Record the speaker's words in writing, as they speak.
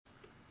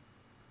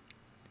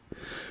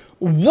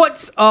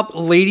What's up,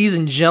 ladies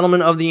and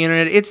gentlemen of the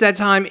internet? It's that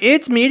time.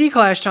 It's Media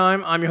Clash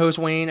time. I'm your host,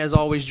 Wayne, as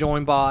always,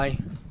 joined by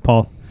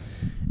Paul.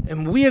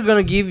 And we are going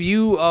to give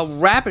you a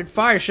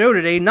rapid-fire show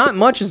today. Not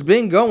much has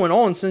been going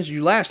on since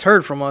you last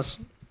heard from us.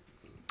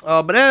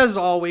 But as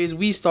always,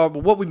 we start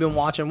with what we've been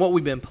watching, what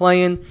we've been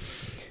playing.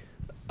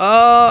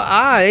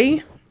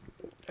 I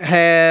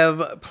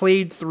have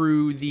played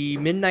through the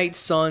Midnight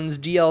Suns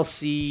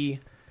DLC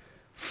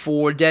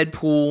for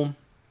Deadpool.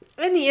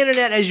 And the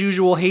internet, as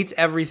usual, hates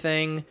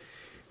everything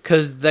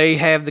because they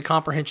have the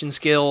comprehension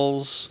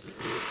skills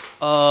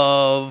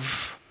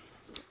of,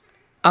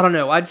 I don't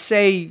know, I'd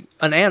say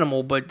an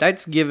animal, but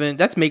that's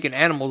making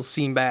animals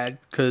seem bad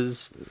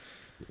because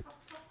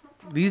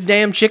these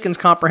damn chickens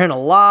comprehend a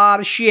lot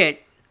of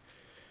shit.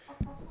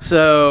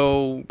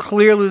 So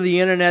clearly the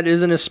internet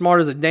isn't as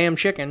smart as a damn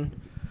chicken.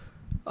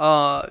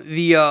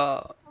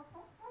 The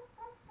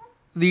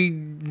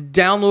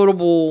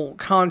downloadable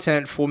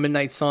content for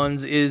Midnight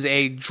Suns is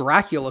a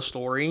Dracula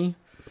story.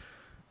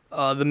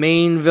 The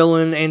main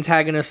villain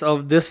antagonist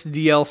of this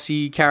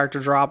DLC character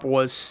drop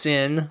was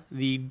Sin,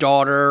 the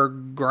daughter,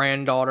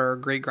 granddaughter,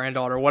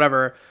 great-granddaughter,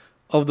 whatever,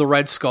 of the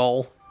Red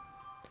Skull.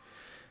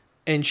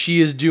 And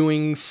she is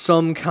doing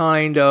some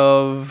kind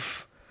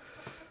of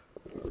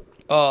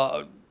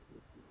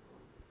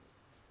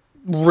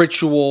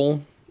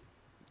ritual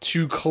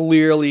to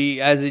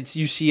clearly, as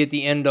you see at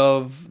the end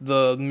of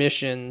the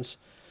missions,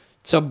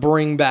 to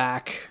bring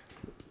back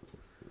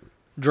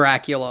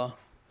Dracula.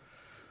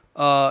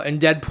 And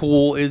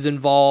Deadpool is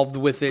involved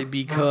with it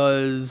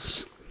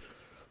because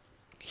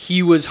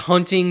he was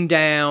hunting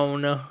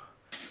down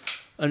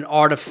an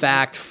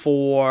artifact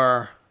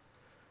for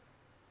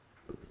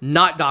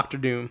not Doctor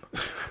Doom.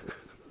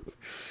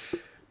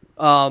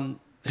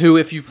 Who,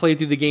 if you play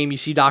through the game, you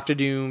see Doctor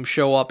Doom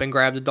show up and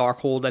grab the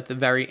Darkhold at the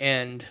very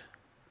end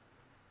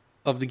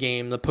of the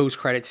game, the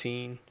post-credit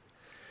scene.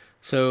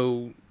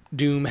 So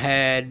Doom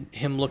had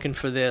him looking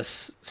for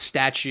this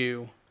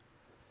statue,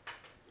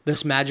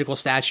 this magical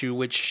statue,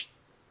 which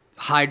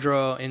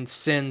Hydra and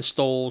Sin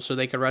stole so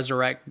they could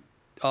resurrect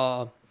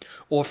or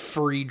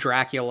free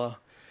Dracula.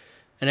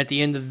 And at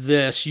the end of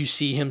this, you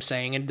see him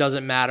saying, "It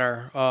doesn't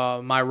matter.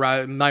 My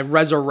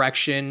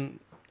resurrection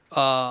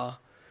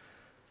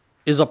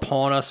is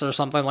upon us," or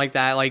something like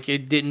that. Like,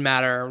 it didn't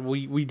matter.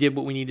 We did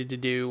what we needed to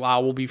do. I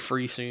will be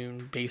free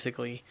soon,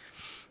 basically.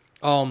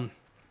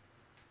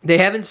 They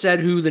haven't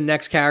said who the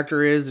next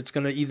character is. It's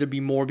going to either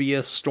be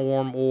Morbius,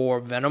 Storm, or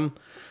Venom.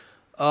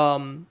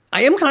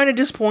 I am kind of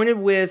disappointed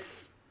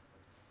with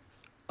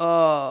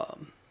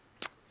Deadpool's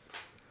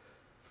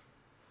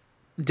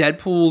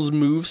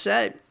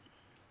moveset.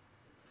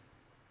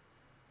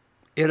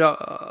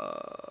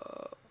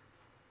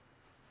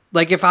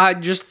 Like, if I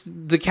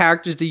just the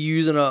characters to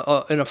use in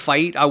a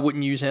fight, I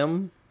wouldn't use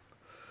him.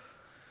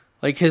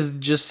 Like,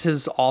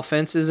 his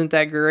offense isn't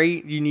that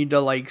great. You need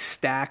to, like,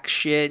 stack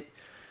shit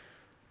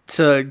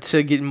to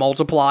get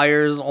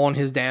multipliers on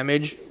his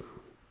damage.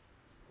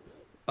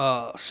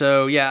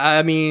 So yeah,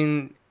 I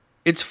mean,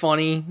 it's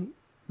funny.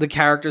 The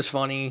character's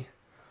funny.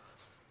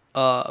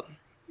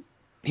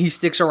 He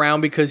sticks around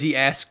because he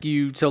asks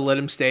you to let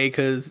him stay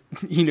because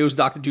he knows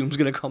Dr. Doom's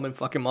gonna come and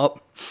fuck him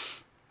up.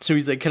 So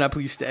he's like, "Can I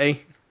please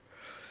stay?"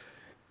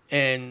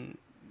 And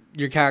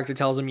your character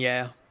tells him,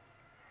 "Yeah."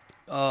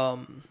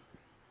 But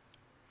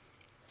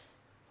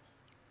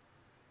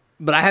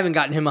I haven't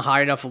gotten him a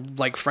high enough,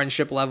 like,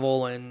 friendship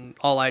level and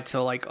all that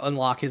to, like,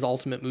 unlock his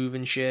ultimate move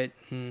and shit.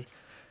 And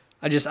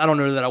I don't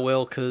know that I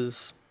will,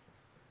 because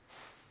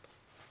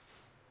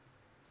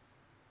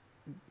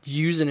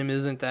using him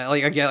isn't that,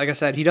 like I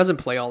said, he doesn't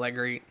play all that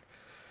great.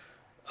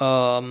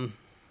 I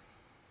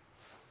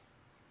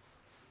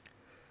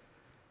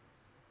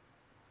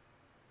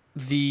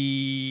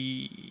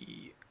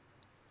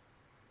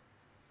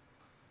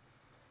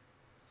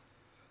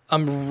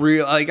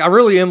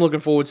really am looking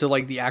forward to,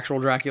 like, the actual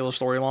Dracula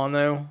storyline,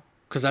 though,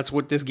 because that's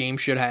what this game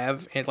should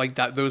have, and, like,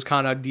 those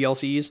kind of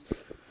DLCs.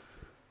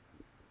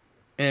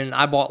 And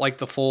I bought, like,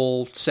 the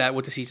full set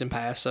with the season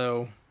pass,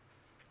 so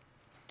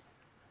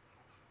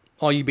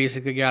all you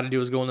basically got to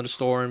do is go into the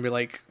store and be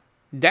like,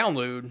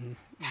 download,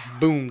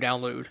 boom,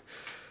 download.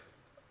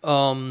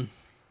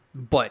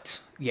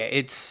 But yeah,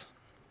 it's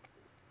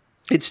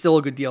still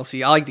a good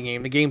DLC. I like the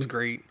game. The game's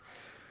great.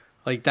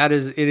 Like, it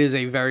is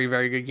a very,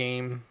 very good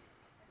game.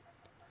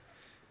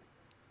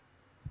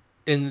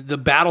 And the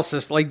battle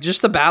system, like,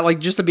 just to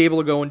be able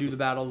to go and do the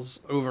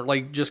battles over,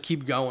 like, just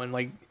keep going.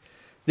 Like,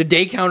 the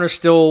day counter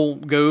still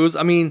goes.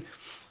 I mean,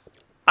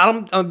 now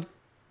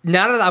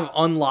that I've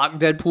unlocked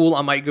Deadpool,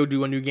 I might go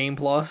do a new game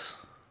plus.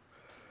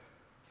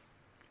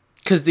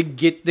 Because to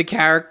get the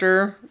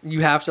character, you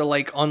have to,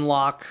 like,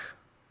 unlock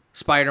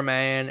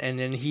Spider-Man, and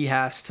then he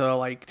has to,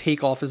 like,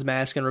 take off his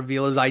mask and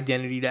reveal his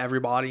identity to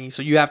everybody.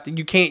 So you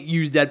can't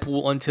use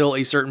Deadpool until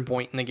a certain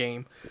point in the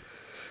game.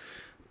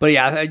 But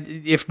yeah,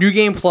 if New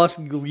Game Plus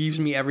leaves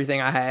me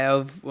everything I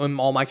have and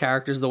all my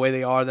characters the way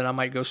they are, then I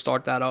might go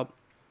start that up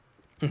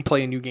and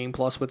play a New Game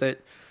Plus with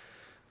it.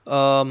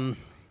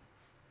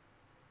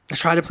 I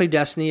tried to play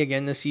Destiny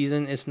again this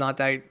season. It's not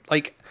that,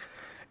 like,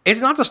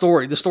 It's not the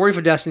story. The story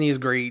for Destiny is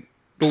great.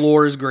 The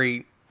lore is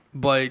great,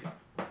 but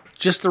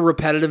just the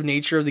repetitive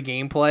nature of the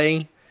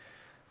gameplay,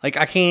 like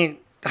I can't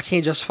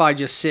justify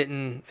just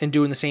sitting and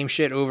doing the same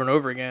shit over and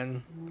over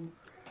again.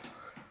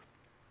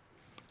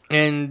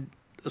 And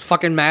the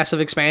fucking massive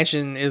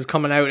expansion is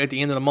coming out at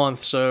the end of the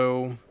month,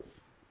 so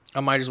I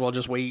might as well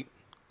just wait.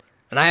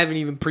 And I haven't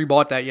even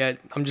pre-bought that yet.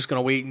 I'm just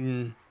gonna wait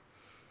and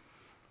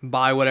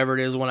buy whatever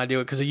it is when I do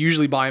it, because I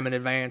usually buy them in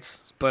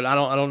advance. But I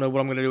don't know what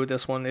I'm gonna do with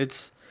this one.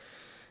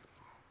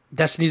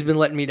 Destiny's been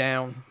letting me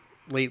down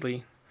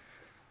lately.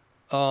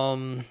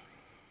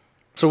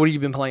 So what have you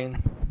been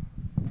playing?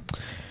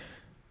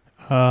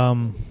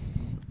 I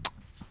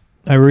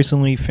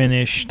recently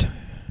finished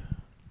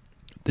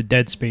the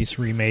Dead Space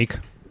remake,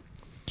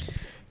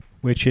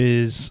 which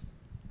is,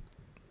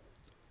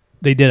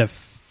 they did a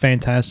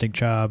fantastic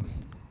job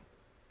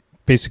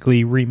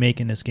basically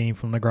remaking this game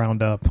from the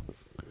ground up.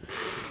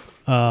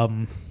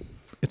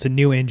 It's a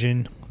new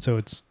engine, so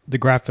the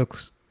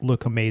graphics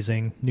look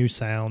amazing, new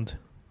sound.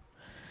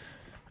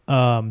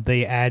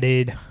 They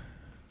added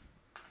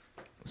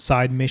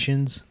side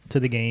missions to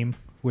the game,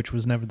 which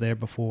was never there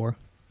before.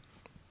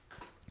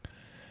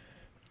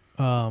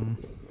 I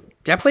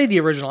played the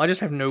original. I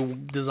just have no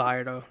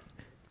desire to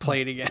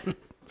play it again.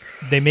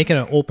 They make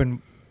it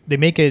They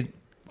make it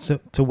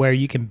to where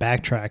you can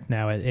backtrack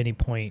now at any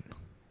point,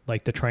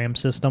 like the tram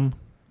system.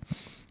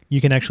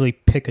 You can actually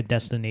pick a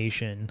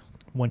destination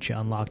once you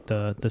unlock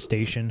the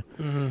station.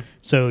 Mm-hmm.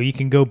 So you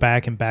can go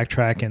back and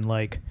backtrack and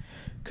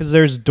because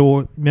there's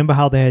remember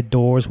how they had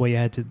doors where you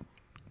had to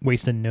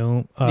waste a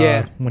note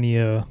when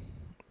you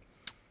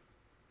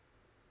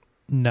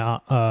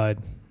nodes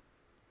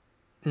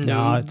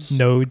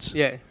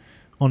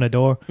on a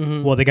door.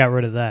 Mm-hmm. Well, they got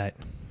rid of that,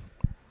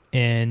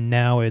 and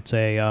now it's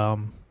a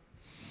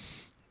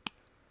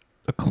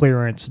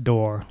clearance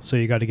door. So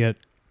you got to get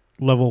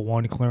level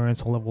 1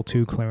 clearance, level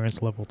 2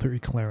 clearance, level 3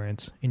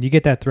 clearance, and you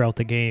get that throughout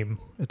the game.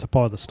 It's a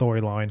part of the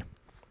storyline,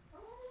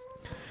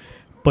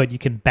 but you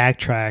can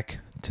backtrack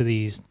to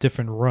these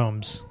different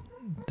rooms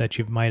that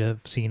you might have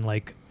seen,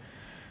 like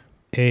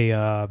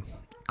a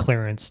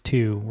clearance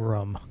 2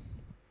 room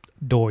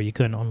door you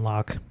couldn't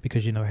unlock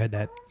because you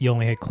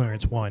only had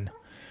clearance 1.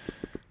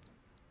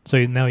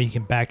 So now you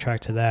can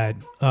backtrack to that.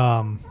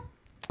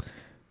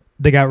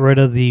 They got rid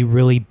of the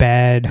really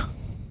bad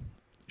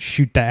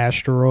shoot the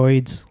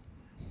asteroids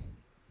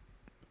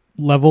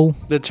level.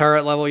 The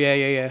turret level,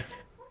 yeah.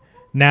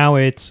 Now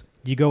it's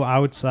you go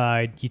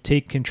outside, you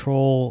take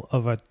control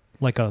of a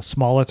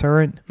smaller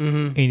turret,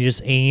 and you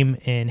just aim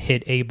and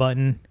hit A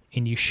button,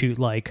 and you shoot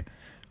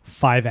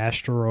 5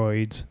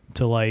 asteroids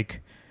to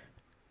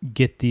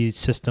get the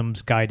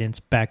system's guidance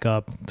back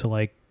up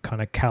to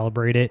kind of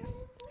calibrate it,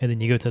 and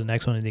then you go to the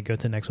next one, and then you go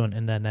to the next one,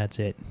 and then that's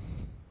it.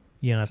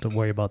 You don't have to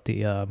worry about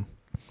the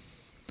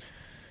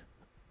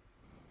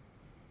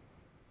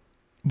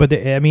but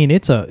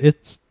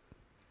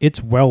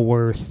it's well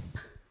worth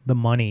the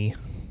money.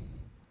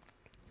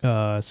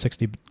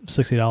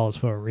 $60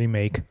 for a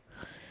remake.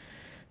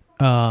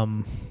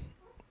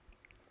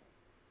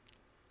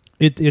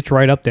 It's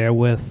right up there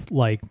with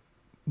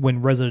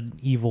when Resident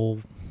Evil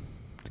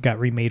got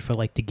remade for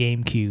the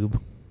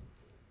GameCube.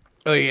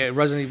 Oh yeah,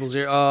 Resident Evil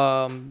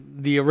 0.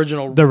 The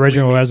original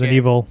Resident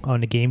Evil on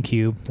the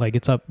GameCube.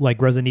 It's up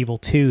Resident Evil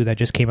 2 that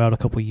just came out a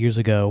couple years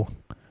ago.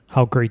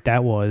 How great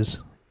that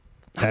was.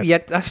 I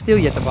still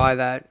yet to buy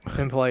that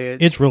and play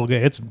it. It's real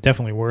good. It's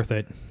definitely worth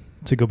it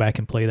to go back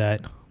and play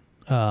that.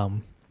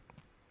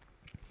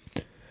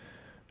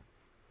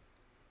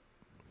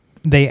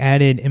 They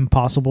added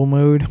impossible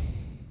mode,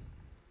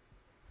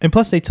 and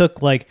plus they took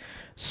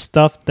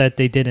stuff that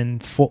they did in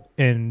Dead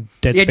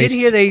Space. Yeah, I did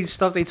hear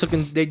stuff they took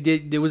in. They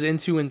did. It was in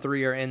 2 and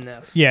 3 are in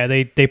this. Yeah,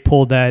 they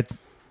pulled that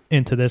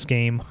into this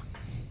game,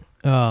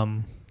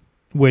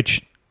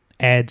 which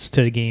adds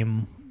to the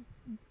game.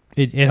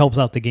 It helps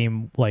out the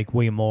game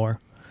way more.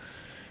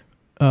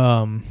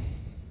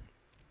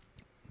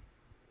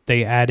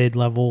 They added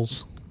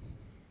levels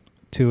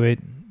to it.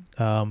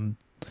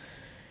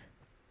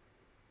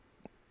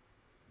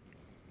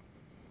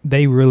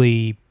 They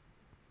really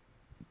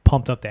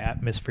pumped up the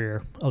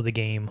atmosphere of the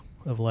game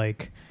of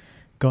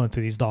going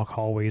through these dark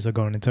hallways or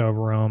going into a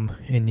room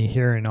and you're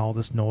hearing all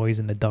this noise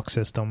in the duct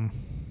system,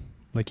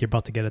 you're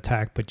about to get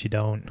attacked but you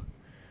don't.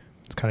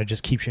 It kind of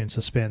just keeps you in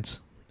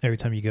suspense every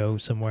time you go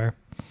somewhere.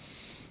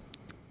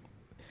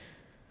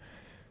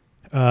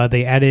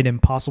 They added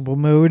impossible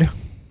mode,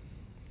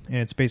 and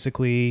it's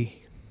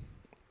basically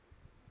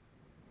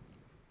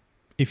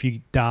if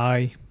you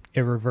die,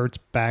 it reverts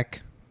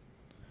back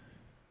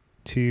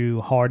to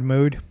hard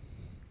mode.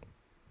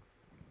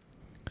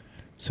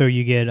 So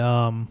you get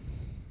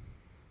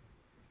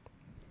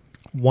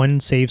 1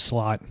 save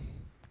slot.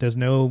 There's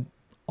no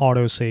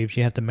auto saves.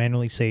 You have to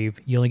manually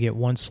save. You only get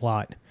 1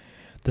 slot.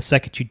 The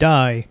second you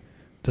die,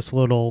 this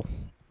little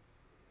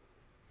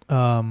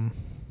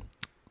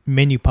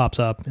menu pops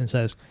up and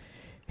says,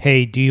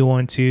 hey, do you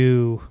want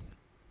to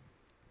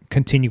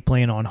continue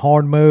playing on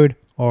hard mode,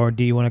 or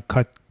do you want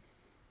to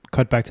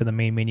cut back to the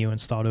main menu and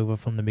start over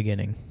from the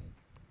beginning?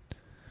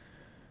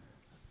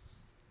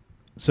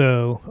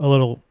 So a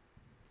little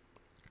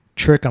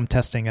trick I'm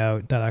testing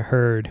out that I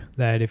heard,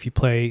 that if you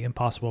play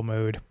impossible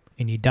mode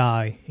and you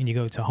die and you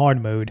go to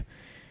hard mode,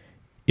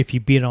 if you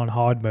beat it on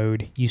hard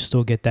mode, you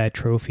still get that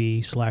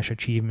trophy /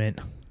 achievement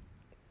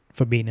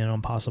for beating it on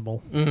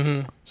impossible.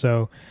 Mm-hmm.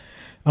 So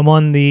I'm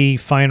on the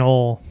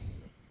final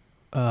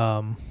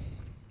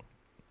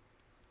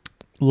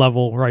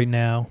level right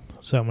now,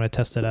 so I'm going to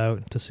test it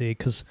out to see,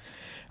 because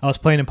I was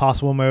playing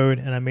impossible mode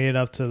and I made it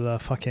up to the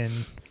fucking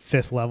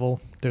 5th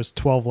level. There's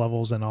 12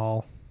 levels in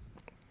all.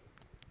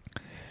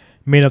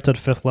 Made up to the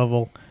 5th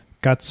level,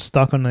 got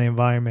stuck on the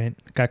environment,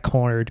 got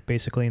cornered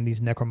basically, and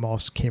these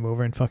necromorphs came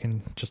over and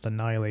fucking just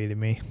annihilated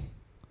me.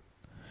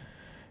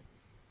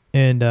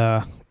 And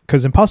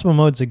because impossible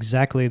mode's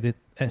exactly the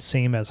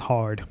same as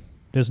hard,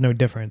 there's no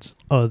difference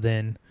other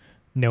than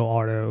no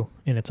auto,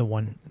 and it's a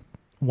one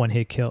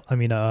hit kill. I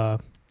mean,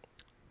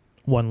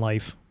 one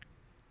life.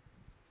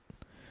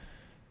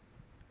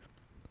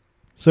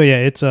 So yeah,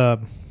 it's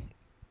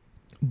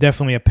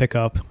definitely a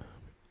pickup.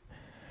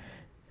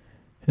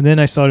 And then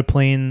I just started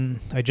playing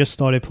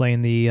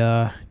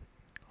the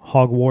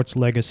Hogwarts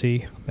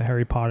Legacy, the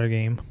Harry Potter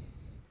game.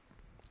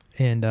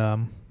 And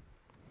the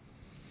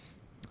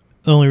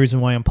only reason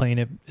why I'm playing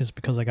it is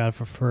because I got it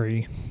for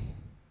free.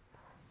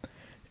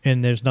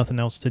 And there's nothing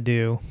else to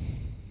do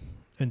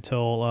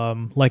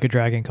until Like a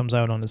Dragon comes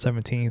out on the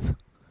 17th.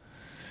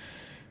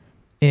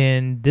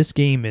 And this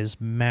game is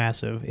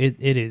massive. It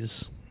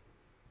is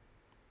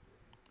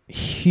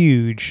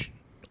huge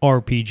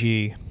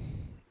RPG.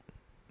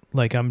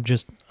 Like, I'm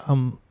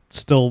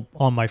still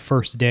on my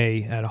first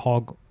day at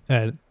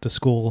the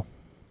school,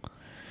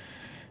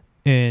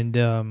 and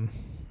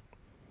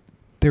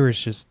there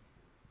is just,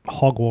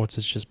 Hogwarts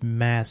is just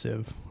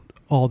massive.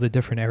 All the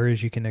different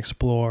areas you can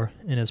explore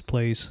in this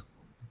place,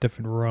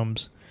 different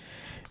rooms,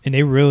 and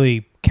they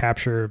really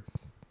capture,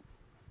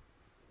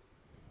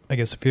 I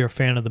guess if you're a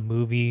fan of the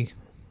movies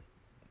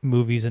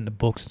and the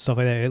books and stuff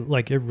like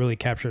that, it really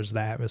captures the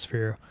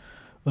atmosphere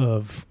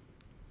of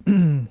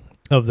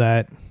of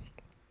that.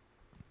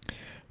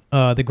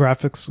 The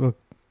graphics look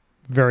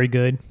very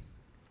good.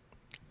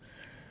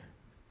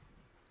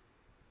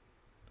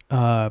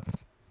 From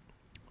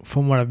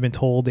what I've been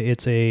told,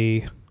 it's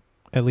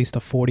at least a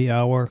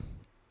 40-hour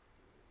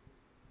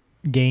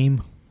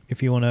game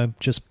if you want to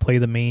just play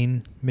the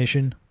main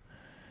mission.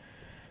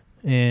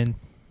 And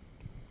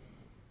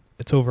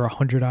it's over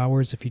 100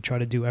 hours if you try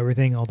to do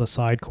everything, all the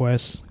side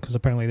quests, because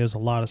apparently there's a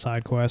lot of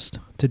side quests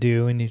to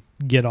do, and you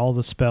get all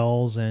the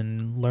spells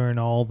and learn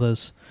all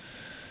this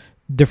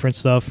different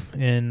stuff.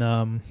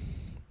 And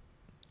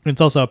it's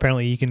also,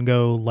 apparently you can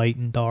go light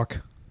and dark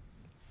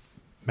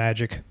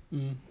magic.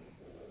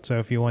 So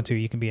if you want to,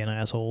 you can be an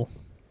asshole.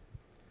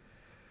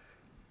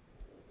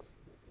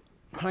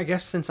 I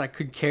guess since I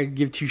could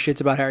give two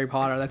shits about Harry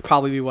Potter, that'd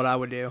probably be what I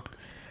would do.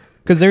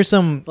 Because there's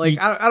some...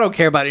 I don't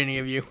care about any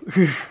of you.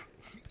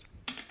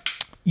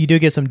 You do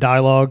get some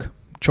dialogue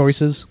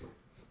choices,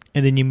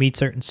 and then you meet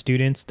certain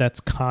students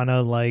that's kind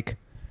of like,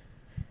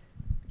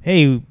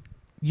 hey,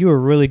 you were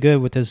really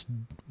good with this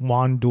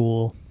wand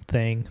duel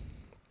thing.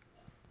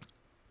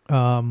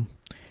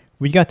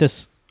 We got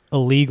this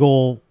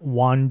illegal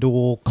wand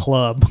duel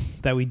club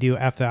that we do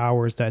after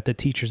hours that the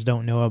teachers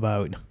don't know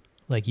about.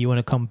 Like, you want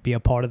to come be a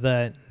part of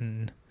that?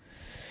 And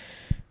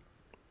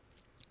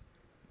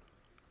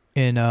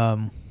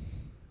I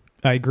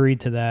agreed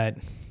to that.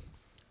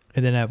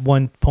 And then at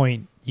one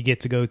point, you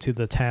get to go to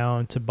the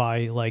town to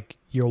buy, like,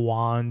 your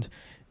wand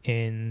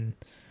in,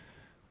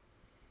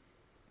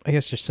 I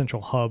guess, your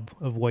central hub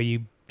of where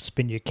you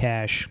spend your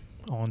cash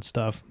on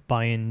stuff,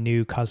 buying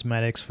new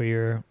cosmetics for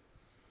your,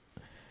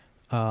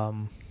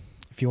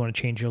 if you want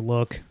to change your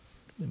look,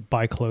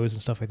 buy clothes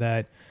and stuff like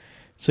that.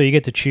 So you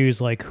get to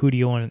choose, like, who do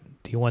you want?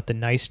 Do you want the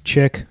nice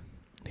chick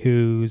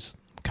who's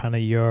kind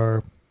of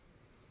your,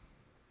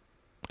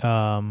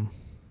 the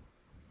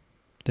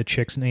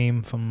chick's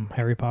name from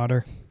Harry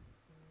Potter?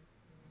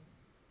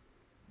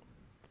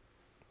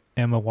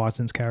 Emma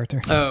Watson's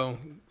character. Oh,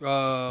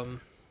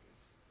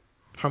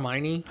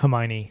 Hermione?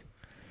 Hermione.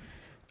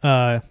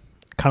 Kind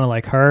of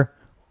like her.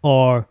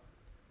 Or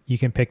you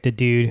can pick the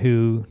dude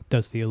who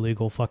does the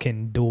illegal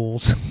fucking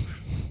duels.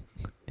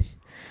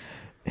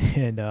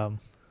 And,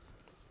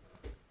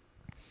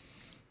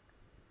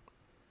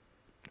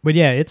 but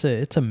yeah, it's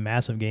a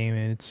massive game,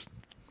 and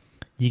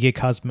you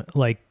get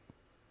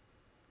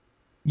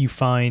you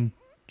find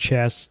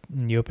chests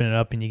and you open it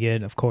up and you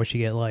get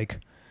like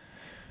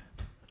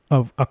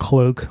a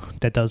cloak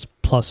that does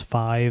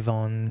 +5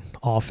 on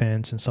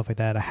offense and stuff like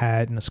that, a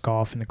hat and a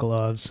scarf and the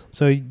gloves.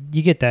 So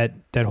you get that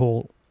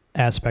whole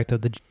aspect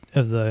of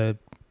the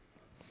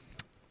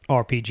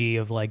RPG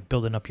of, like,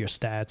 building up your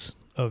stats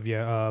of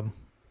your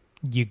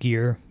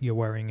gear you're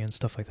wearing and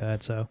stuff like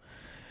that. So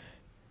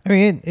I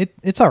mean,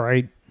 it's all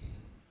right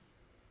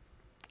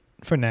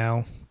for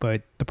now,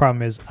 but the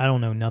problem is I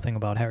don't know nothing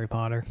about Harry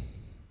Potter.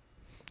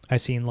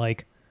 I've seen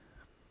like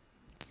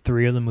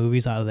 3 of the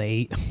movies out of the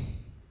 8.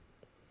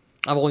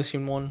 I've only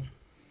seen one.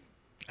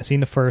 I've seen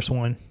the first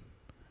one.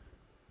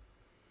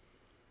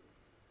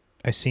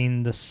 I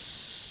seen the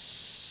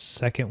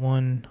second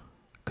one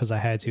because I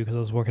had to because I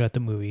was working at the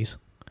movies.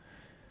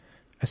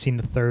 I seen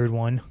the third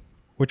one,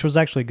 which was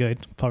actually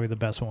good, probably the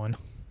best one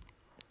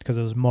because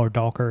it was more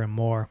darker and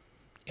more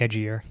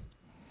edgier.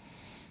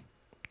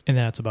 And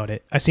that's about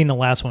it. I seen the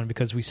last one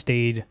because we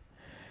stayed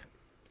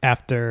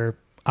after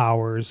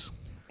hours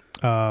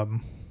to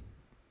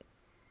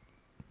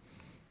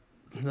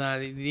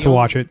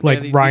watch it.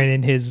 Like Ryan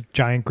and his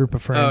giant group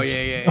of friends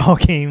all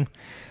came.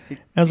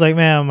 I was like,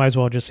 man, I might as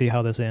well just see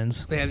how this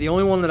ends. Yeah, the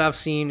only one that I've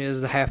seen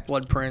is the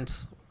Half-Blood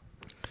Prince,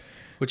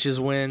 which is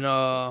when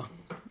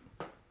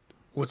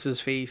what's his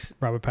face?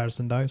 Robert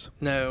Pattinson dies.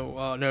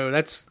 No,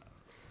 that's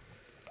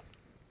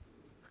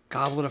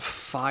Goblet of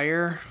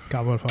Fire.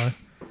 Goblet of Fire.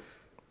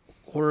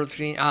 Order of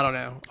the, I don't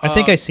know. I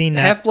think I seen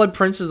that. Half-Blood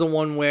Prince is the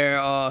one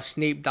where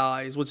Snape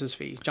dies. What's his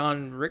face?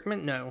 John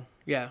Rickman? No.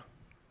 Yeah.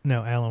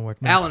 No, Alan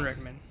Rickman. Alan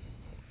Rickman.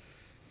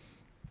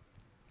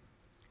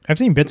 I've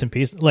seen bits and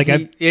pieces.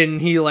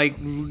 He like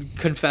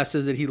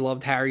confesses that he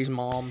loved Harry's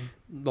mom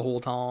the whole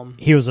time.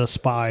 He was a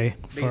spy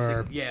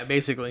for.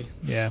 Basically.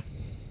 Yeah.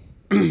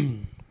 So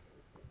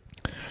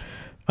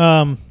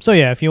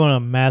yeah, if you're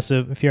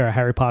a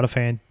Harry Potter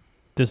fan,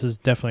 this is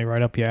definitely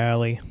right up your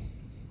alley.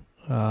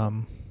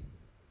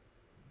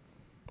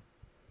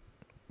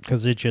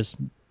 Because it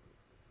just,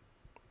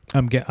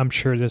 I'm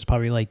sure there's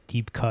probably like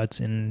deep cuts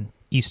and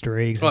Easter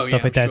eggs and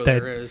stuff like that.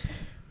 That is.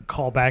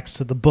 Callbacks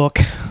to the book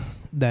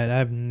that I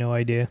have no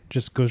idea.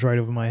 Just goes right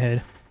over my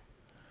head.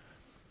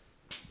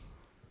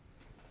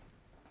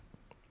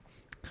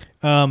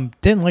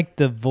 Didn't like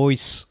the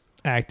voice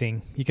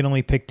acting. You can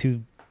only pick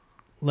two.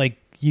 Like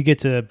you get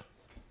to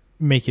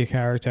make your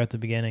character at the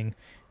beginning,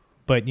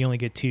 but you only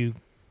get two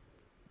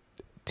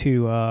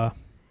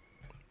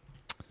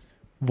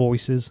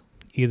voices.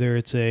 Either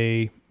it's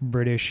a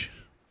British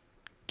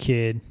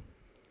kid,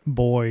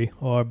 boy,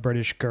 or a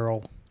British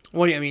girl.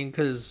 Well, yeah, I mean,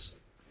 because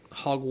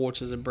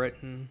Hogwarts is in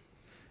Britain.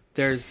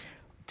 There's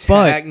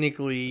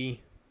technically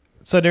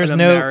there's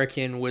an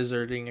American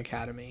Wizarding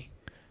Academy.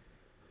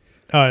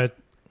 Oh,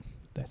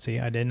 see,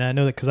 I did not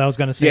know that because I was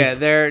going to say. Yeah,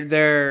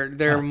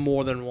 there are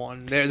more than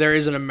one. There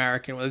is an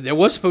American one. There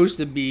was supposed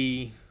to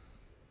be.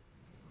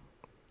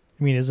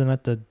 I mean, isn't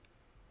that the?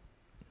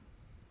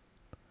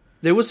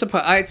 There was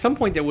at some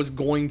point there was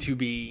going to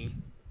be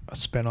a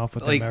spinoff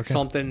with like the American?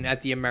 something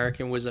at the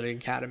American Wizarding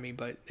Academy,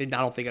 but I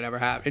don't think it ever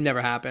happened. It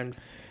never happened.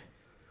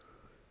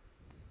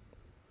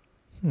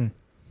 But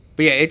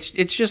yeah, it's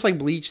just like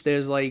Bleach.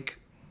 There's like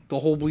the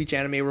whole Bleach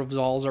anime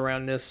revolves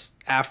around this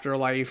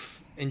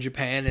afterlife in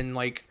Japan, and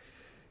like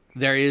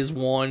there is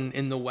one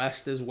in the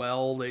West as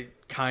well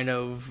that kind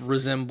of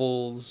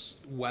resembles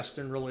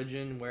Western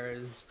religion,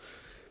 whereas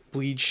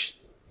Bleach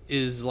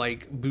is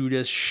like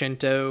Buddhist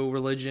Shinto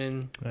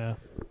religion. Yeah.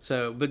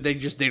 So, but they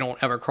don't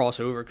ever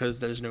cross over because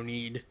there's no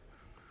need.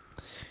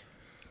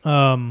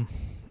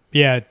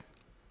 Yeah.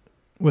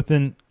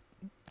 Within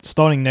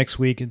starting next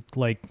week,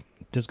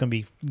 there's gonna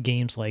be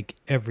games like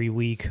every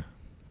week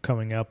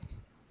coming up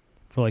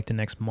for like the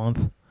next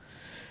month.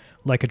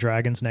 Like a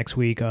Dragons next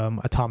week.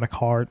 Atomic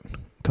Heart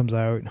comes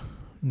out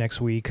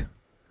next week.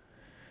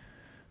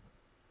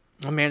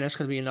 Oh man, that's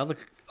gonna be another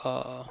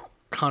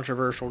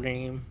controversial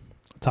game.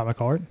 Atomic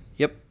Heart?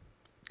 Yep.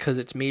 Because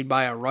it's made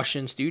by a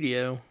Russian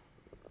studio.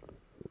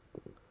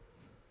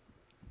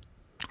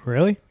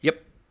 Really?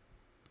 Yep.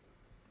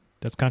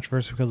 That's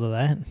controversial because of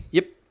that?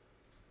 Yep.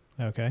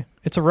 Okay.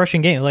 It's a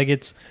Russian game. Like,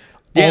 it's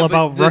all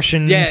about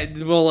Russian... Yeah,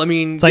 well, I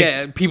mean,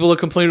 people are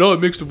complaining, it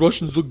makes the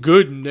Russians look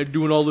good, and they're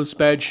doing all this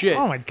bad shit.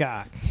 Oh, my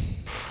God.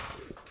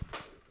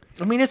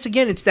 I mean, it's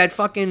that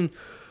fucking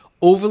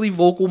overly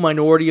vocal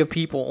minority of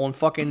people on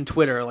fucking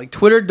Twitter. Like,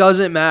 Twitter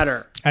doesn't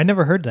matter. I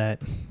never heard that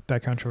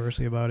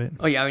controversy about it.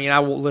 Oh, yeah, I mean, I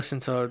will listen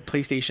to a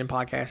PlayStation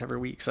podcast every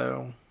week,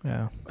 so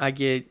yeah, I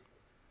get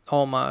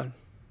all my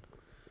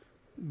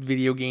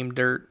video game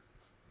dirt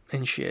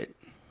and shit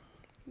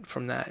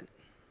from that.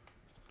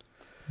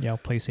 Yeah,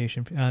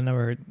 PlayStation. I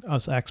never heard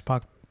us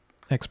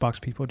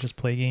Xbox people just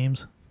play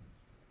games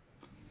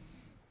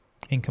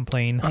and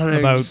complain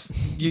about.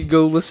 You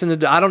go listen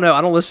to. I don't know. I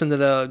don't listen to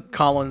the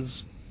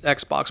Collins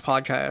Xbox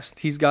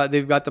podcast.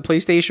 They've got the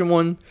PlayStation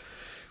one.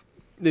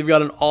 They've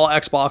got an all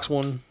Xbox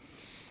one.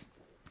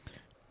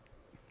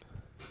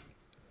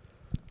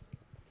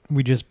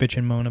 We just bitch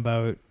and moan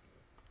about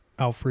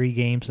our free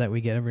games that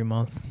we get every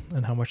month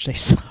and how much they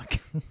suck.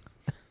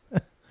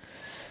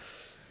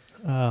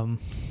 I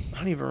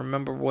don't even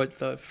remember what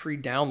the free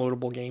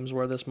downloadable games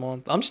were this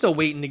month. I'm still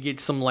waiting to get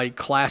some like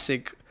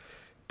classic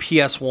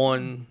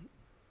PS1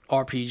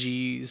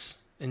 RPGs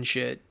and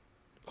shit.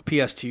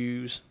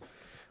 PS2s.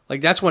 Like,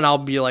 that's when I'll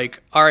be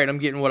like, all right, I'm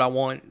getting what I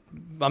want.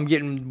 I'm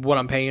getting what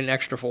I'm paying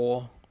extra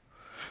for.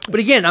 But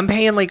again, I'm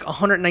paying like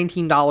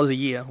 $119 a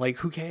year. Like,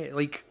 who cares?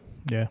 Like,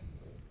 yeah.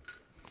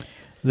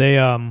 They,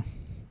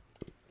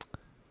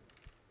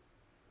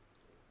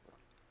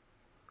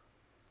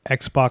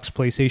 Xbox,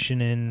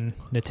 PlayStation, and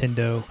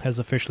Nintendo has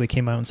officially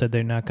came out and said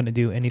they're not going to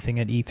do anything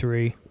at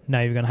E3.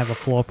 Not even going to have a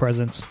floor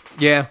presence.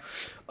 Yeah.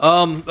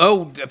 Fucking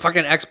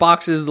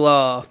Xbox is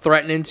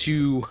threatening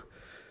to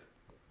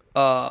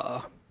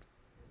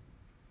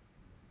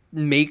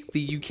make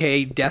the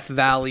UK Death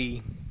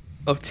Valley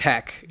of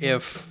tech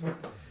if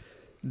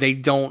they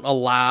don't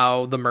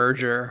allow the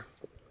merger.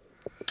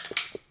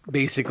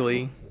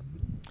 Basically,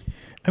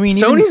 I mean,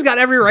 Sony's got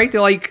every right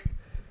to like.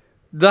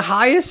 The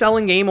highest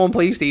selling game on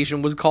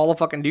PlayStation was Call of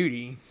fucking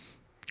Duty.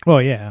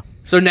 Well, yeah.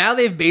 So now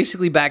they've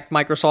basically backed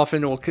Microsoft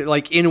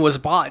into a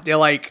spot. They're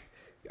like,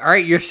 all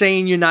right, you're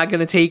saying you're not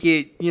going to take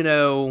it,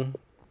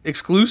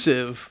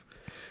 exclusive.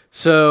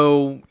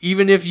 So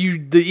even if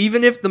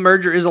the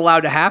merger is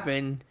allowed to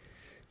happen,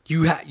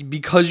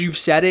 because you've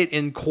said it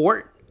in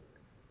court,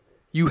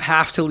 you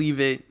have to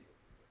leave it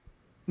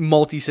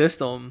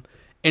multi-system.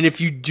 And if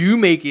you do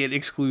make it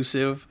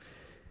exclusive,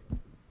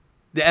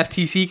 the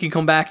FTC can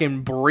come back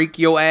and break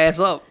your ass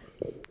up.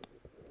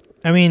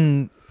 I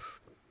mean,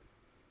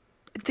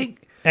 I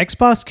think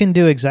Xbox can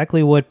do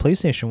exactly what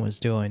PlayStation was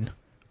doing.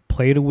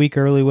 Play it a week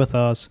early with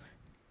us.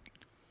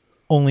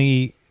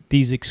 Only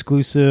these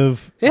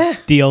exclusive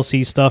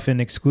DLC stuff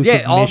and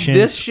exclusive missions.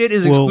 This shit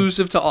is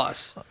exclusive to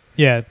us.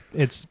 Yeah,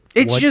 it's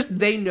just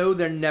they know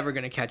they're never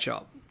going to catch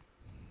up.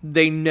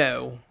 They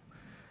know.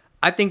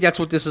 I think that's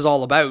what this is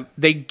all about.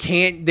 They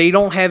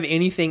don't have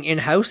anything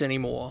in-house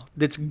anymore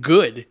that's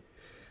good.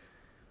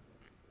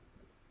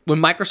 When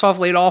Microsoft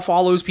laid off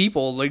all those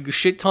people, like a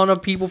shit ton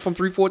of people from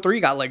 343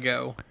 got let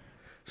go.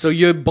 So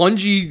your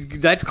Bungie,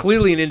 that's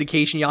clearly an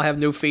indication y'all have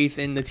no faith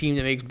in the team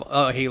that makes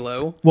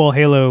Halo. Well,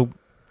 Halo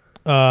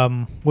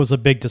was a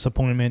big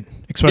disappointment,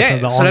 especially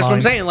the online. So that's what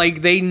I'm saying.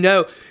 Like they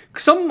know.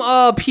 Some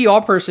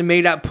PR person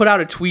put out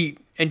a tweet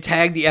and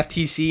tagged the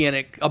FTC in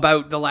it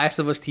about the Last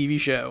of Us TV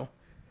show.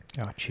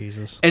 Oh,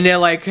 Jesus. And they're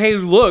like, hey,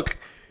 look,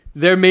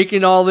 they're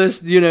making all this,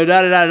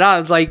 da-da-da-da-da.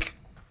 It's like,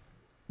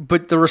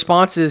 but the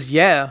response is,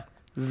 yeah,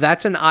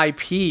 that's an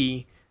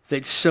IP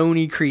that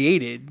Sony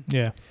created.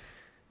 Yeah.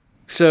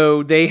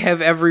 So they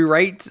have every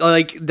right.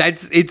 Like,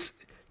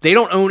 they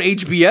don't own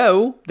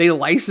HBO. They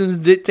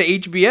licensed it to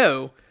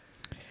HBO.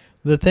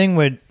 The thing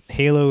with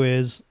Halo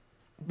is,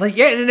 like,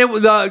 yeah, and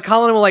then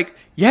Colin was like,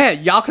 yeah,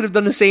 y'all could have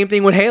done the same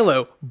thing with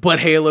Halo, but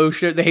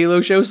the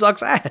Halo show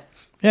sucks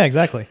ass. Yeah,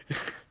 exactly.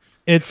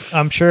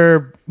 I'm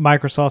sure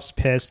Microsoft's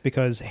pissed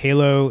because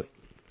Halo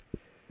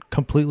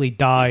completely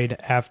died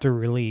after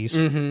release,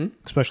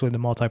 especially the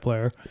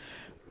multiplayer.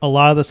 A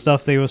lot of the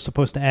stuff they were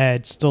supposed to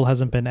add still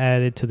hasn't been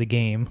added to the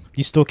game.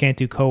 You still can't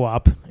do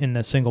co-op in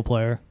the single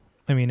player.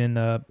 I mean, in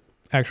the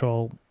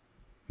actual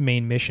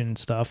main mission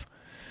stuff.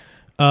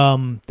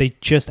 They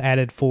just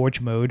added Forge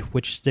mode,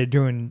 which they're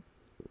doing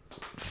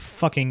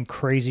fucking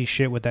crazy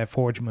shit with that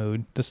Forge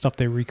mode. The stuff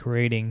they're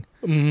recreating.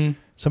 Mm-hmm.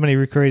 Somebody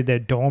recreated their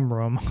dorm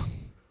room.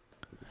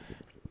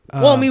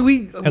 Well, I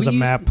mean,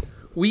 map.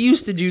 We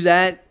used to do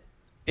that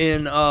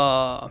in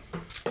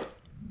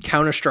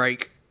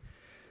Counter-Strike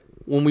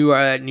when we were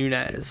at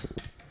Nunez.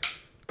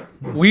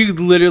 We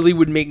literally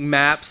would make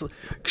maps.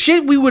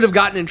 Shit we would have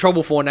gotten in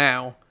trouble for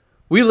now.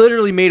 We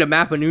literally made a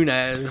map of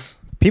Nunez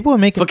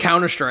for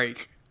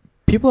Counter-Strike.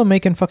 People are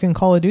making fucking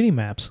Call of Duty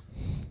maps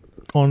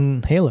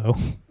on Halo.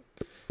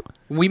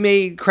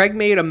 Craig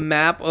made a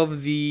map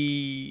of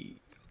the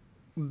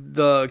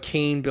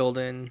Kane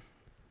building,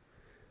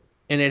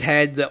 and it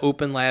had the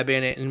open lab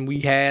in it, and we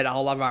had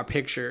all of our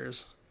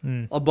pictures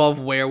above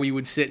where we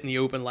would sit in the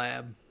open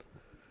lab.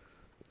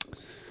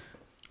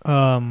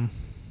 And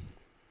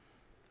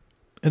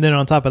then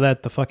on top of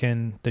that,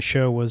 the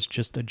show was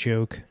just a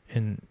joke,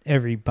 and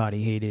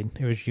everybody hated.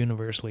 It was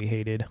universally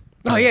hated.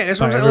 Oh yeah, that's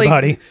what I'm saying.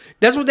 Like,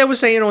 that's what they were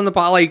saying on the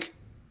pod. Like,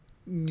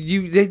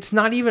 it's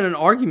not even an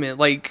argument.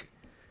 Like,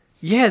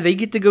 yeah, they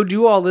get to go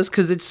do all this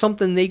because it's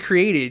something they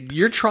created.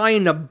 You're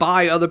trying to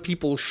buy other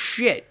people's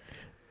shit.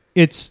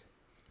 It's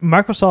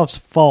Microsoft's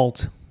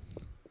fault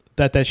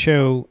that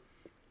show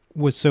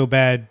was so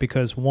bad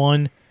because,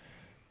 one,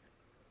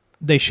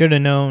 they should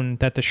have known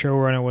that the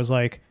showrunner was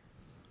like,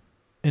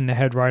 and the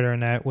head writer in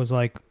that was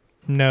like,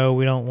 no,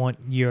 we don't want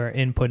your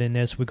input in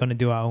this. We're going to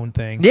do our own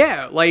thing.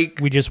 Yeah, like...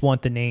 We just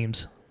want the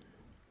names,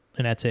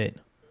 and that's it.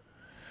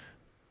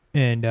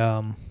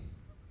 And,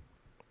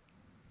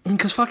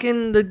 because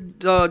fucking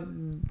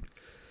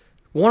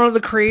one of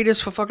the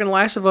creators for fucking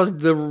Last of Us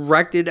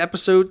directed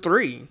episode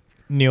 3.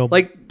 Neil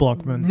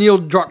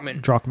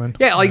Druckmann.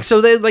 Yeah, like,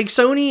 so they like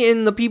Sony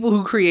and the people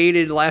who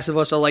created Last of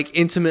Us are like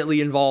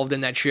intimately involved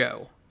in that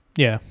show.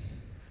 Yeah.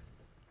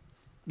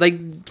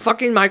 Like,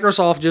 fucking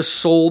Microsoft just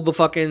sold the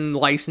fucking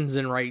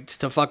licensing rights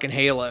to fucking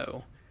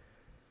Halo.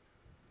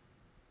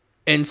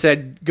 And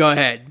said, go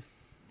ahead.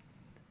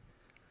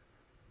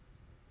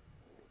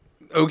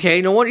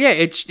 Okay, no one... Yeah,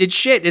 it's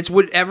shit. It's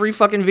what every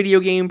fucking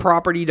video game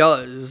property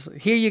does.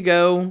 Here you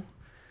go.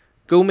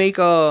 Go make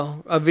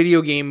a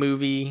video game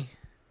movie.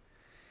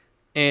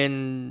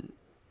 And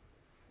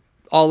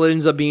all it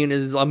ends up being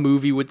is a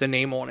movie with the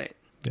name on it.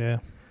 Yeah.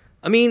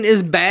 I mean,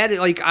 it's bad.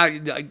 Like, I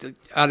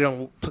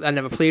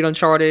never played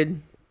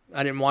Uncharted.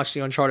 I didn't watch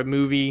the Uncharted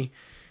movie.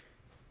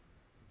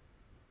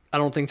 I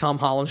don't think Tom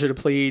Holland should have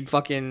played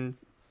fucking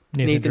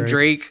Nathan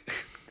Drake.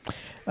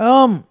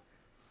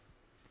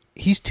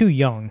 He's too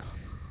young.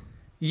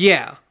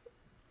 Yeah.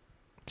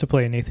 To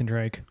play Nathan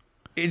Drake.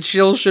 it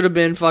still should have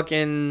been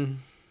fucking...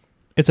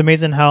 It's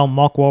amazing how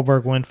Mark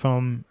Wahlberg went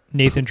from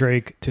Nathan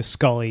Drake to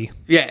Scully.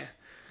 Yeah.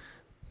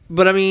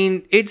 But, I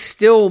mean, it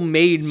still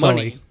made Sully.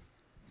 money.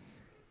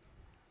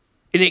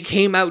 And it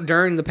came out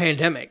during the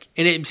pandemic.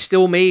 And it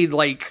still made,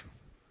 like,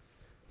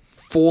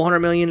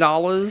 $400 million.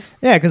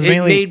 Yeah, because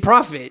it made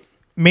profit.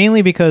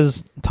 Mainly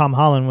because Tom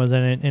Holland was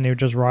in it, and they were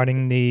just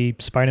riding the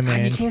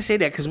Spider-Man. You can't say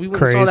that, because we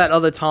went and saw that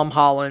other Tom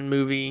Holland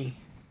movie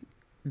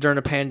during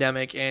the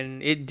pandemic,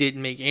 and it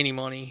didn't make any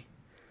money.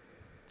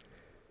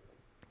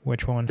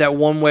 Which one? That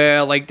one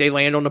where, like, they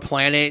land on the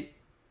planet,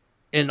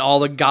 and all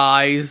the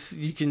guys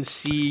you can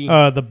see.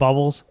 The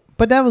bubbles.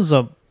 But that was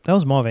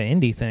more of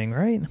an indie thing,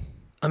 right?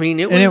 I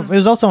mean, it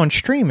was also on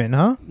streaming,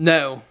 huh?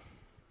 No.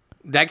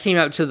 That came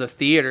out to the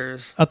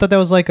theaters. I thought that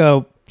was like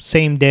a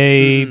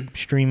same-day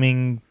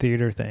streaming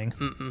theater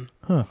thing.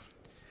 Huh.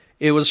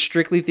 It was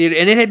strictly theater,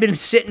 and it had been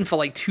sitting for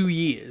like 2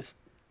 years.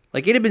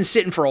 Like, it had been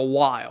sitting for a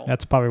while.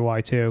 That's probably why,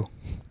 too.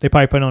 They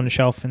probably put it on the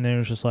shelf, and then it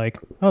was just like,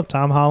 oh,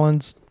 Tom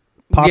Holland's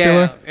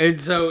popular. Yeah,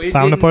 and so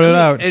time to put it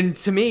out. And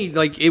to me,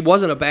 like, it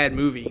wasn't a bad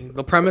movie.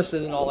 The premise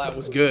and all that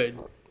was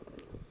good.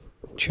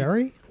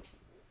 Cherry?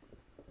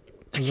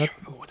 I can't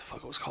remember what the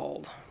fuck it was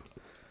called.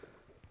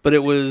 But it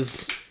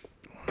was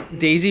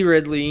Daisy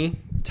Ridley,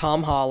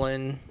 Tom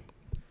Holland.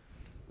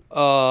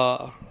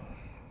 I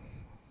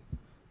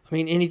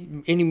mean,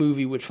 any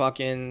movie with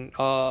fucking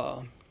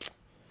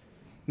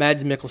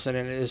Mads Mikkelsen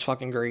in it is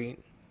fucking great,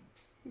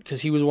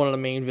 because he was one of the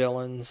main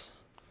villains.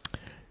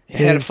 It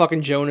had a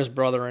fucking Jonas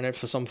brother in it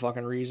for some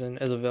fucking reason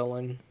as a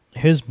villain.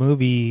 His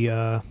movie,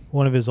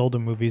 one of his older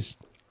movies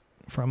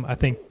from, I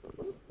think,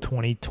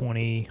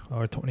 2020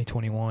 or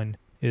 2021,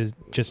 is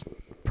just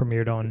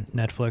premiered on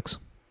Netflix,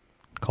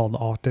 called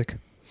Arctic.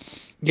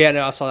 Yeah,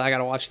 no, I saw that. I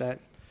gotta watch that.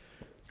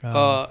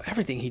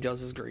 Everything he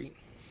does is great.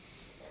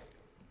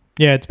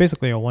 Yeah, it's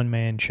basically a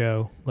one-man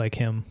show, like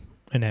him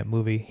in that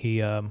movie.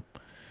 He plane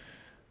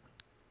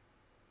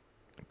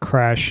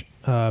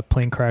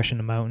crash in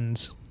the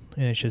mountains,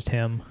 and it's just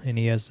him, and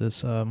he has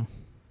this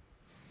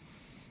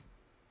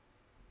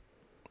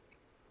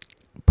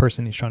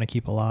person he's trying to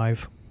keep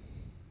alive.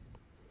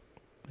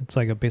 It's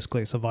like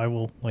basically a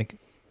survival, like,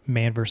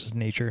 man versus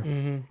nature.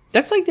 Mm-hmm.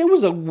 That's like, there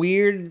was a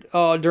weird,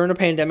 during the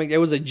pandemic, there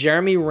was a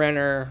Jeremy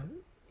Renner,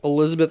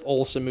 Elizabeth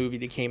Olsen movie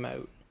that came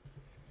out.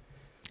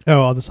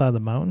 Oh, Other Side of the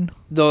Mountain?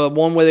 The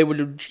one where they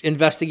would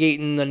investigate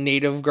in the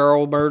native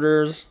girl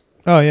murders.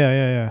 Oh,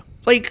 yeah.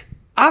 Like,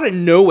 out of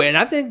nowhere, and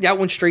I think that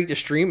went straight to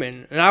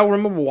streaming, and I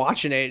remember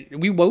watching it.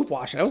 We both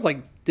watched it. I was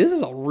like, this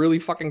is a really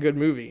fucking good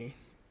movie.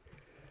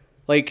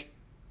 Like,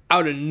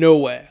 out of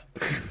nowhere.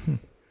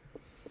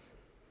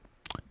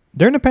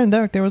 During the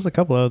pandemic, there was a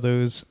couple of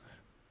those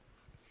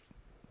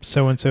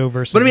so-and-so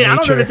versus But I mean, nature. I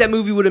don't know that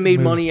movie would have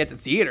made money at the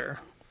theater.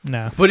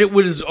 No. But it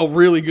was a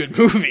really good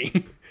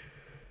movie.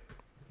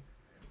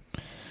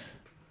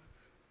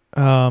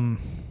 Trying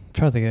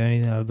to think of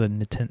anything of the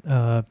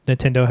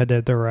Nintendo had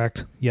their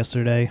Direct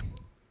yesterday.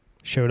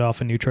 Showed off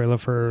a new trailer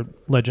for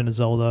Legend of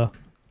Zelda.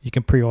 You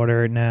can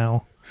pre-order it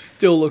now.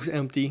 Still looks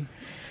empty.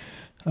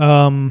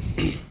 Game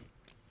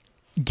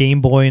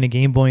Boy and a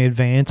Game Boy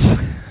Advance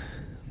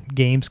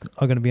games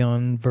are going to be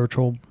on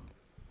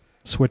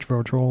Switch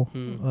Virtual.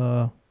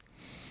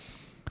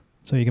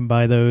 So you can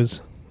buy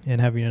those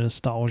and have your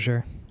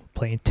nostalgia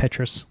playing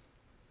Tetris.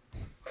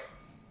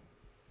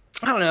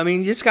 I don't know. I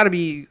mean, it's got to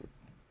be.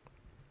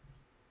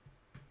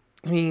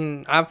 I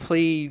mean, I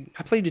played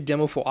the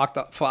demo for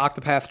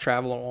Octopath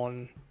Traveler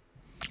on.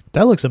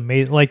 That looks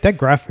amazing. Like, that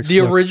graphics. The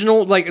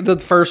original, like the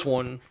first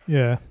one.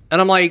 Yeah. And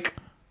I'm like,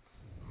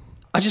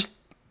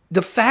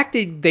 the fact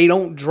that they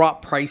don't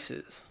drop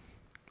prices.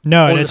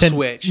 No, on the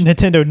Switch.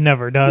 Nintendo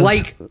never does.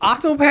 Like,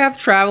 Octopath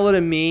Traveler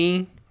to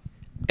me,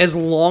 as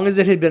long as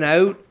it had been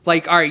out,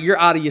 like, all right, you're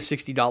out of your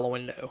 $60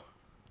 window.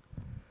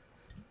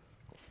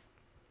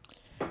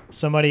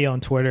 Somebody on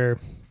Twitter.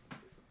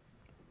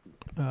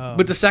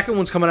 But the second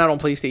one's coming out on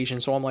PlayStation,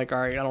 so I'm like,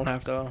 all right, I don't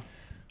have to.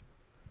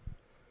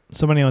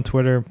 Somebody on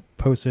Twitter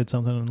posted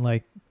something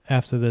like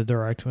after the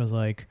Direct was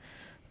like,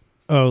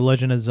 "Oh,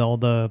 Legend of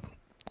Zelda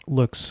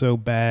looks so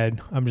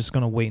bad. I'm just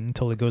gonna wait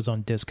until it goes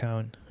on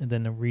discount." And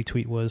then the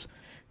retweet was,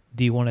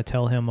 "Do you want to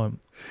tell him?"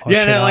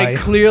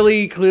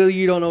 Clearly,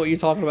 you don't know what you're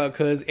talking about,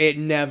 because it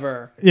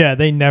never. Yeah,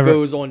 they never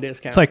goes on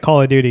discount. It's like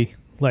Call of Duty.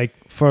 Like,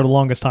 for the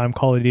longest time,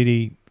 Call of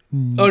Duty.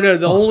 Oh no,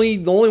 the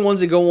only ones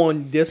that go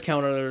on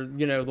discount are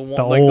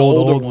the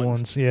older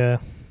ones. Yeah.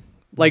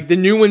 Like, the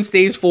new one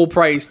stays full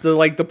price.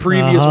 The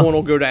previous one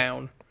will go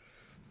down.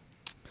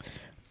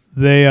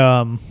 They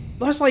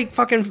That's like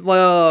fucking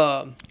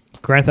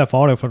Grand Theft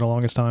Auto for the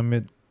longest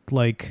time.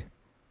 Grand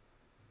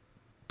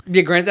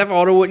Theft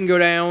Auto wouldn't go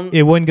down.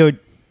 It wouldn't go.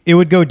 It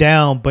would go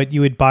down, but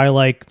you would buy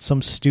like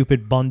some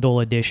stupid bundle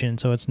edition,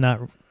 so it's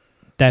not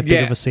that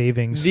big of a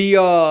savings.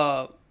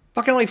 The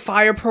fucking like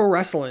Fire Pro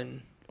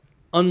Wrestling,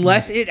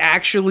 unless it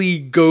actually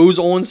goes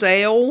on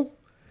sale,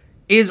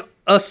 is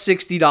a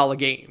 $60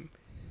 game.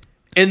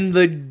 And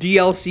the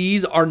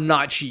DLCs are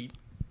not cheap.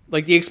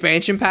 Like, the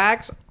expansion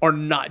packs are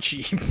not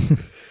cheap.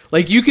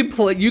 Like you could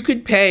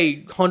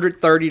pay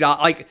 $130.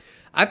 Like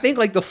I think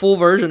like the full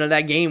version of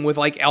that game with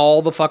like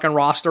all the fucking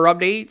roster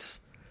updates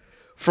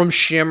from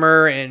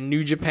Shimmer and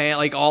New Japan,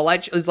 like all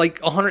that is like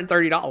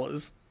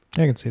 $130.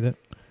 I can see that.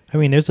 I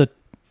mean, there's a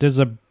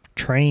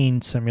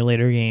train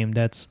simulator game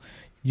that's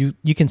you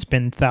can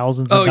spend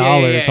thousands of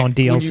dollars on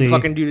DLC. When you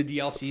fucking do the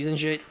DLCs and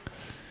shit.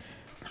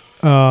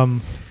 I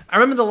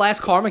remember the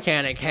last Car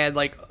Mechanic had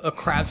like a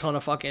crap ton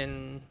of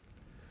fucking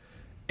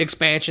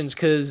expansions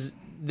because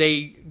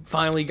they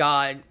finally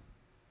got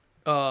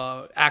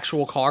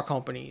actual car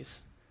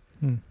companies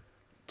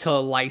to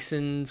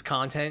license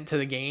content to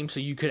the game, so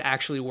you could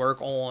actually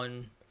work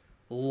on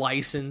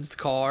licensed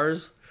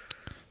cars.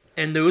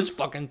 And those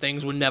fucking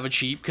things were never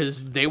cheap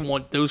because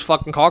those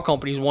fucking car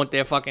companies want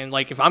their fucking,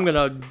 like, if I'm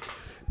gonna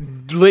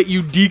let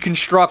you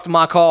deconstruct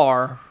my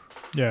car,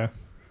 yeah,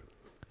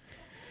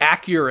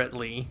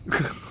 accurately.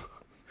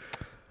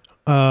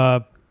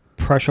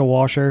 Pressure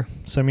washer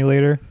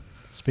simulator.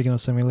 Speaking of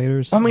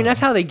simulators, I mean, that's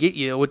how they get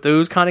you with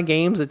those kind of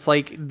games. It's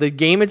like the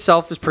game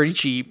itself is pretty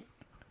cheap.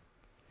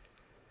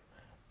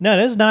 No,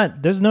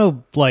 there's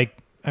no, like,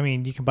 I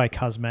mean, you can buy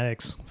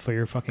cosmetics for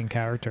your fucking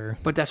character,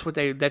 but that's what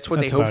they hope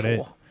for.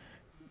 It.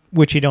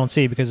 Which you don't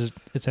see because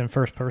it's in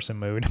first person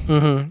mode.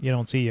 Mm-hmm. You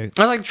don't see it. It's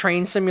like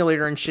Train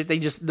Simulator and shit.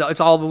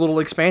 It's all the little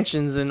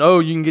expansions and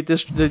you can get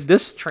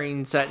this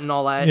train set and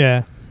all that.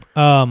 Yeah,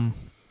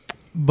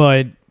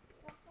 but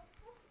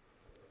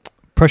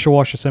Pressure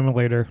Washer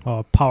Simulator,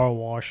 Power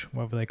Wash,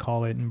 whatever they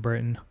call it in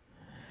Britain.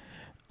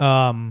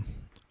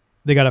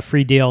 They got a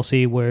free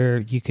DLC where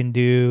you can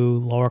do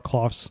Laura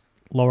Croft's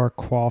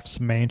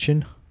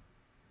mansion.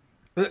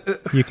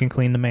 You can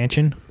clean the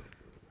mansion.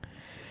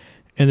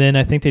 And then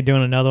I think they're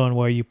doing another one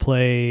where you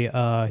play,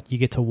 you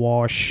get to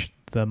wash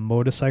the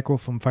motorcycle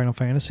from Final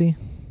Fantasy.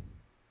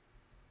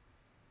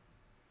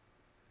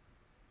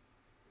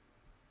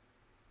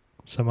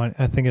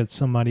 I think it's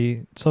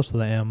somebody, it's also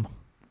the M.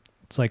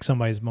 It's like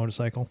somebody's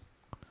motorcycle.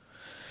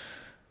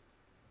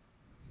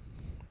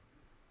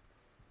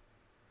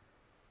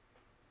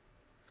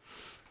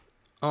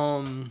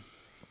 What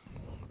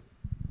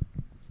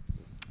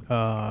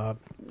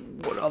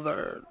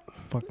other?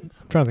 Fuck, I'm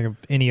trying to think of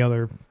any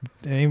other.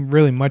 There ain't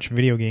really much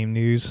video game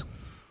news.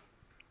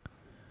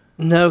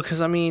 No,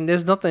 because I mean,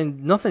 there's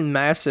nothing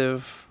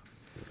massive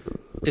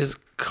is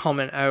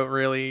coming out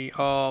really.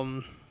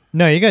 No,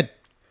 you got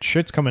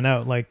shit's coming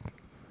out like,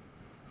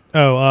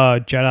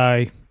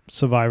 Jedi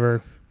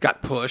Survivor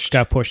got pushed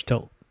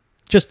till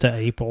just to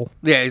April.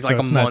 Yeah, it's like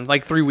a month,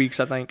 like 3 weeks,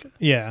 I think.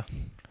 Yeah,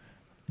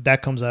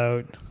 that comes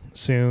out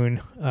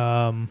soon.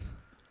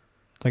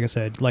 Like I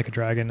said, Like a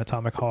Dragon,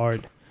 Atomic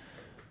Heart.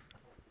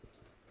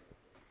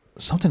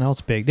 Something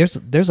else big.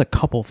 There's a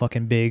couple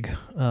fucking big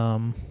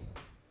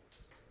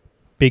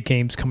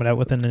games coming out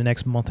within the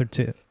next month and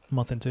two.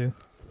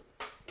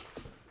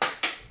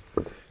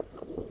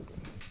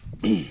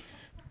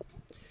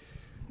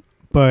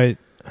 But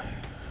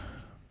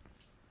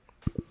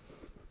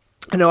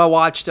I know I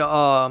watched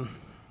a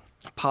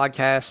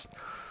podcast.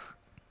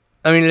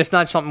 I mean, it's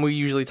not something we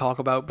usually talk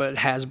about, but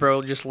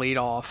Hasbro just laid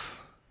off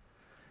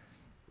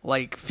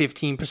like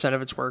 15%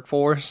 of its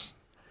workforce.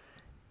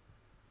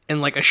 And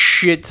like a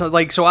shit ton,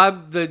 like,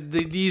 so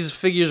these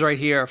figures right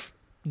here are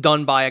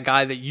done by a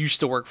guy that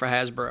used to work for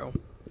Hasbro.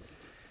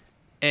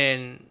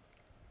 And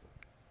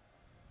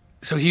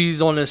so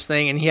he's on this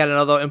thing, and he had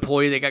another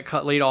employee that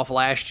got laid off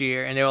last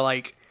year, and they were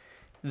like,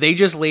 they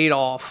just laid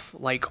off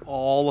like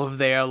all of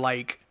their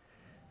like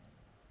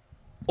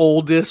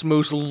oldest,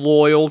 most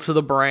loyal to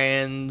the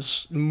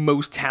brands,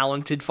 most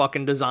talented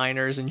fucking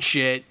designers and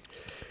shit.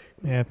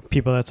 Yeah,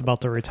 people that's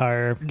about to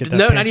retire. Get that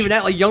no, pinch. not even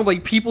that. Like young,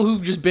 like people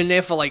who've just been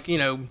there for like, you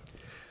know,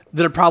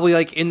 that are probably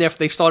like in their.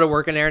 They started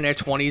working there in their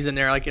 20s and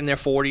they're like in their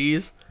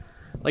 40s.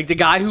 Like the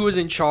guy who was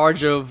in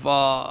charge of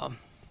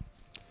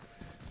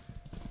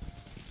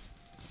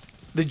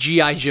the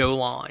GI Joe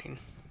line,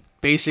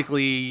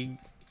 basically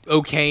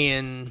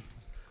okaying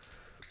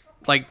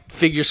like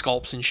figure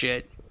sculpts and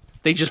shit.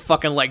 They just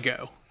fucking let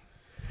go.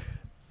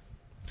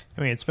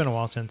 I mean, it's been a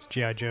while since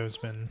GI Joe's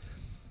been.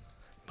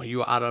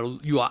 You are out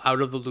of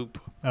the loop.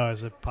 Oh,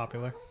 is it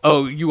popular?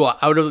 Oh, you are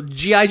out of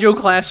GI Joe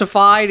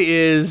Classified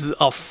is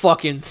a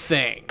fucking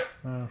thing.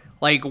 Oh.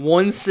 Like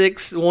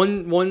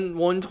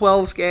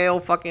 1/12 scale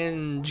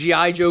fucking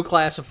GI Joe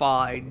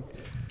Classified.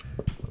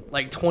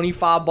 Like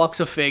 $25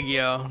 a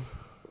figure.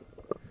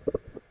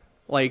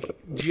 Like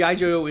GI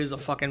Joe is a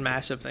fucking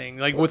massive thing.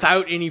 Like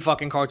without any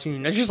fucking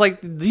cartoon. That's just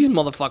like these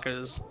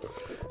motherfuckers.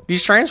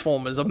 These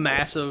Transformers are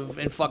massive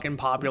and fucking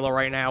popular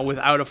right now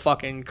without a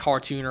fucking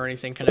cartoon or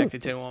anything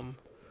connected to them.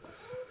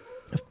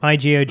 If my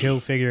G.I. Joe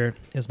figure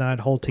is not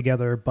held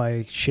together by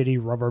a shitty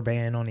rubber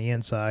band on the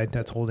inside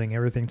that's holding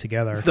everything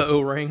together. The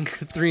O-ring.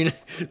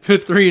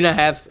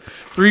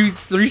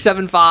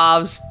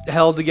 375s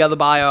held together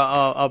by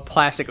a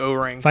plastic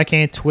O-ring. If I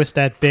can't twist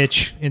that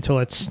bitch until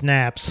it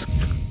snaps.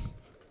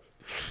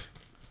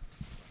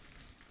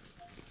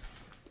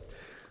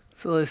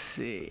 So let's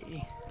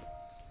see.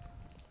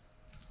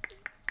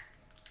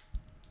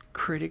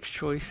 Critics'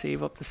 Choice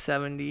save up to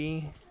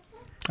 70.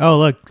 Oh,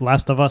 look,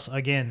 Last of Us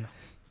again.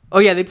 Oh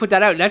yeah, they put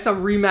that out. That's a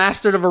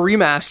remastered of a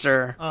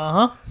remaster.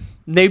 Uh-huh.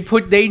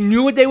 They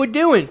knew what they were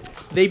doing.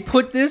 They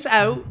put this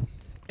out,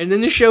 and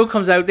then the show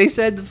comes out. They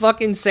said the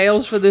fucking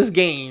sales for this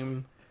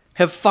game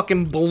have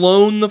fucking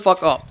blown the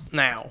fuck up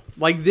now.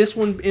 Like this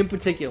one in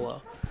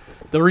particular.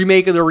 The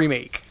remake of the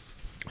remake.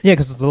 Yeah,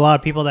 because there's a lot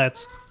of people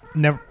that's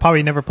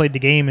probably never played the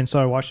game and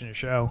started watching the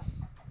show.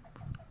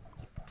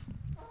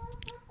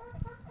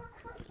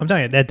 I'm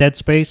telling you, that Dead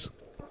Space,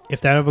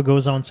 if that ever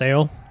goes on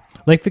sale,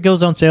 like if it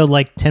goes on sale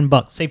like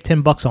 $10, save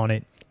 $10 on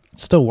it.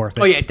 It's still worth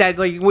it. Oh yeah, that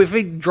like if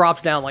it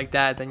drops down like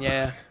that, then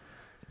yeah.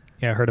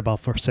 Yeah, I heard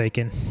about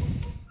Forsaken.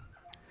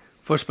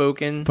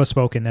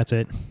 Forspoken, that's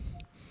it.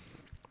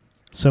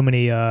 So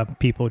many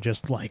people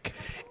just like...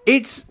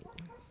 It's,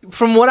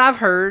 from what I've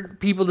heard,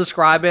 people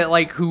describe it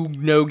like who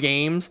know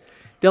games.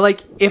 They're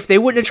like, if they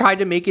wouldn't have tried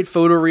to make it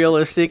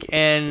photorealistic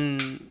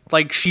and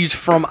like she's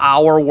from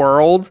our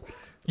world,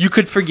 you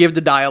could forgive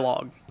the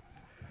dialogue.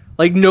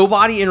 Like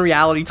nobody in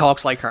reality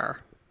talks like her.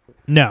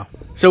 No.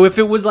 So if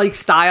it was like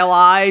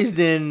stylized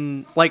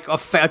and like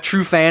a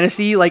true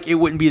fantasy, like it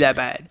wouldn't be that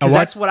bad. Because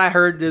that's what I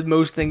heard.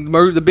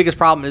 The biggest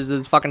problem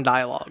is fucking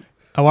dialogue.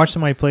 I watched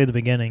somebody play the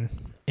beginning,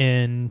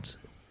 and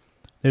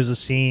there's a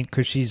scene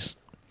because she's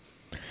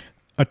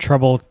a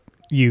troubled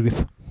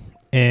youth,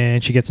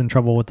 and she gets in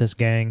trouble with this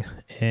gang,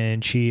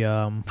 and she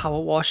Power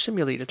Wash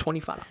Simulator,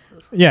 $25.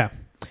 Yeah,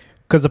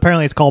 because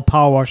apparently it's called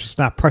Power Wash. It's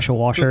not pressure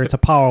washer. It's a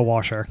power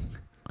washer.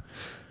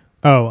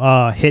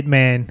 Oh,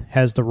 Hitman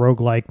has the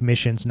roguelike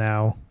missions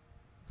now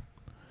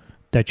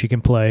that you can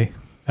play.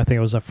 I think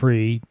it was a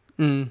free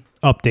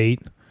update,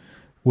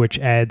 which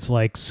adds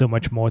like so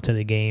much more to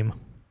the game.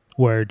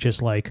 Where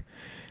just like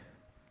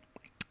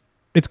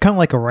it's kind of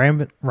like a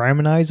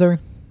randomizer.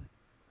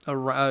 The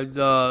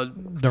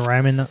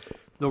random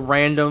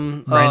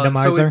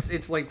randomizer. So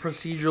it's like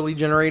procedurally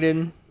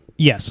generated.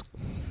 Yes.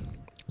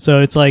 So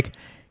it's like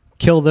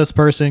kill this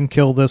person,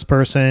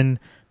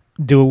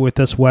 do it with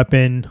this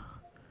weapon.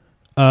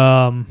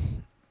 And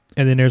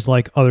then there's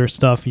like other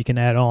stuff you can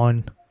add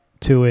on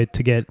to it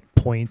to get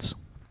points.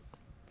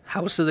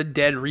 House of the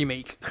Dead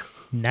remake.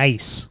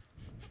 Nice.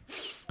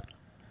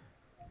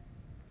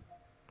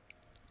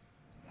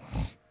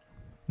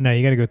 No,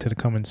 you gotta go to the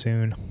coming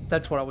soon.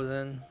 That's what I was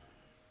in.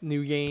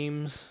 New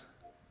games,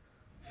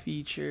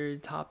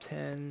 featured, top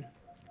 10,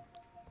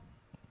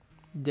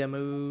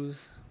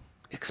 demos,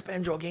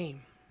 expand your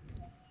game.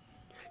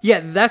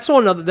 Yeah, that's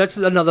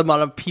another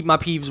one of my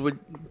peeves with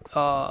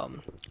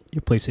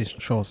your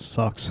PlayStation show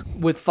sucks.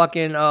 With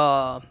fucking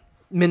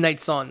Midnight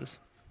Suns.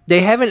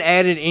 They haven't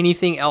added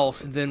anything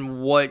else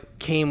than what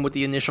came with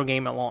the initial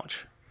game at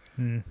launch.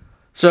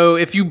 So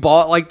if you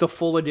bought like the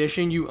full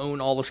edition, you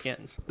own all the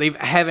skins. They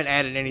haven't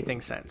added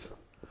anything since.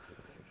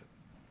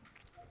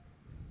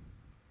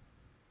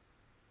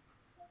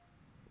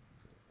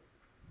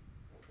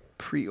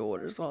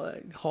 Pre-orders, all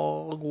that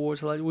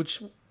Hogwarts, all that,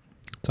 which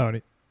it's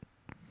already.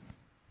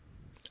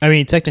 I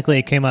mean, technically,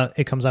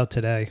 it comes out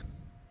today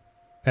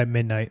at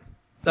midnight.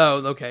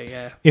 Oh, okay,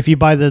 yeah. If you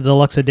buy the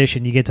deluxe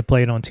edition, you get to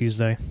play it on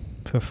Tuesday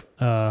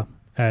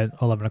at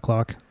 11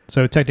 o'clock.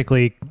 So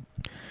technically,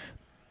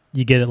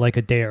 you get it like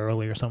a day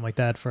early or something like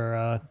that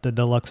for the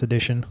deluxe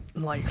edition.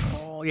 Like,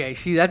 oh yeah,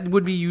 see, that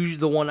would be usually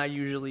the one I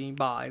usually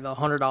buy, the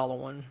 $100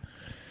 one,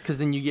 because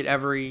then you get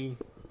every.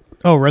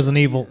 Oh, Resident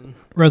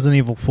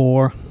Evil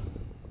 4,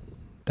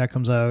 that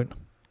comes out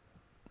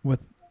with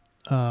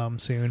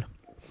soon.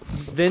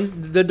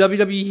 Then the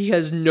WWE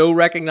has no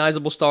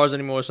recognizable stars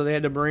anymore, so they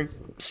had to bring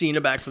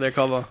Cena back for their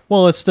cover.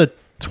 Well, it's the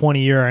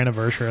 20-year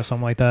anniversary or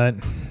something like that.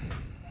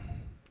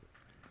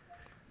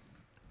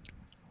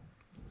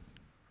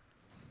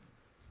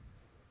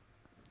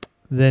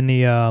 Then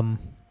the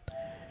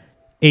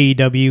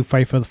AEW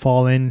Fight for the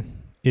Fallen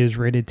is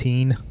rated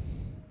teen.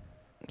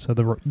 So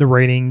the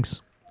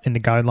ratings and the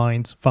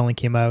guidelines finally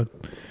came out.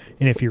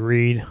 And if you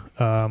read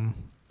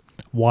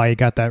why it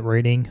got that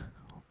rating,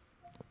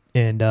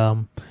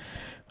 and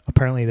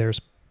apparently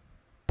there's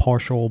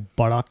partial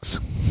buttocks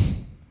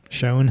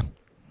shown.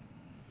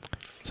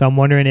 So I'm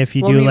wondering if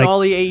you do like all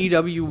the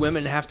AEW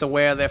women have to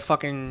wear their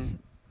fucking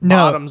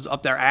bottoms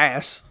up their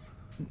ass.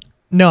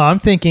 No, I'm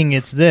thinking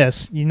it's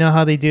this. You know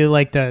how they do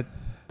like the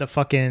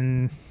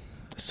fucking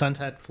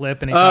sunset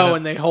flip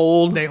and they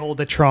hold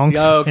the trunks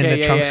and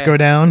the trunks go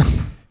down.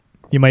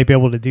 You might be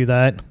able to do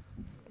that.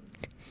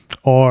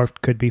 Or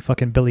could be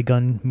fucking Billy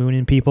Gunn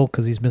mooning people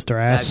because he's Mr.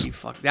 Ass.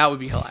 That would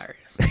be hilarious.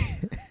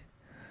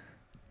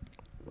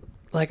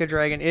 Like a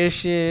Dragon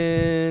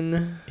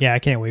Ishin. Yeah, I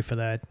can't wait for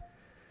that.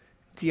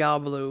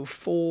 Diablo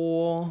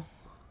 4.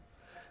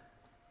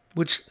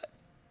 Which,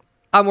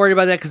 I'm worried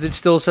about that because it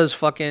still says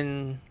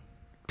fucking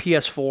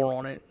PS4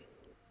 on it.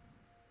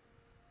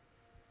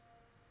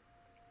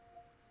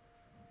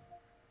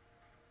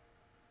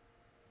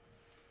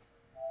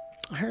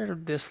 I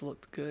heard this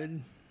looked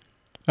good.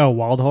 Oh,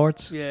 Wild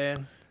Hearts? Yeah.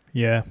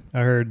 Yeah,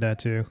 I heard that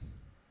too.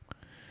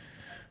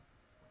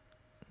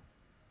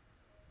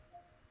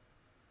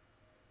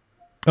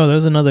 Oh,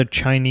 there's another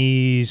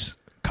Chinese,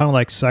 kind of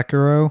like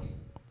Sekiro,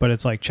 but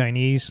it's like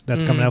Chinese.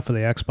 That's coming out for the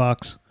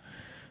Xbox.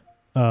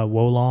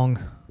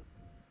 Wolong.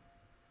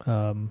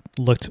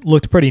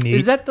 Looked pretty neat.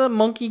 Is that the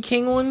Monkey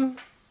King one?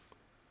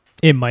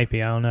 It might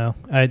be. I don't know.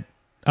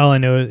 All I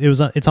know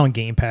it's on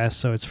Game Pass,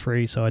 so it's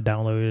free. So I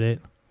downloaded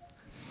it.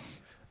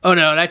 Oh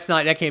no, that's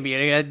not. That can't be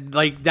it.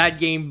 Like that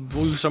game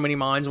blew so many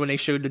minds when they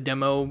showed the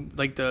demo,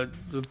 like the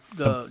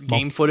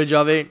game footage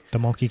of it. The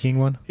Monkey King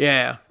one.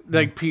 Yeah,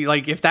 like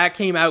if that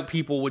came out,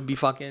 people would be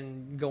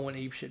fucking going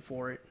ape shit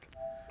for it.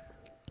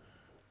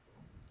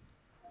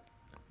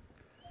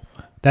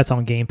 That's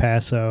on Game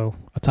Pass, so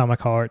Atomic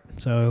Heart.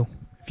 So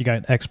if you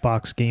got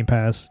Xbox Game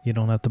Pass, you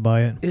don't have to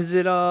buy it. Is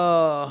it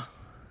So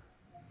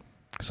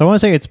I want to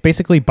say it's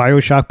basically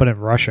BioShock, but in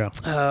Russia.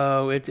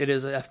 Oh, it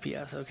is a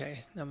FPS.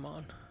 Okay, never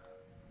mind.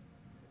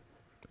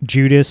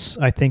 Judas,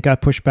 I think,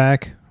 got pushed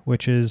back,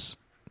 which is...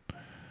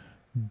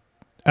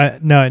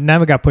 no, it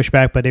never got pushed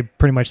back, but they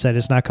pretty much said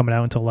it's not coming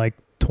out until like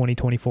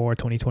 2024,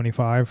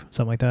 2025,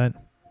 something like that.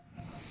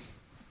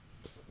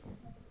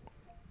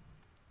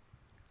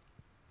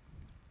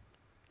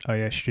 Oh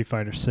yeah, Street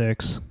Fighter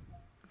 6.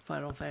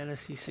 Final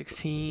Fantasy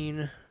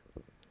 16.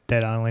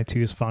 Dead Island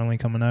 2 is finally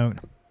coming out.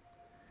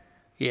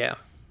 Yeah.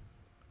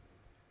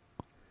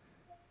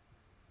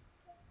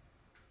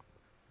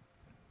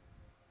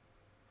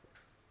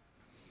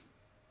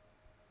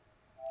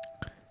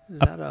 Is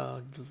that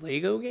a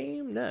Lego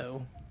game?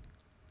 No.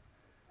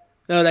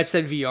 No, that's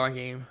that VR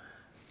game.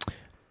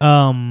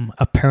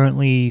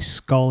 Apparently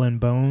Skull and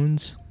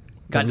Bones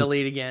Got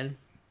delayed again.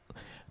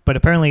 But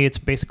apparently it's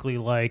basically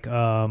like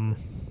that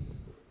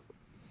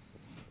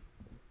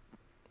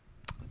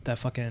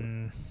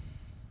fucking...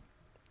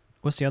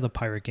 What's the other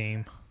pirate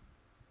game?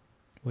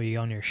 Where you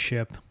on your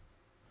ship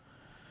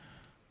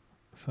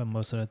for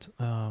most of it.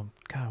 God,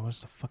 what's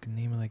the fucking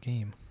name of that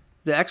game?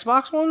 The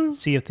Xbox one?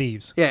 Sea of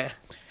Thieves. Yeah.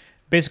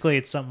 Basically,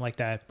 it's something like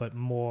that, but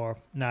more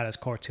not as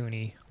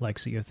cartoony like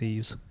Sea of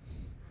Thieves.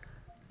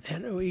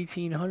 Anno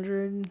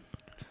 1800.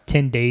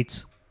 10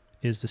 Dates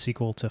is the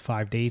sequel to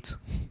 5 Dates.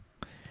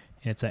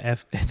 And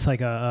it's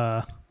like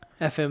a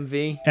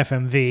FMV.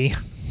 FMV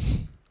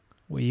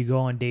where you go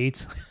on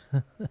dates.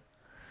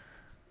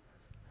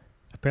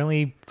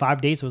 Apparently,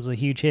 5 Dates was a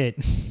huge hit.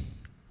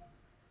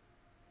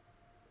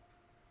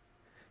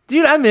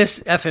 Dude, I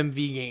miss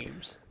FMV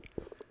games.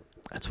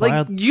 That's like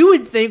wild. You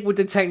would think with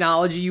the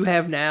technology you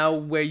have now,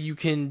 where you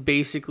can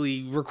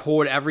basically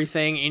record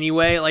everything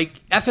anyway,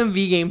 like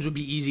FMV games would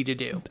be easy to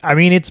do. I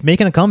mean, it's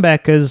making a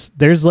comeback because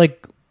there's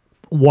like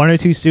 1 or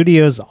 2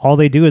 studios. All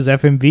they do is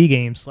FMV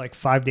games, like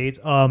 5 Dates.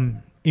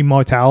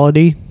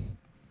 Immortality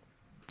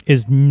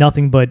is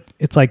nothing but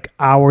it's like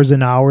hours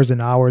and hours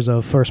and hours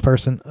of first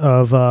person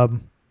of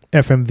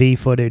FMV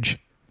footage.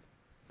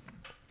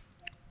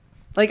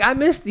 Like I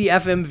miss the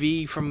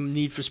FMV from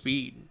Need for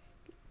Speed.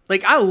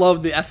 Like, I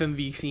love the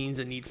FMV scenes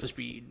in Need for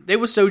Speed. They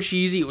were so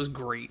cheesy, it was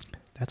great.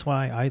 That's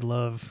why I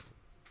love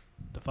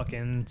the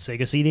fucking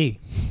Sega CD.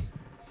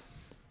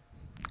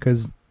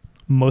 Because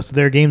most of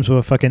their games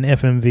were fucking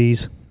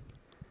FMVs.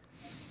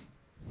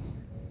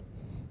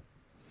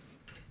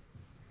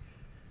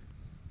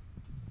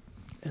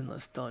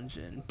 Endless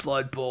Dungeon,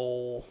 Blood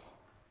Bowl.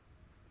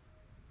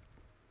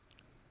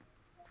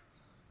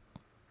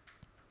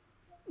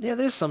 Yeah,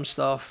 there's some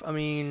stuff. I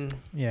mean...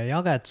 Yeah,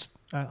 y'all got...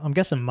 I'm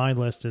guessing my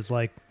list is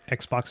like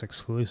Xbox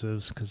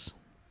exclusives because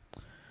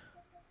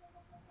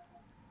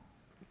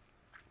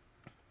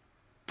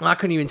I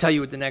couldn't even tell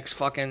you what the next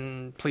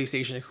fucking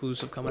PlayStation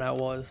exclusive coming out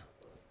was.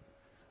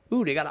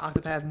 Ooh, they got an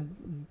Octopath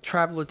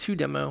Traveler 2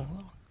 demo.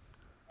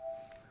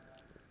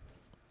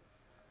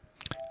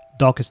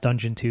 Darkest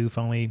Dungeon 2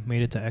 finally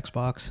made it to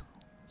Xbox.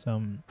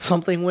 So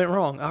something went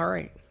wrong. All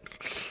right.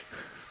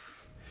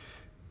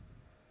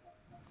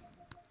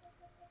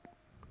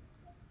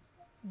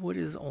 What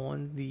is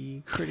on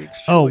the Critics'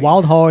 Choice? Oh,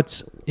 Wild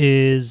Hearts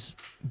is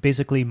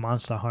basically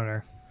Monster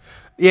Hunter.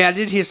 Yeah, I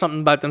did hear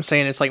something about them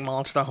saying it's like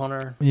Monster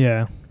Hunter.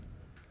 Yeah.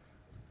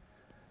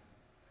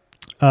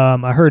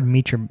 I heard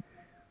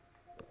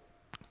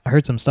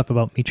some stuff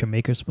about Meet Your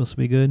Maker supposed to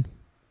be good.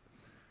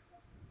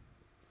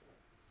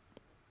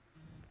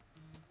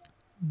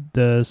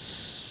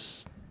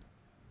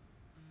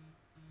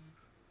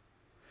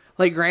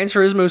 Like Gran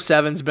Turismo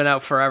 7's been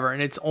out forever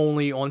and it's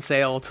only on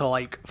sale till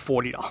like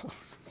 $40.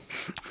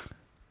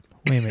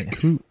 Wait a minute.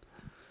 Who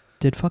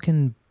did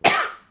fucking...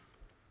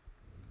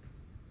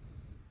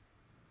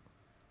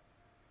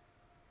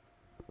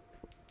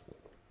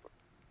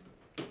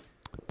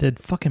 Did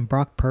fucking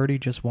Brock Purdy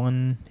just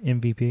won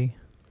MVP?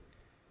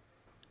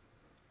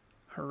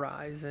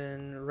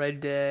 Horizon,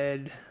 Red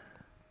Dead,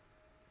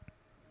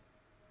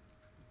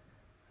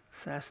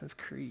 Assassin's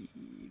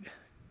Creed.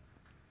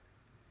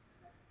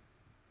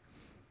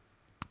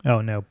 Oh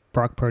no,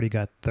 Brock Purdy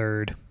got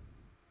 3rd.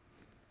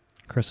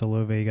 Chris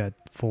Olave got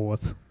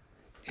 4th.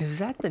 Is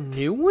that the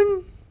new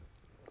one?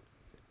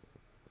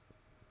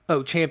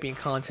 Oh, Champion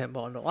Content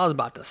Bundle. I was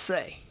about to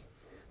say.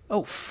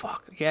 Oh,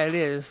 fuck. Yeah, it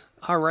is.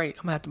 All right,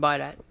 I'm going to have to buy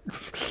that.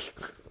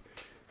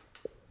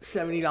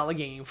 $70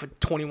 game for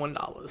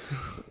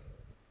 $21.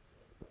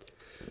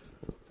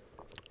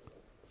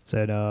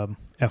 It's at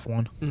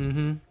F1.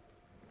 Mm-hmm.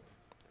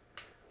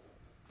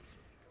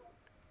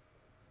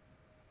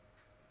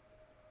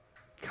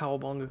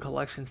 Cowabunga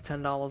Collection's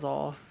 $10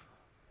 off.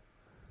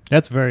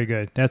 That's very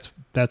good. That's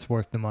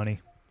worth the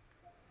money.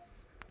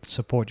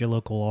 Support your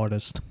local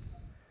artist.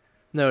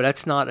 No,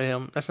 that's not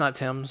him. That's not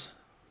Tim's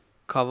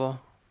cover.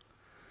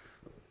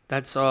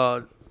 That's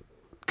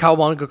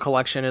Cowabunga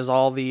Collection is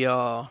all the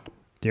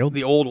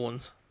old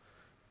ones.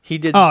 He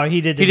did. Oh,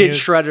 he did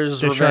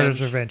Shredder's Revenge.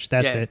 Shredder's Revenge.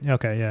 That's it.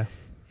 Okay, yeah.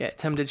 Yeah,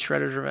 Tim did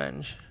Shredder's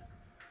Revenge.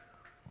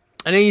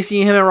 And then you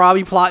see him and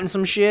Robbie plotting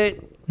some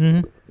shit.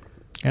 Mm-hmm.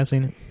 I've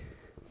seen it.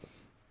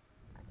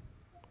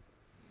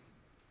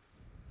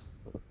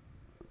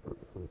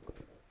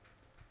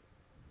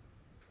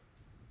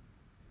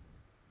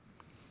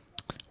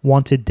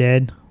 Wanted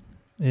Dead.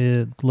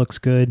 It looks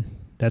good.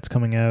 That's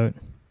coming out.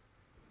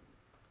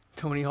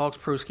 Tony Hawk's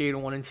Pro Skater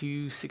 1 and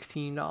 2,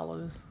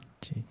 $16.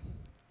 Gee.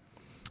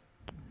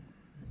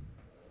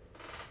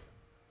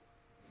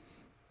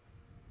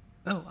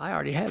 Oh, I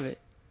already have it.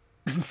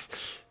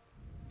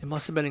 It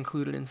must have been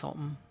included in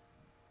something.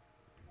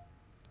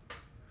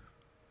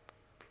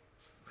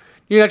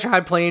 You know, I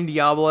tried playing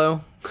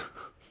Diablo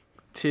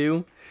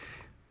 2,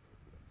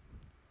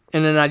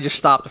 and then I just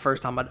stopped the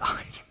first time I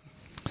died.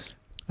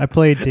 I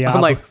played Diablo.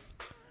 I'm like,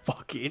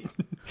 fuck it.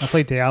 I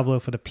played Diablo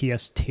for the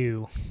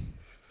PS2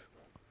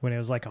 when it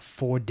was like a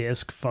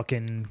 4-disc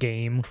fucking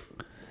game,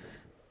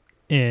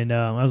 and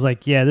I was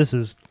like, "Yeah, this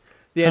is."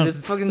 Yeah, the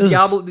fucking the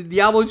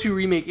Diablo 2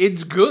 remake.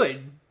 It's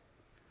good,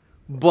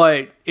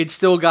 but it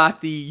still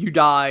got the you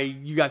die,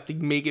 you got to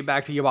make it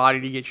back to your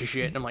body to get your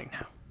shit. And I'm like,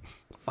 no,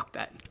 fuck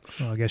that.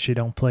 Well, I guess you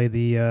don't play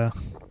the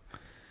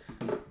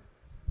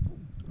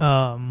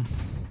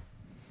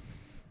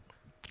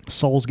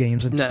Souls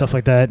games and stuff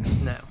like that.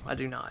 No, I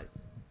do not.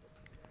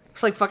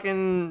 It's like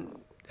fucking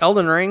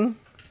Elden Ring.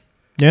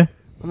 Yeah.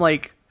 I'm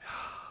like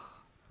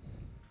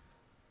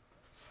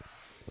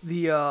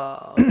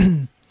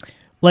the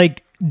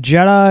like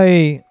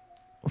Jedi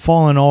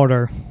Fallen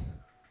Order.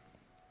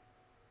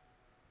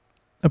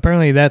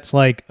 Apparently, that's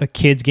like a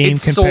kid's game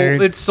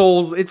compared. It's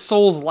Souls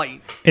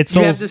light. You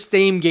have the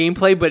same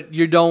gameplay, but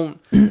you don't.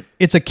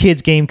 It's a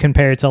kid's game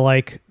compared to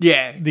like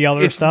the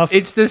other stuff.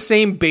 It's the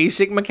same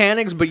basic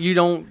mechanics, but you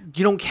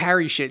don't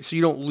carry shit, so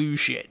you don't lose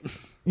shit.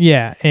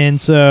 Yeah,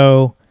 and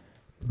so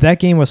that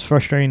game was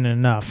frustrating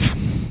enough.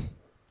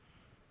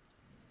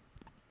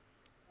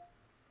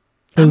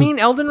 I mean,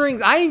 Elden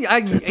Ring. I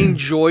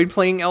enjoyed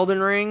playing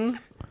Elden Ring.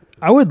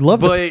 I would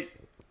love, but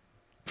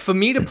for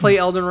me to play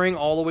Elden Ring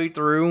all the way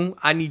through,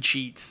 I need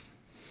cheats.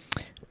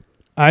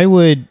 I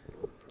would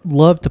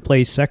love to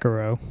play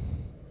Sekiro.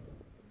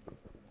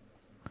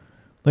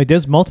 Like,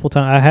 there's multiple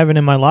times I have it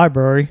in my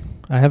library.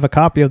 I have a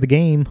copy of the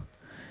game.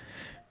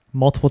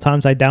 Multiple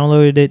times I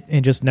downloaded it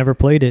and just never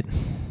played it.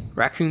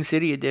 Raccoon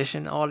City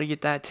Edition. I ought to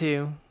get that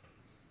too.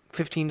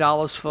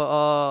 $15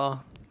 for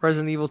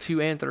Resident Evil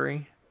 2 and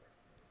 3.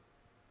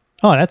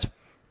 Oh, that's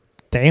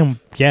damn.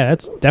 Yeah,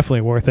 that's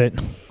definitely worth it.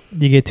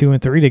 You get 2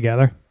 and 3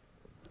 together.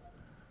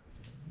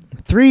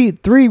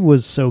 3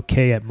 was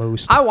okay at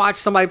most. I watched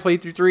somebody play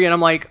through 3 and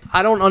I'm like,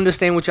 I don't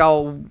understand what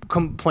y'all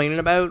complaining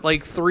about.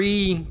 Like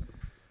 3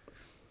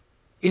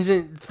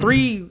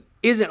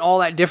 isn't all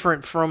that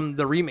different from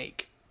the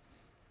remake.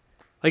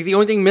 Like the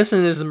only thing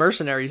missing is the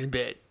mercenaries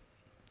bit.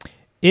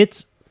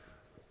 It's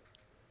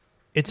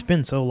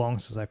been so long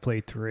since I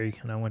played 3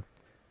 and I went.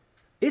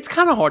 It's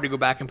kind of hard to go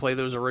back and play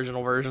those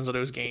original versions of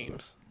those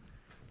games.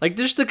 Like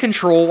just the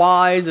control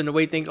wise and the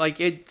way things like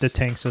it's the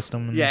tank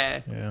system.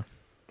 Yeah.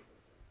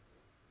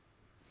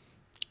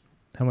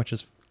 How much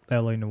is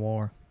LA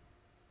Noire?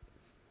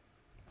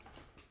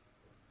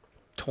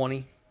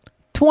 $20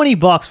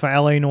 for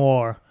LA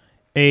Noire.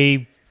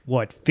 A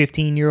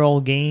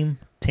 15-year-old game,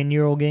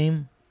 10-year-old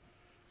game.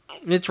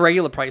 It's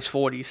regular price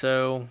 $40,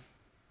 so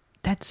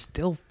that's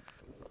still.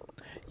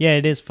 Yeah,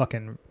 it is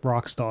fucking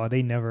Rockstar.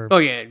 They never. Oh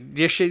yeah,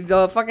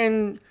 the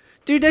fucking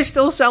dude. They're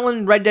still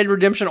selling Red Dead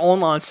Redemption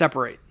Online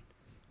separate.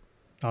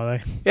 Are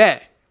they? Yeah,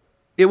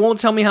 it won't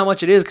tell me how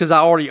much it is because I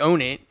already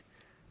own it,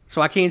 so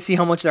I can't see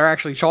how much they're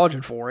actually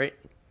charging for it.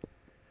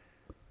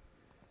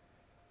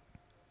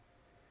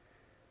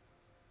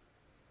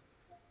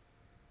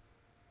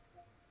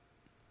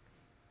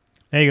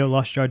 There you go,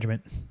 Lost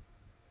Judgment.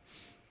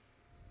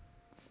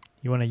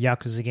 You want a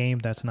Yakuza game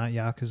that's not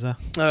Yakuza?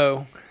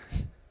 Oh.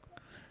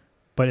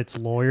 But it's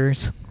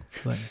lawyers.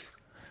 But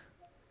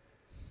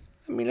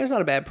I mean, that's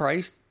not a bad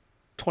price.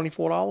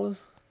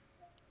 $24.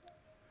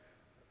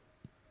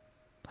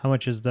 How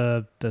much is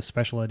the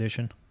special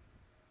edition?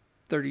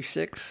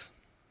 $36.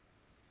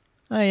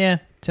 Oh yeah,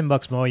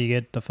 $10 more. You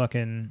get the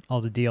fucking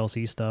all the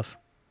DLC stuff.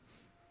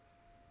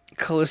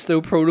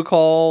 Callisto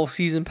Protocol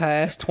Season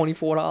Pass,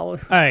 $24. All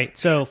right,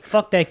 so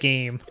fuck that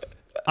game.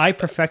 I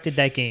perfected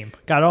that game.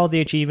 Got all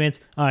the achievements.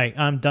 All right,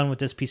 I'm done with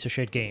this piece of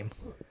shit game.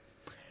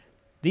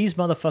 These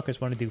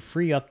motherfuckers want to do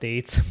free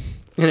updates.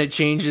 And it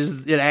changes,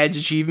 it adds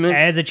achievements?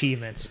 Adds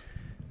achievements.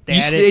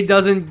 It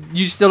doesn't,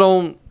 you still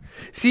don't,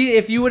 See,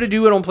 if you were to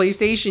do it on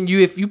PlayStation,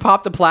 if you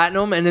pop the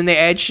platinum and then they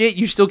add shit,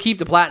 you still keep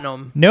the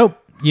platinum. Nope.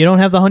 You don't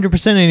have the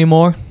 100%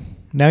 anymore.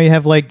 Now you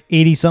have like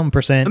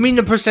 80-something%. I mean,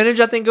 the percentage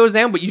I think goes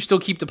down, but you still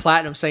keep the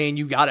platinum saying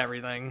you got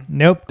everything.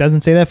 Nope.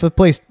 Doesn't say that for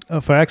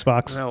for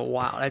Xbox. Oh,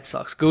 wow. That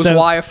sucks.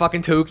 Ghostwire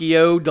fucking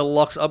Tokyo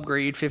Deluxe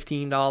upgrade,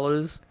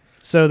 $15.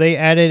 So they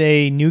added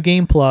a new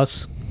game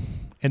plus,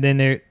 and then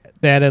they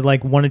added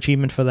like one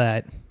achievement for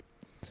that.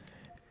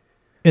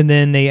 And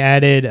then they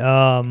added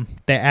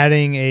they're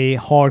adding a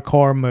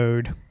hardcore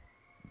mode.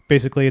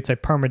 Basically, it's a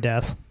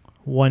permadeath.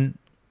 One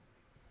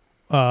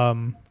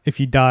if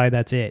you die,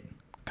 that's it.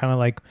 Kind of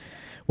like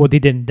what they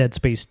did in Dead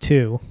Space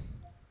 2.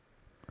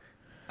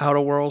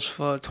 Outer Worlds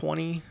for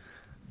 $20.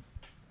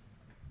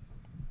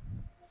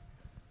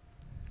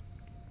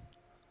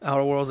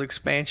 Outer Worlds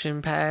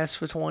expansion pass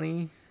for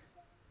 $20.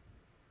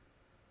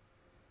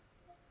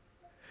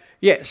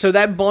 Yeah, so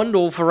that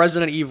bundle for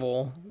Resident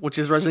Evil, which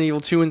is Resident Evil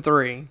 2 and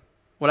 3,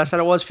 what I said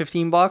it was,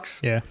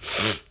 $15? Yeah.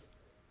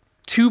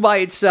 2 by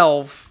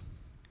itself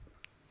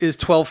is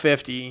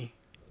 $12.50,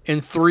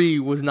 and 3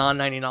 was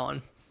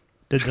 $9.99.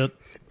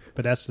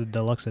 But that's the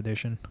deluxe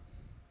edition.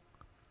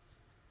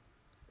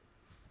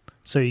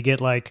 So you get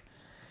like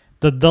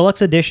the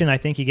deluxe edition. I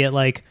think you get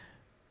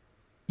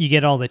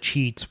all the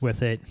cheats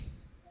with it.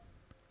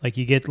 Like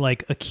you get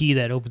like a key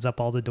that opens up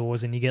all the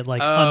doors, and you get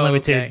like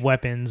unlimited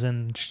weapons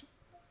and.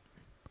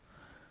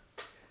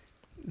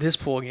 This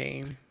poor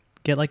game.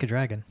 Get like a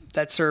dragon.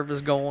 That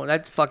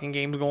fucking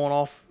game's going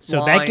off.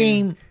 So that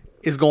game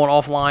is going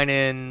offline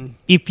in.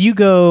 If you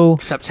go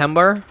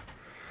September.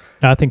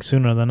 I think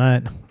sooner than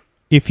that.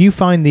 If you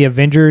find the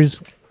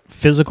Avengers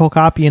physical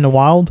copy in the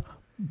wild,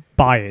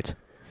 buy it.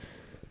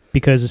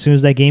 Because as soon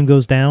as that game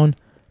goes down,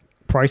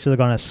 prices are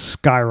going to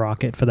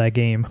skyrocket for that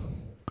game.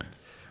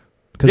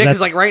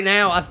 Because like right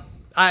now,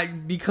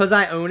 because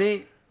I own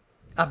it,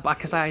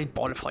 because I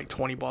bought it for like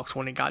 $20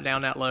 when it got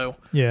down that low.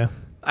 Yeah.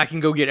 I can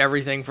go get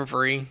everything for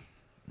free.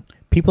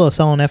 People are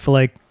selling that for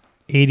like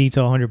 $80 to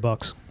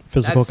 $100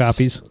 physical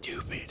copies.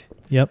 Stupid.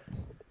 Yep.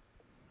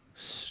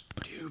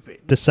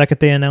 Stupid. The second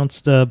they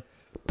announced the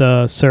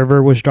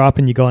server was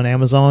dropping, you go on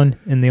Amazon,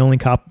 and the only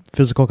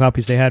physical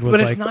copies they had was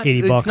like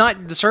 $80. It's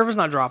not. The server's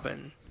not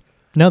dropping.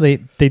 No, they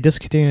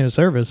discontinued the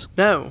service.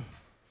 No.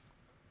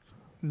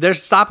 They're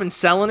stopping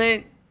selling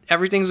it.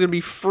 Everything's going to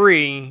be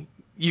free.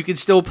 You can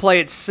still play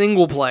it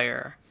single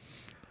player.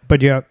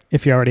 But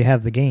if you already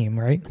have the game,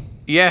 right?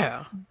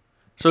 Yeah.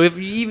 So if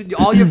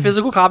all your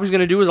physical copy is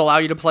going to do is allow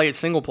you to play it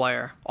single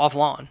player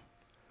offline.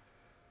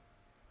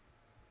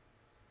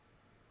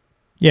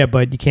 Yeah,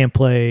 but you can't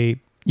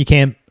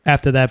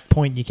after that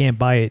point you can't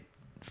buy it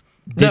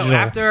digital. No,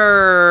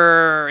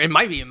 after it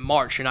might be in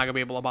March you're not going to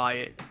be able to buy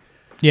it.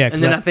 Yeah,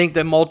 and then I think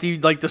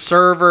the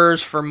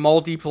servers for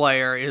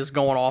multiplayer is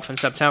going off in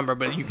September,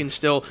 but you can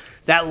still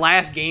that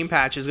last game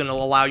patch is going to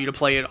allow you to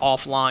play it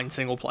offline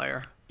single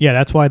player. Yeah,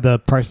 that's why the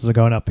prices are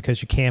going up,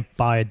 because you can't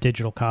buy a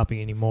digital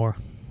copy anymore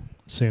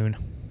soon.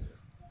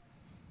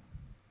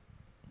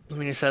 I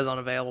mean, it says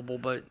unavailable,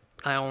 but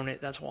I own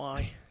it. That's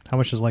why. How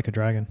much is Like a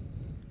Dragon?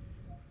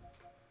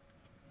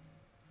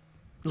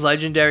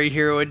 Legendary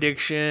Hero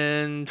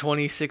Edition,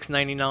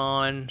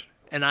 $26.99,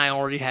 and I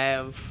already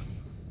have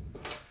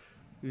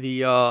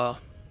the I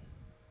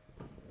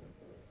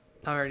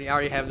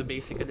already have the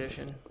basic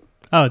edition.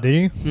 Oh, did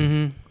you?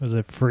 Mm-hmm. Was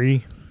it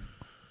free?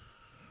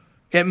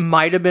 It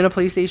might have been a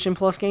PlayStation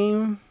Plus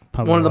game.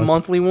 Probably one of was. the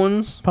monthly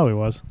ones. Probably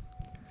was.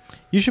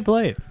 You should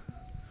play it.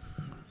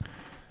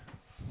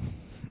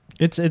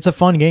 It's a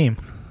fun game.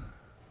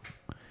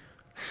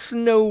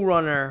 Snow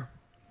Runner.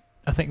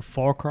 I think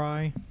Far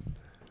Cry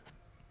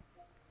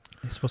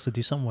is supposed to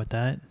do something with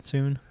that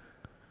soon.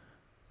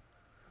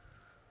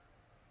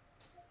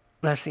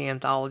 That's the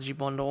anthology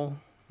bundle.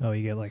 Oh,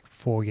 you get like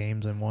 4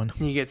 games in one.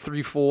 You get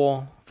 3,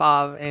 4,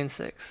 5, and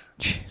 6.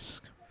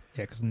 Jeez.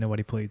 Yeah, because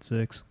nobody played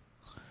 6.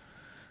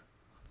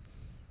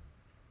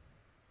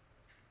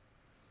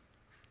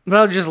 But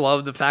I just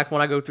love the fact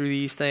when I go through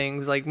these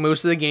things, like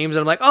most of the games,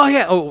 I'm like, oh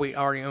yeah, oh wait, I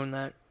already own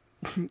that.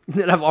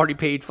 That I've already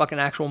paid fucking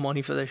actual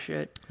money for this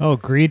shit. Oh,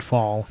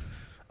 Greedfall.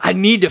 I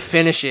need to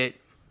finish it.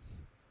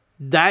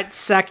 The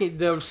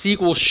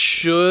sequel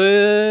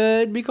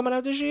should be coming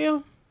out this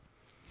year.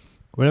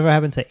 Whatever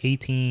happened to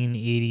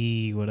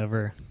 1880,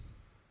 whatever.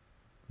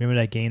 Remember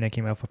that game that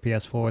came out for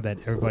PS4 that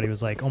everybody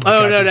was like, oh my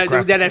god. Oh,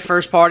 no, that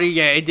first party,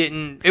 yeah, it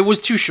didn't. It was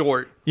too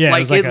short. Yeah,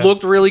 it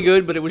looked really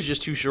good, but it was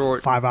just too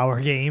short.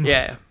 5-hour game.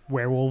 Yeah.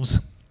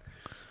 Werewolves.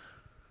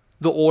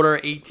 The Order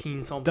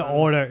 18 something. The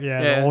Order,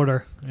 The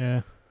Order,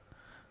 yeah.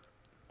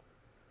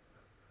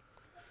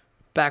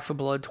 Back for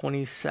Blood,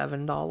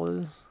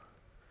 $27.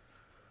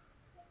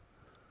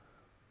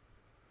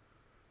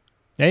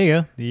 There you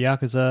go. The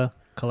Yakuza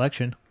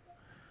collection.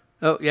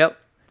 Oh,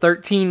 yep.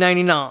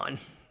 $13.99.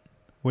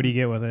 What do you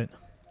get with it?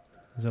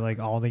 Is it like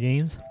all the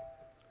games?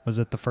 Was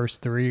it the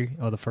first 3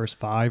 or the first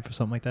 5 or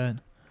something like that?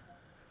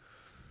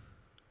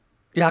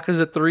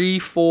 Yakuza 3,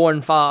 4,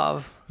 and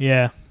 5.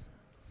 Yeah.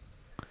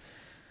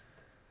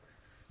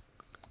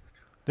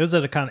 Those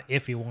are the kind of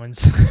iffy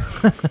ones.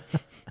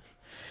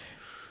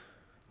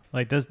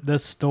 Like the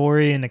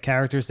story and the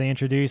characters they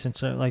introduce and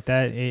stuff like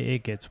that,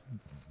 it gets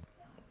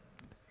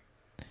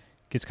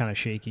kind of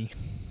shaky.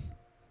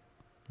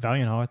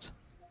 Valiant Hearts.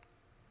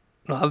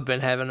 No,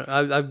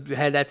 I've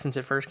had that since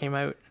it first came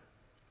out.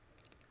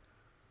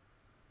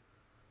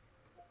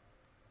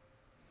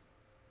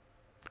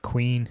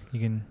 Queen, you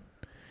can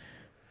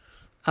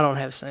I don't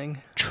have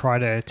Sing. try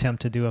to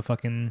attempt to do a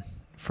fucking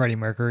Freddie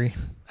Mercury.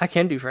 I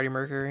can do Freddie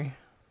Mercury.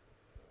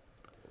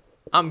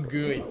 I'm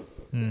good.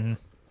 Mm-hmm.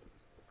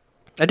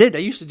 I did. I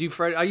used to do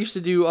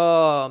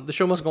The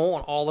Show Must Go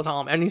On all the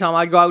time. Anytime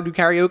I'd go out and do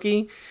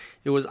karaoke,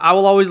 it was I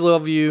Will Always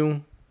Love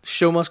You, The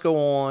Show Must Go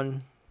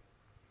On,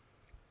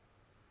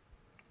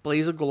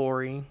 Blaze of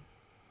Glory.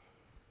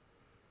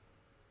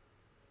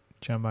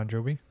 John Bon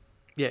Jovi.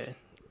 Yeah.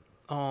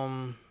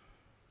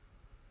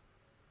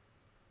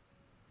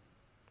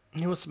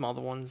 There was some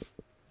other ones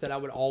that I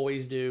would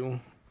always do.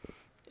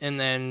 And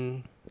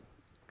then,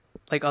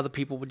 like, other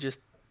people would just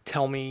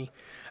tell me.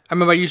 I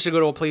remember I used to go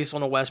to a place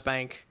on the West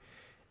Bank,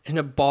 and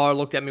the bar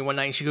looked at me one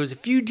night, and she goes,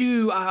 if you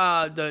do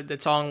the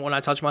song When I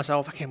Touch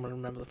Myself, I can't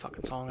remember the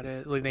fucking song it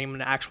is, the name of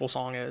the actual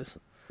song is.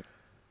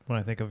 When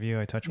I think of you,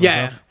 I touch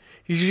myself.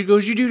 Yeah. She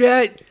goes, you do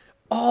that,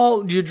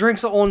 all your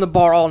drinks are on the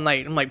bar all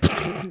night. I'm like,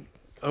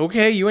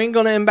 okay, you ain't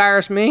going to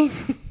embarrass me.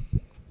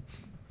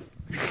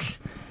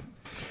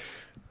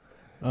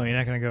 Oh, you're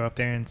not going to go up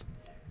there and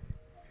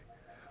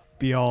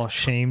be all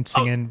ashamed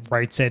singing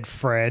Right Said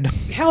Fred.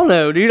 Hell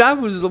no, dude.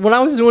 When I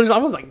was doing this, I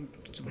was like,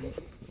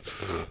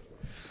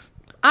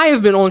 I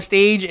have been on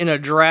stage in a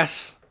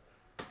dress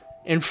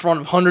in front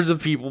of hundreds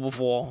of people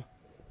before.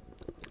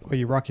 Well,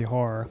 you Rocky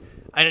Horror.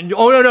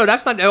 No,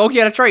 that's not.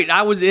 Okay, that's right.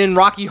 I was in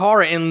Rocky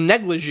Horror in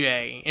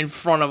negligee in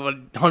front of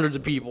hundreds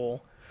of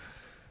people.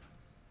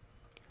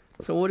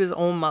 So what is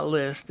on my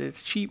list?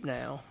 It's cheap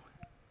now.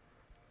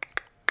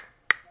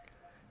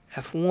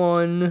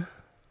 F1,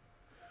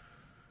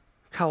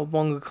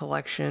 Cowabunga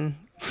Collection,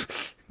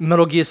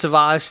 Metal Gear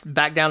Survive,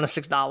 back down to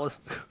 $6.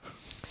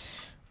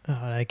 Oh,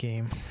 that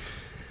game.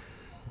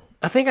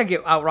 I think I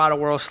get Outrider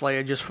World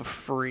Slayer just for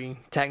free,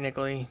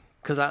 technically,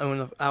 because I own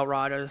the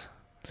Outriders.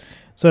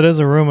 So there's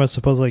a rumor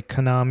supposedly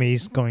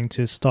Konami's going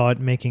to start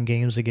making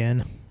games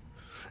again.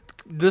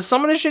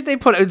 Some of the shit they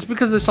put, it's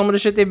because some of the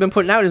shit they've been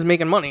putting out is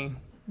making money.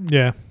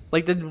 Yeah.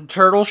 Like the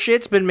Turtle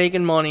shit's been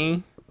making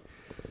money.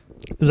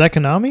 Is that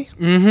Konami?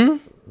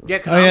 Mm-hmm. Yeah,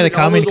 Konami, oh yeah, the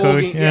Konami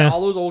code. Yeah,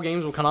 all those old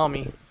games were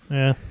Konami.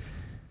 Yeah.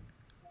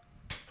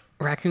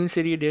 Raccoon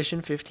City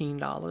Edition,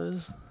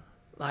 $15.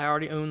 I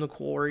already own the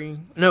Quarry.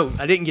 No,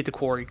 I didn't get the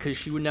Quarry because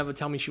she would never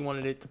tell me she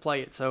wanted it to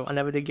play it, so I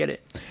never did get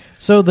it.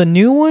 So the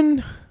new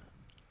one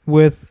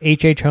with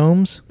H.H.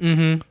 Holmes,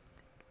 from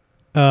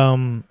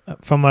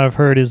what I've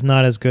heard, is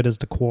not as good as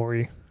the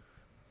Quarry.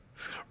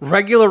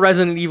 Regular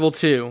Resident Evil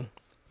 2,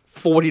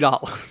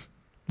 $40.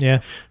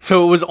 Yeah.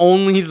 So it was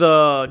only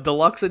the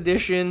deluxe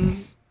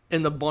edition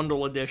and the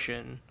bundle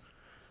edition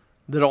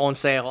that are on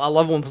sale. I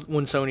love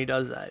when Sony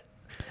does that.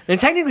 And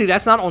technically,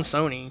 that's not on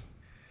Sony.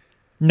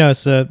 No,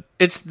 it's the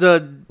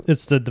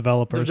The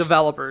developers.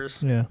 developers.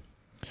 Yeah.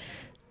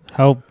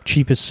 How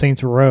cheap is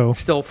Saints Row?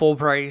 Still full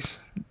price.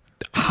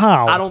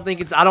 How? I don't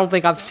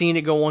think I've seen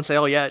it go on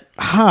sale yet.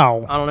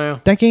 How? I don't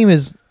know. That game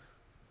is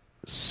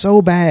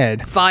so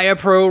bad. Fire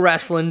Pro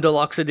Wrestling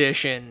Deluxe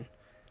Edition,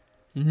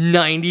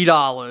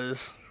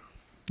 $90.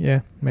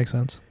 Yeah, makes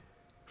sense.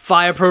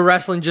 Fire Pro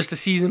Wrestling, just a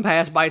season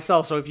pass by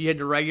itself. So if you had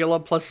the regular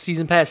plus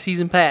season pass,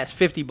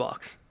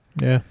 $50.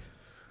 Yeah.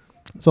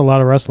 It's a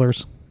lot of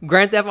wrestlers.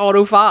 Grand Theft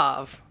Auto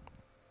 5,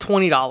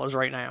 $20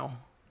 right now.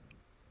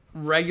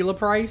 Regular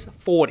price,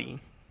 $40.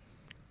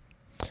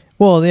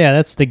 Well, yeah,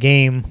 that's the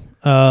game.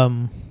 Yeah,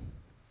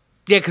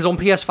 because on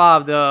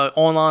PS5, the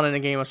online and the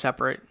game are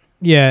separate.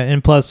 Yeah,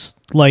 and plus,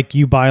 like,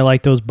 you buy,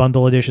 like, those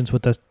bundle editions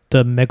with the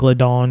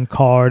Megalodon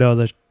card or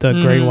the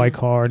Great White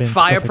card. And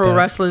Fire stuff Pro like that.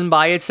 Wrestling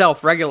by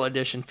itself, regular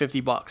edition,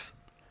 $50.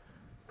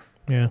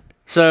 Yeah.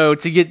 So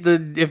to get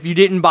if you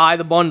didn't buy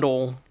the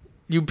bundle,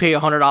 you pay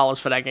 $100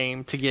 for that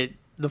game to get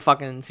the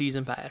fucking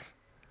season pass.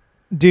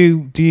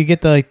 Do you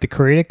get the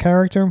created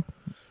character?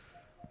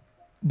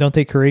 Don't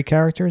they create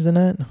characters in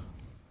that?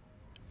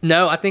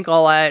 No, I think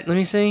all that. Let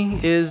me see.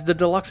 Is the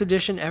deluxe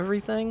edition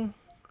everything?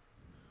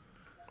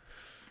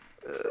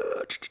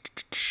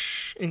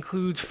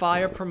 Includes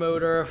Fire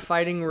Promoter,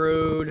 Fighting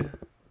Road,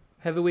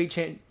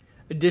 Heavyweight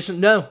Edition.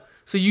 No,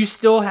 so you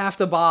still have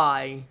to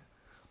buy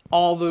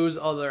all those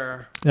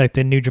other, Like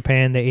the New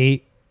Japan,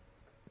 the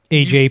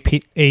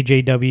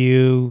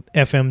AJW,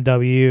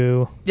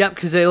 FMW. Yep,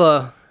 because they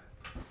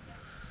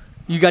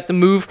you got the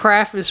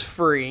Movecraft is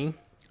free.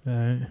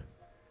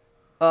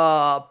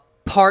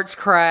 Parts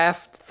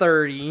Craft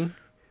 30,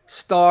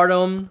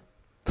 Stardom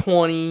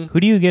 20. Who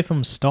do you get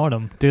from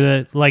Stardom?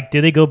 Do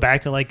they go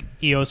back to like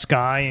Io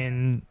Sky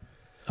and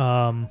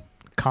Kana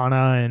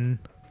and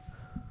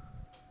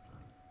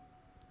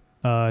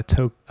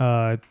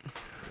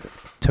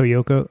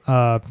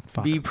Toyoko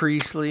B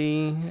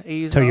Priestley,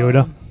 Aiza,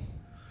 Toyota.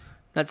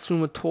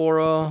 Natsuma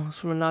Tora,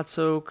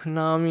 Sumanatsu,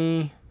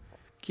 Konami,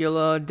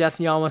 Gila, Death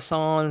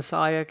Yamasan,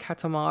 Saya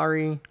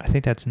Katamari. I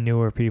think that's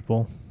newer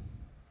people.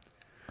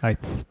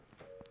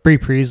 Bree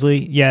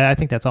Priestley. Yeah, I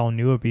think that's all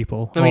newer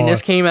people. I mean,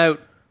 this came out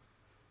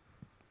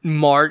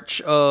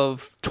March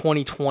of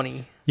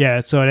 2020.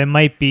 Yeah, so it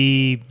might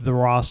be the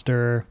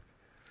roster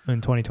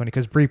in 2020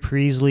 because Bree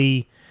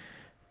Priestley,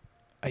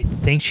 I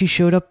think she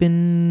showed up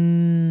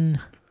in.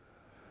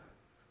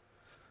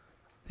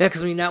 Yeah,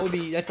 because I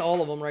mean that's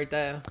all of them right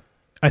there.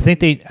 I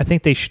think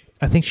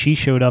she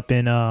showed up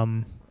in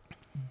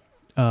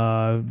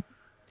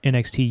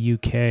NXT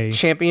UK.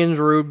 Champions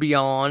Road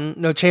Beyond.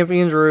 No,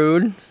 Champions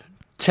Road,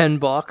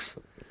 $10.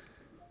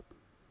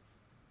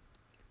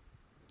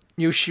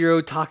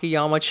 Yoshiro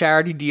Takayama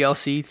Charity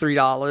DLC,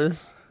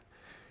 $3.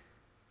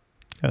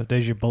 Oh,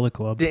 there's your Bullet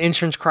Club. The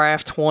Entrance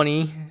Craft,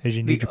 $20. There's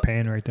your New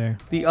Japan right there.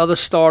 The other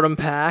Stardom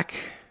pack.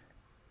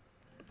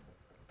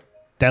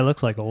 That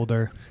looks like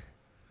older.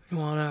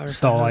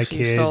 Starlight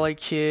Kid. Starlight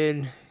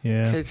Kid.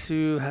 Yeah.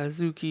 Ketsu,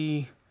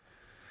 Hazuki,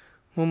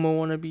 Momo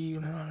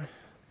Wannabe.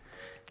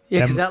 Yeah,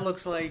 because that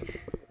looks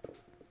like...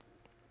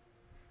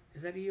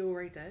 Is that EO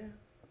right there?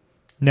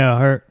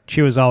 No,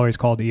 she was always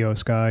called EO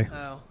Sky.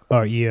 Oh.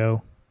 Or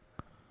EO.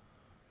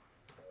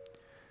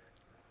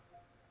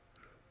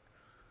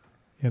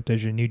 Yep,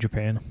 there's your New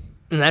Japan.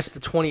 And that's the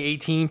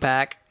 2018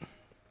 pack.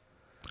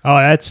 Oh,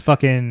 that's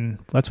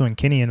when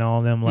Kenny and all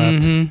of them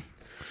left. Mm-hmm.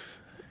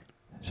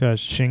 So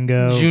it's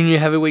Shingo. Junior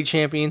Heavyweight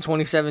Champion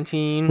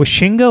 2017. Was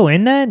Shingo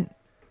in that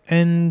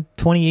in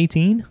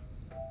 2018?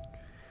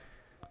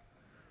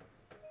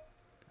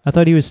 I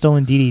thought he was still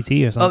in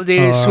DDT or something.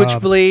 Updated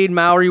Switchblade,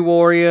 Maori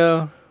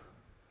Warrior,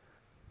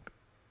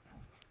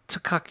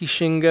 Takaki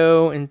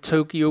Shingo, and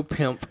Tokyo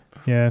Pimp.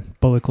 Yeah,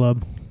 Bullet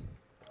Club.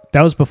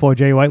 That was before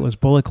Jay White was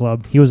Bullet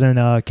Club. He was in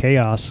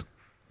Chaos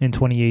in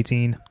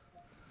 2018.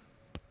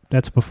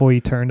 That's before he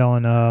turned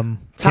on...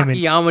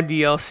 Takayama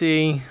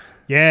DLC.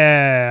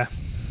 Yeah.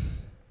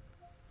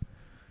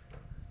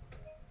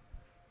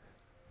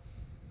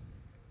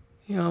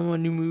 Yama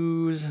New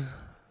Moves.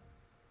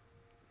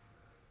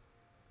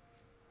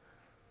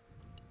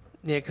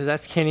 Yeah, because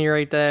that's Kenny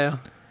right there.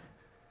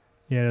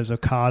 Yeah, there's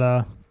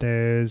Okada.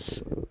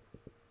 There's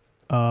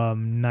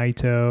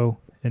Naito.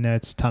 And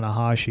that's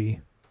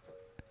Tanahashi.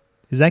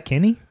 Is that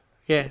Kenny?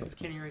 Yeah, it's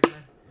Kenny right there.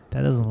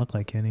 That doesn't look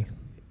like Kenny.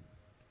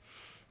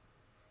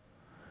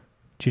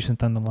 Jushin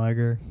Thunder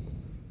Liger.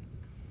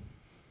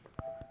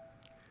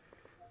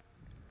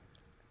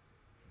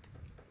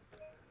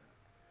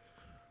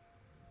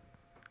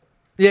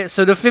 Yeah,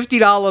 so the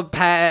 $50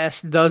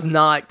 pass does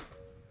not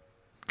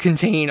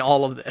contain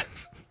all of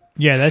this.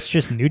 Yeah, that's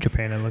just New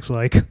Japan, it looks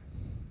like.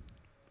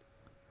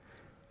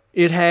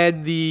 It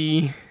had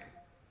the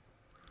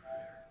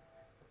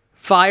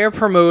Fire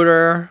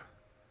Promoter,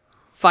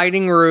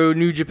 Fighting Road,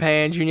 New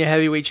Japan, Junior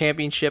Heavyweight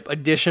Championship,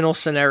 additional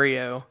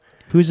scenario.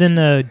 Who's in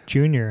the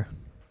junior?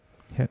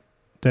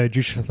 The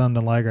Jushin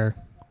Thunder Liger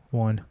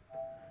one.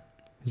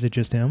 Is it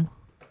just him?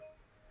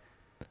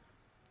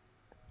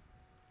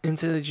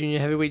 Into the Junior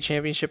Heavyweight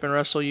Championship and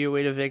Wrestle You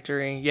Away to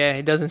Victory. Yeah,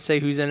 it doesn't say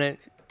who's in it.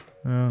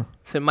 Oh.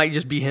 So it might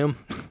just be him.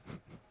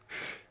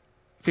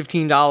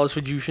 $15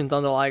 for Jushin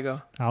Thunder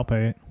Liger. I'll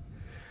pay it.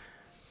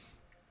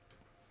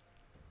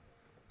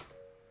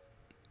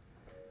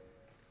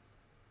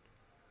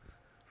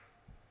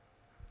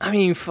 I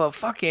mean, for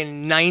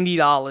fucking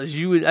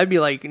 $90, I'd be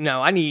like,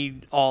 no, I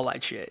need all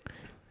that shit.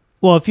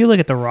 Well, if you look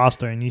at the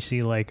roster and you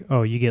see like,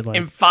 oh, you get like...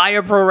 And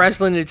Fire Pro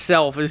Wrestling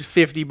itself is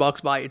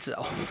 $50 by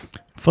itself.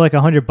 For like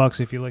 $100,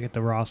 if you look at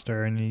the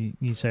roster and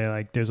you say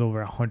like, there's over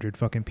 100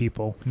 fucking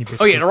people.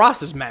 Oh yeah, the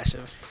roster's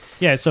massive.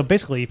 Yeah, so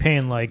basically you're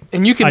paying like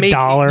and you can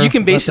 $1, you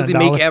can basically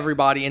make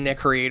everybody in their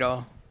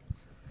creator.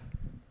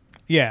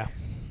 Yeah.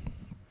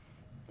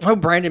 I hope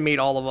Brandon made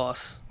all of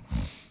us.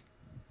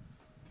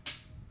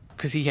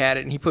 Because he had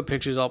it and he put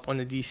pictures up on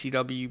the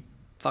DCW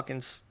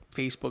fucking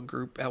Facebook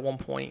group at one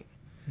point.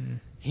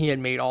 He had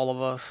made all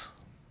of us.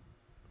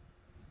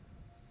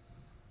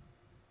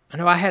 I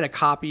know I had a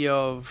copy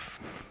of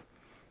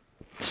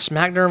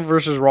SmackDown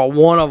versus Raw,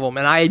 one of them,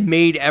 and I had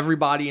made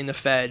everybody in the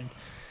Fed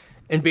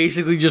and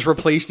basically just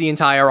replaced the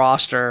entire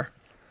roster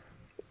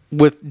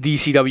with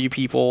DCW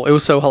people. It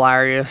was so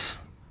hilarious.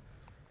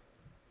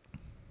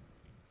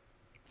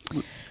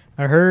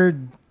 I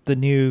heard the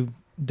new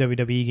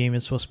WWE game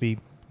is supposed to be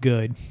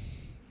good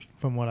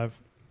from what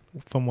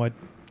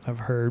I've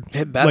heard.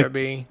 It better like,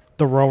 be.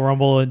 The Royal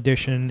Rumble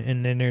edition,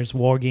 and then there's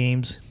War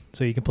Games,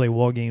 so you can play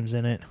War Games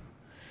in it.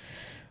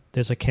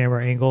 There's a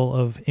camera angle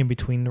of in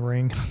between the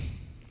ring,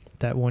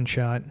 that one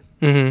shot.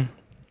 Mm-hmm.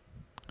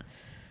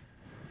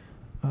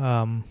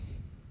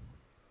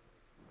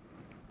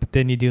 But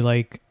then you do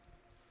like,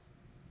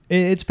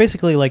 it's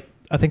basically like,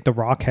 I think The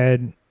Rock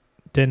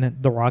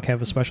didn't The Rock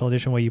have a special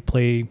edition where you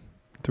play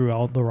through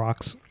all The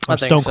Rock's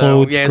Stone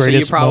Cold's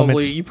greatest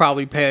moments? You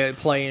probably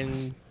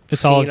playing.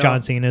 It's Cena. all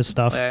John Cena's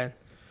stuff. Yeah.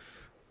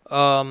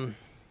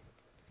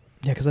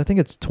 Yeah, because I think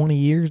it's 20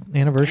 years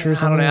anniversary or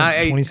something.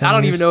 I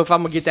don't even know if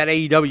I'm gonna get that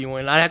AEW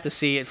one. I'd have to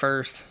see it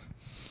first.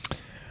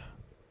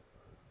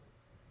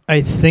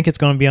 I think it's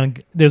going to be on.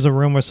 There's a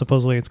rumor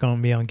supposedly it's going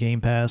to be on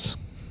Game Pass.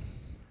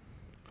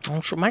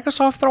 I'm sure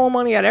Microsoft throwing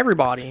money at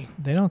everybody.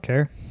 They don't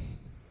care.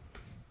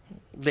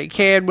 They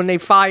cared when they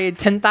fired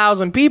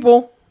 10,000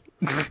 people.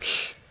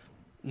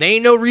 There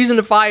ain't no reason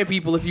to fire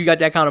people if you got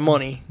that kind of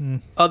money.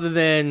 Other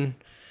than,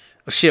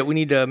 oh shit, we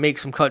need to make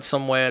some cuts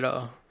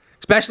somewhere.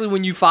 Especially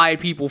when you fire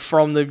people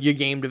from your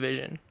game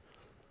division.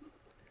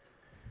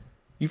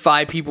 You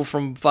fire people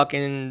from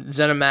fucking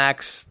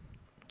ZeniMax,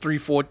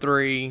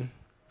 343.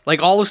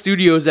 Like all the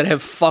studios that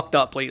have fucked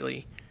up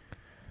lately.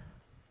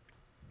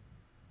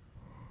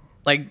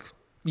 Like,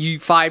 you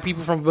fire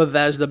people from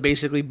Bethesda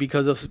basically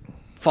because of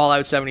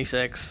Fallout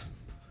 76,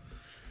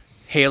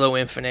 Halo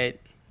Infinite.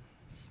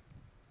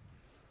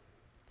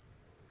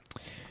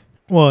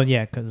 Well,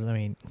 yeah, because, I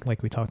mean,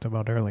 like we talked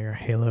about earlier,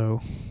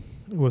 Halo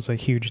was a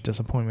huge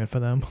disappointment for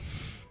them.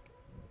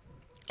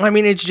 I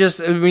mean, it's just,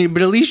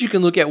 but at least you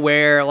can look at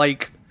where,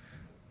 like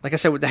I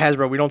said with the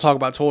Hasbro, we don't talk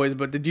about toys,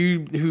 but the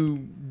dude who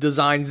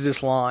designs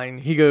this line,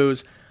 he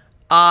goes,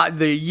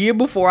 the year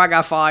before I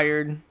got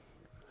fired,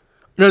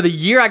 the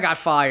year I got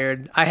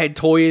fired, I had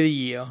Toy of the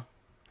Year.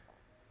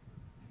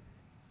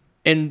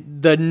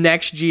 And the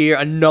next year,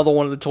 another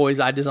one of the toys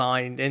I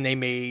designed and they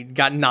made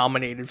got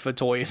nominated for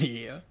Toy of the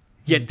Year.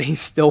 Yet they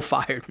still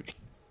fired me.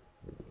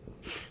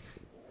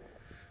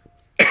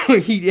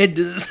 He had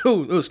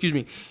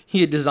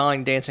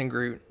designed Dancing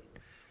Groot.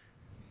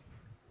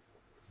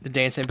 The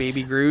Dancing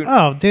Baby Groot.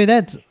 Oh, dude,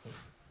 that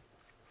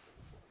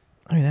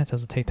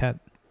doesn't take that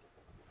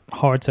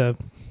hard to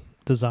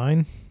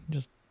design.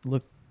 Just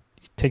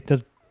take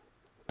the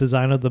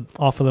design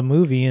off of the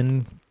movie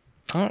and...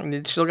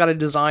 It still got to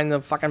design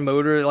the fucking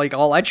motor, like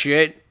all that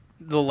shit,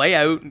 the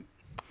layout.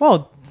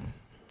 Well,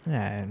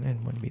 yeah, it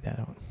wouldn't be that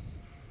hard.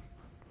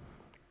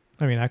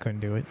 I mean, I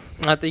couldn't do it.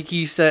 I think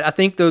he said. I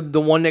think the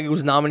one that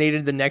was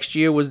nominated the next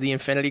year was the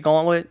Infinity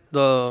Gauntlet,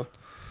 the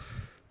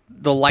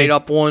light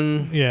up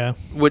one. Yeah.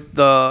 With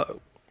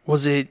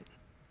was it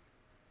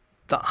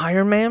the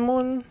Iron Man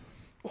one,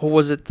 or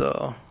was it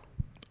the?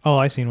 Oh,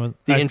 I seen was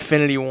the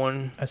Infinity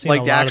one, I seen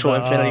like the actual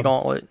Infinity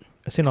Gauntlet.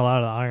 I seen a lot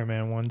of the Iron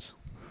Man ones.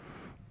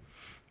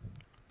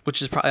 Which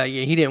is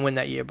probably he didn't win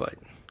that year, but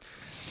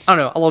I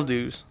don't know. I love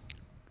dudes,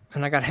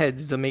 and I got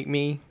heads to make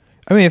me.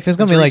 I mean, if it's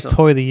gonna be like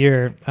Toy of the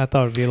Year, I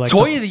thought it'd be like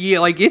Toy of the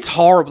Year. Like it's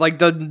horrible. Like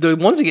the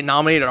ones that get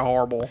nominated are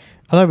horrible.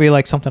 I thought it'd be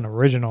like something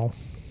original.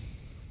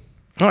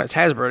 No, it's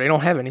Hasbro. They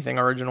don't have anything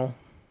original.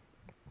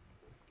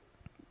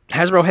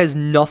 Hasbro has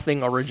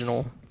nothing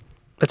original.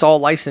 It's all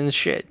licensed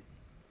shit.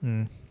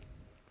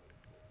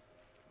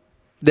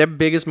 Their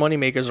biggest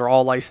moneymakers are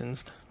all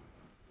licensed.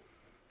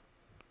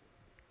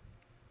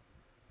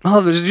 Oh,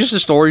 there's just the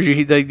stories you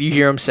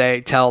hear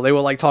them tell. They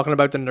were like talking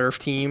about the Nerf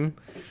team.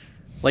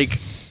 Like,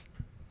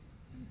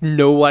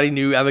 nobody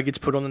knew ever gets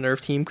put on the Nerf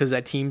team because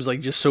that team's like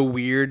just so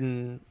weird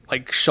and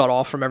like shut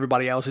off from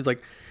everybody else. It's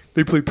like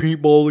they play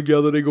paintball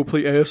together, they go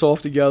play ass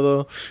off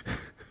together.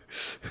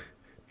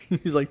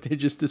 He's like, they're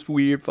just this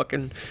weird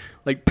fucking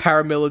like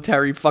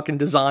paramilitary fucking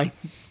design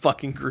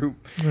fucking group.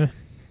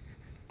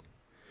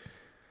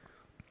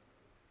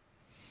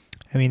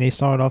 I mean, they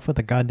started off with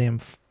a goddamn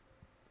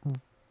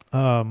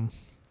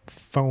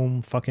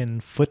foam fucking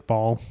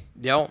football.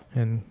 Yep.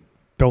 And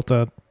built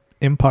a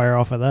empire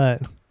off of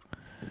that.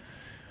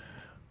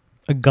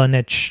 A gun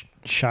that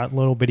shot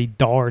little bitty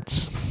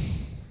darts.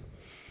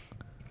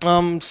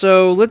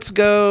 So let's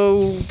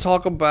go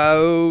talk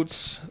about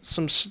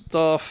some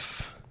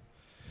stuff.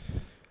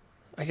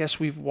 I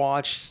guess we've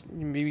watched.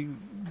 Maybe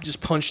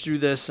just punch through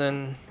this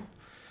and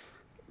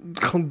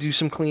do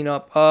some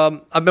cleanup.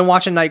 I've been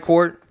watching Night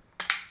Court,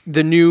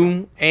 the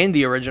new and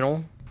the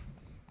original.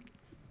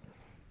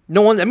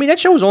 No one. I mean, that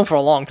show was on for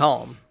a long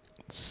time.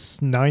 It's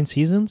 9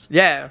 seasons.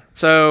 Yeah.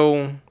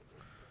 So,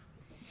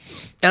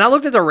 and I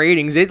looked at the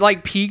ratings. It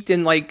like peaked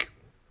in like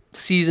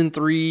season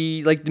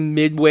 3, like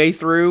midway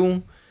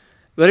through,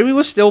 but it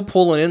was still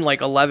pulling in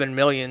like 11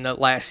 million that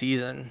last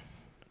season.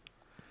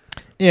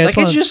 Yeah, like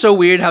it's just so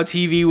weird how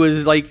TV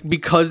was like,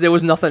 because there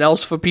was nothing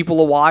else for people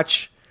to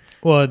watch.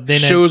 Well,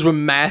 shows were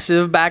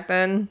massive back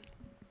then.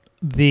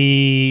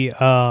 The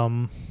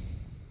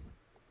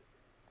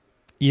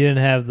you didn't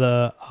have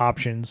the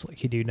options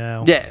like you do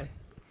now. Yeah.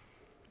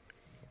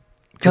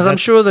 Because I'm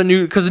sure the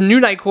new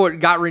Night Court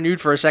got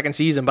renewed for a second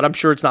season, but I'm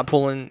sure it's not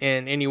pulling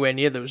in anywhere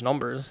near those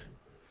numbers.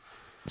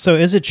 So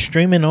is it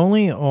streaming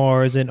only,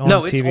 or is it on TV?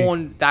 No, it's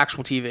on the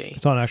actual TV.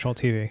 It's on actual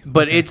TV.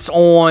 But it's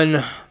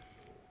on...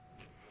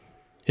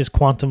 Is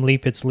Quantum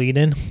Leap its lead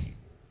in?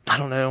 I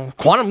don't know.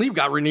 Quantum Leap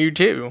got renewed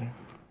too.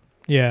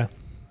 Yeah.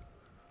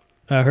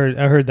 I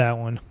heard that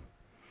one.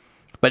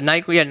 But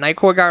Night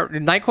Court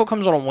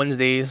comes on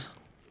Wednesdays.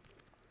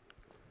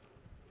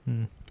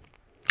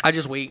 I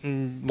just wait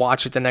and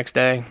watch it the next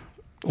day.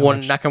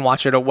 I can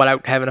watch it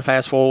without having to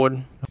fast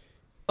forward.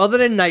 Other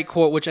than Night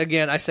Court, which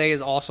again I say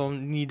is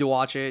awesome, need to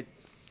watch it,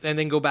 and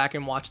then go back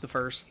and watch the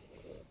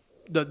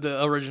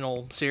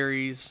original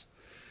series.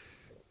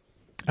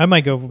 I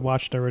might go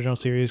watch the original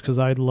series because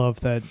I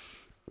love that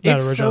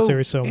original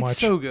series so much. It's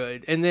so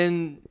good. And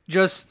then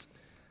just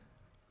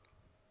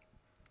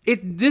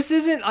This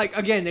isn't like,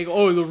 again, they go,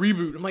 oh, the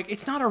reboot. I'm like,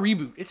 it's not a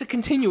reboot. It's a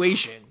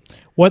continuation.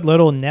 What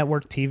little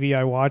network TV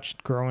I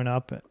watched growing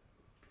up,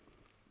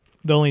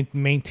 the only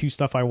main two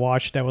stuff I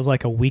watched that was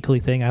like a weekly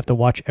thing I have to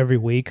watch every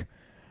week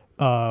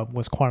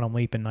was Quantum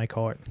Leap and Night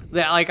Court.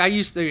 Yeah, like I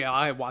used to,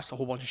 I watched a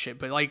whole bunch of shit,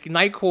 but like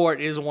Night Court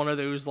is one of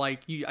those, like,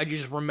 I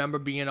just remember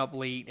being up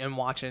late and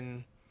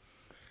watching,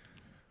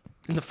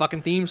 and the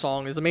fucking theme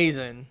song is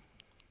amazing.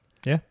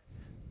 Yeah.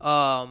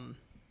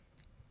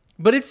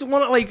 But it's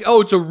one of, like,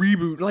 oh, it's a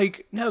reboot.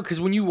 Like, no, because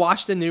when you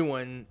watch the new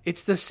one,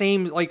 it's the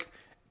same, like,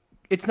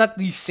 it's not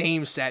the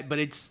same set, but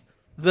it's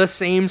the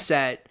same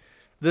set,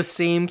 the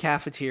same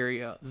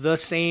cafeteria, the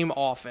same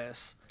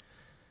office.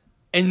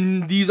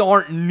 And these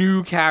aren't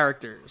new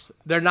characters.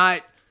 They're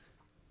not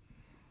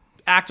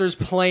actors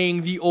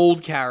playing the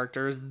old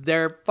characters.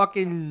 They're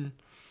fucking...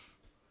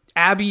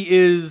 Abby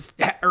is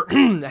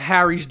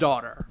Harry's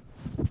daughter,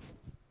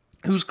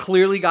 who's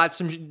clearly got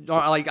some,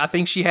 like, I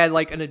think she had,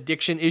 like, an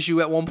addiction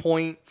issue at one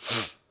point.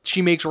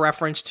 She makes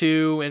reference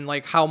to, and,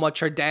 like, how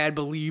much her dad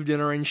believed in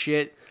her and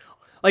shit.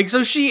 Like,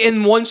 so she,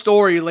 in one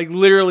story, like,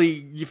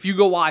 literally, if you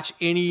go watch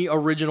any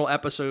original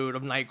episode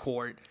of Night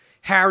Court,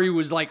 Harry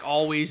was, like,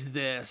 always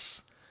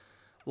this.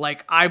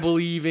 Like, I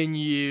believe in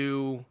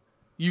you.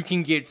 You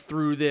can get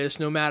through this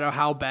no matter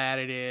how bad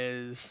it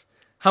is.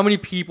 How many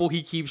people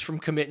he keeps from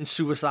committing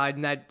suicide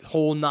in that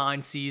whole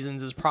 9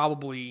 seasons is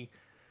probably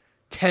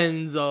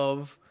tens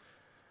of,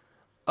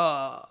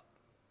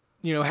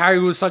 Harry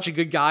was such a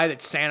good guy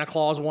that Santa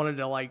Claus wanted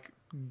to, like,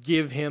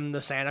 give him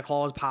the Santa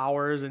Claus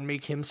powers and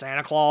make him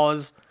Santa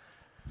Claus.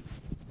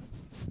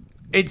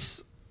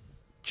 It's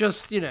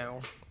just, a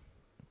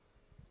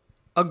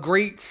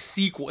great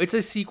sequel. It's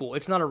a sequel.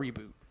 It's not a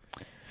reboot.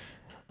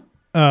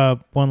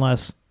 One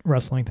last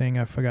wrestling thing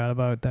I forgot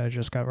about that I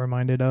just got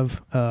reminded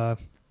of.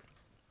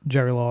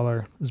 Jerry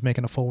Lawler is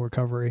making a full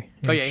recovery.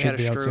 Oh, yeah, he had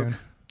a stroke.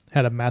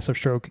 Had a massive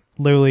stroke,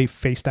 literally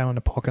face down in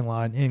the parking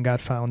lot, and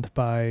got found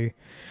by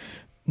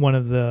one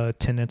of the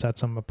tenants at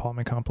some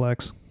apartment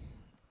complex.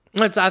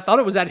 I thought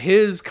it was at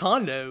his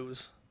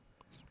condos.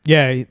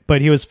 Yeah,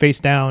 but he was face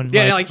down.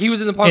 Yeah, like he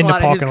was in the parking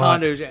lot at his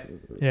condos.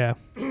 Yeah.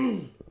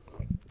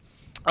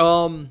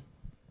 But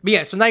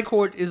yeah, so Night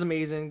Court is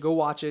amazing. Go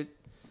watch it.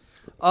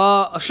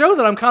 A show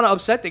that I'm kind of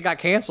upset that got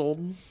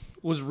canceled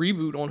was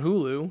Reboot on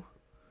Hulu.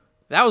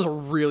 That was a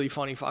really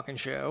funny fucking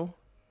show.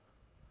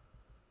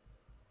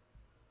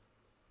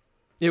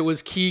 It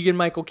was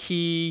Keegan-Michael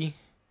Key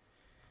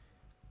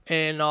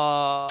and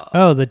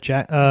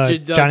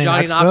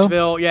Johnny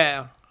Knoxville.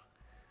 Yeah,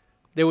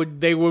 they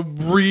were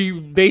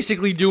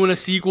basically doing a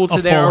sequel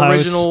to their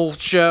original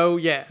show.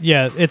 Yeah,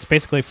 it's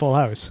basically Full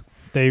House.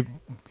 They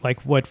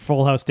like what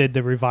Full House did,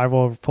 the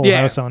revival of Full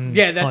House on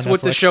that's on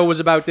what the show was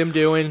about them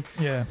doing.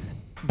 Yeah,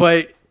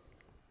 but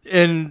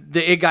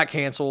it got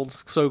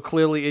canceled, so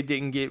clearly it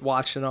didn't get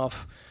watched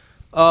enough.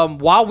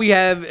 While we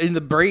have in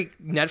the break,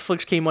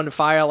 Netflix came under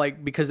fire,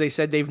 like, because they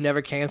said they've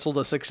never canceled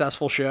a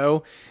successful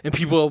show, and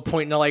people are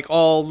pointing to, like,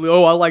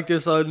 oh, I like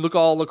this. Look at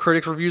all the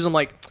critics' reviews. I'm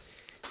like,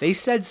 they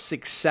said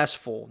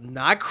successful,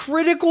 not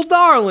critical,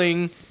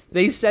 darling.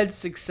 They said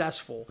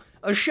successful.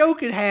 A show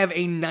could have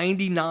a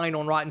 99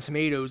 on Rotten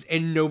Tomatoes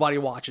and nobody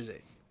watches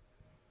it.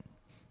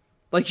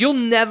 Like, you'll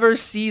never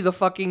see the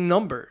fucking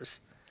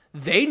numbers.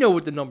 They know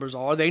what the numbers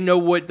are. They know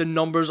what the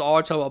numbers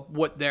are to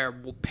what they're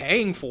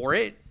paying for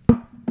it.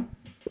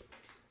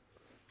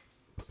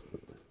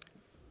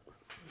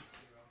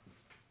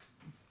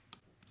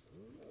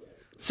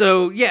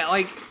 So, yeah,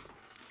 like,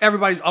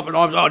 everybody's up in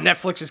arms. Oh,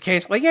 Netflix is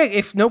canceled. Like, yeah,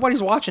 if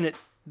nobody's watching it,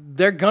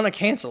 they're gonna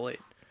cancel it.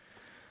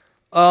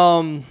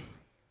 And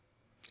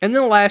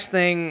then the last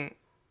thing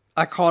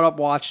I caught up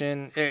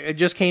watching, it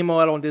just came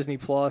out on Disney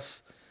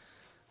Plus.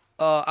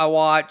 I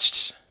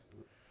watched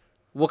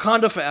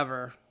Wakanda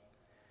Forever,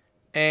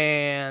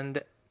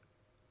 and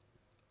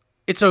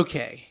it's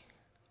okay.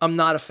 I'm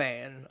not a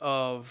fan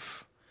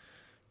of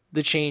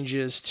the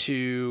changes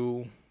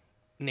to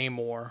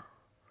Namor.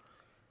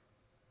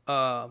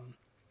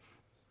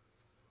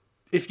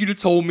 If you'd have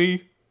told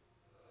me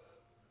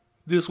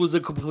this was a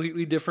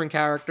completely different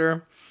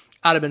character,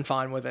 I'd have been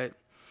fine with it.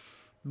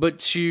 But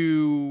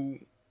to,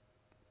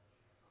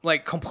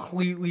 like,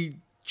 completely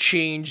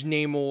change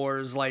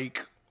Namor's,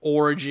 like,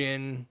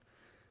 origin,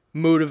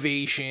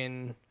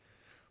 motivation,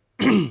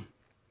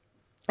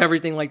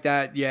 everything like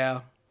that,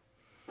 yeah.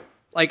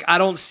 Like, I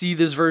don't see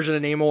this version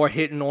of Namor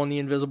hitting on the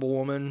Invisible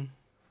Woman.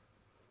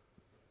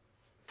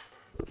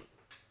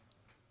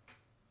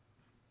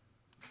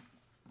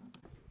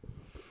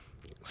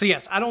 So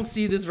yes, I don't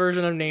see this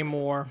version of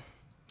Namor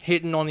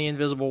hitting on the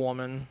Invisible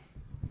Woman.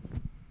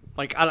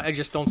 Like, I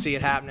just don't see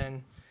it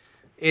happening.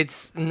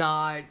 It's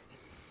not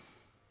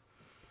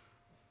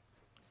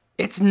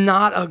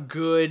a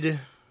good...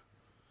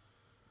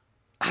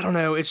 I don't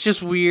know. It's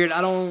just weird. I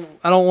don't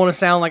want to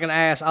sound like an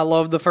ass. I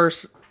love the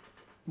first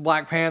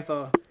Black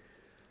Panther.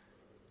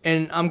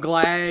 And I'm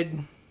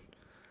glad...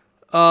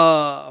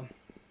 what's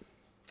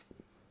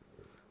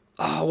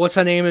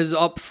her name is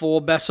up for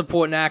Best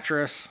Supporting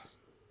Actress.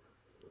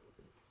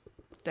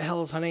 What the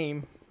hell is her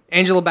name?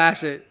 Angela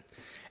Bassett.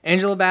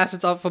 Angela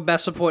Bassett's up for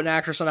Best Supporting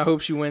Actress, and I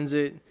hope she wins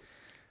it.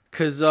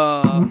 Because,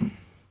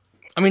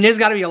 there's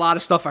got to be a lot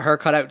of stuff for her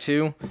cut out,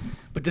 too.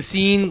 But the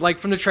scene, like,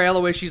 from the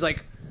trailer where she's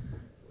like,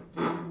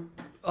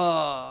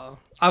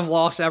 I've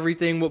lost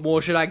everything, what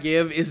more should I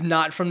give, is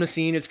not from the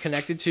scene it's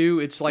connected to.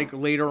 It's, like,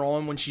 later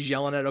on when she's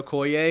yelling at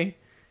Okoye.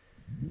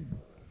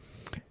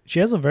 She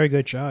has a very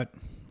good shot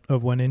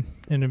of winning,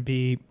 and it'd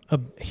be a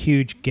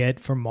huge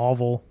get for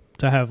Marvel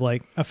to have,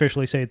 like,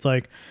 officially say it's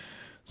like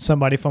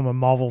somebody from a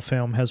Marvel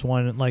film has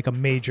won, like, a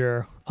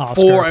major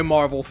Oscar. For a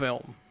Marvel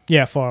film.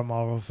 Yeah, for a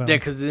Marvel film. Yeah,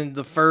 because in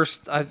the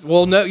first...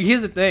 no,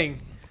 here's the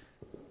thing.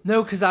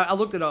 No, because I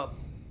looked it up.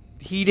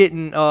 He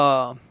didn't...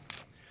 the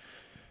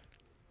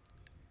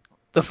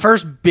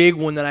first big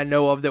one that I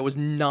know of that was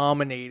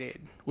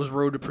nominated was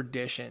Road to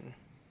Perdition.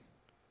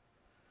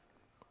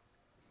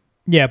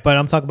 Yeah, but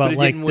I'm talking about,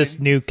 like, this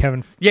new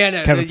Kevin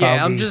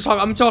Feige.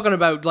 I'm talking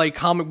about, like,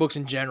 comic books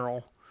in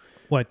general.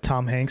 What,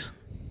 Tom Hanks?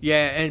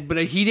 Yeah,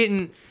 but he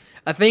didn't...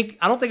 I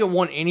don't think it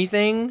won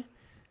anything...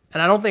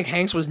 And I don't think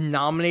Hanks was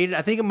nominated.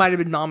 I think it might have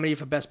been nominated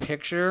for Best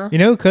Picture. You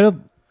know,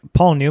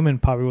 Paul Newman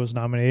probably was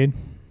nominated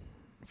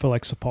for,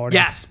 like, supporting.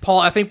 Yes,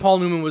 I think Paul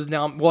Newman was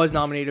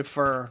nominated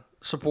for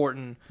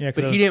supporting. Yeah,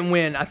 but he didn't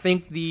win. I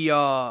think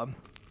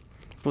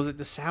was it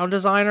the sound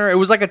designer? It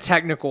was like a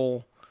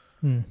technical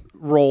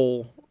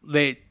role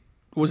that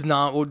was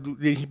not.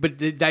 But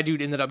that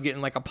dude ended up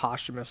getting like a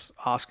posthumous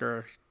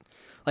Oscar.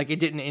 Like it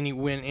didn't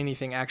win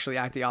anything actually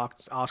at the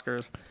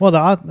Oscars. Well,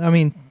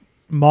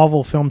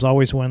 Marvel films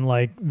always win,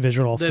 like,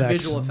 visual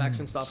effects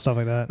and stuff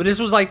like that. But this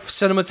was, like,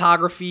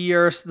 cinematography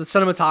or the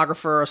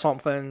cinematographer or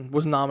something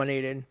was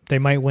nominated. They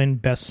might win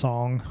Best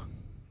Song.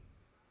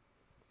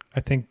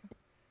 I think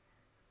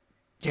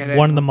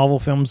one of the Marvel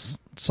films'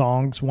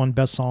 songs won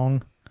Best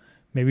Song.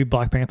 Maybe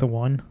Black Panther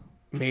won.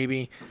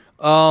 Maybe.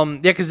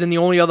 Because then the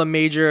only other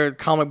major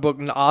comic book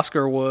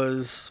Oscar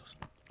was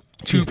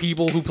two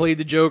people who played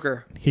the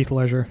Joker. Heath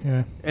Ledger,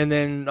 yeah. And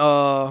then...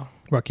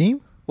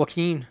 Joaquin.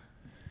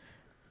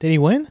 Did he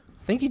win?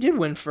 I think he did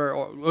win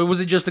or was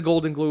it just the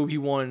Golden Globe he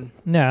won?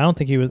 No, I don't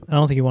think he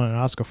won an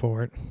Oscar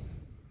for it.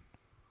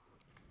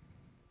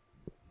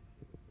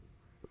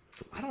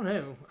 I don't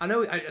know.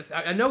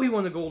 I know he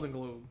won the Golden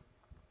Globe.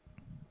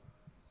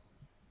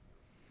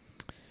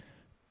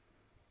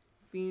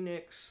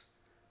 Phoenix,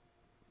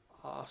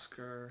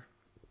 Oscar,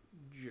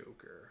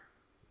 Joker.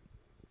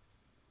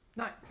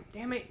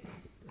 Damn it.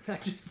 I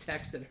just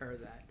texted her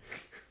that.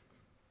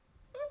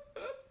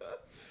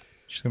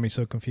 She's gonna be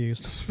so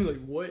confused.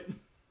 Like what?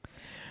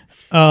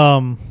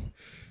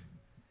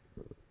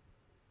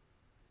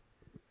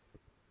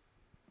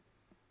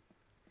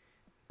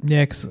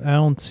 Yeah, 'cause I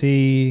don't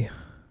see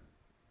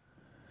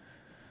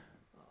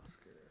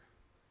Oscar,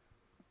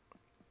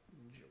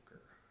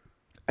 Joker.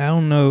 I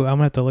don't know. I'm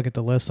gonna have to look at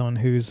the list on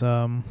who's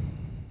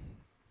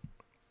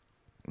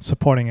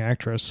supporting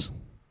actress.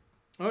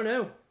 Oh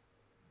no!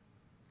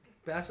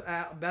 Best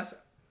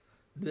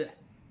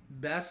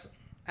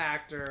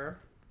actor.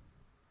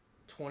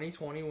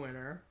 2020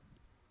 winner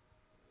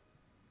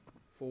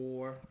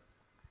for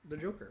the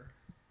Joker.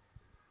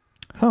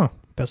 Huh.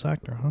 Best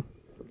actor, huh?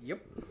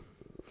 Yep.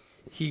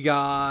 He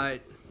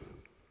got...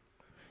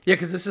 Yeah,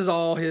 because this is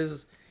all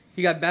his...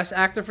 He got Best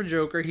Actor for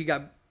Joker. He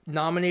got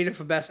nominated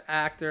for Best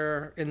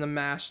Actor in The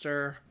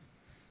Master.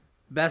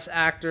 Best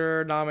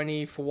Actor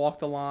nominee for Walk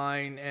the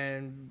Line.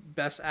 And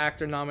Best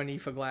Actor nominee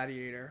for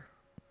Gladiator.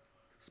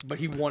 But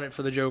he won it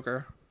for the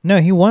Joker.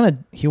 No, he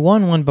won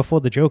one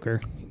before the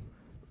Joker.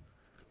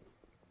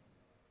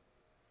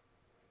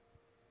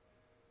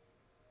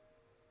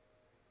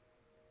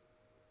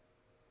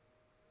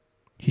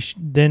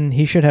 Then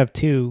he should have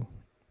 2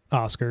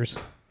 Oscars.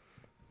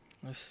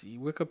 Let's see.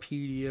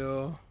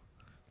 Wikipedia.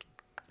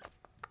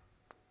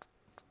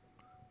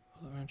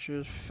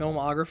 Adventures,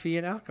 filmography,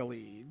 and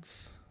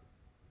accolades.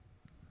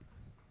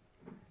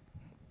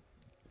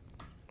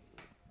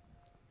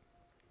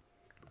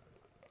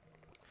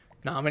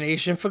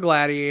 Nomination for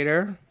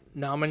Gladiator.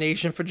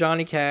 Nomination for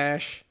Johnny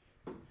Cash.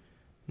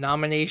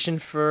 Nomination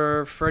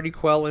for Freddie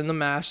Quell in The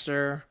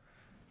Master.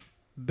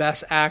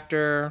 Best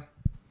Actor,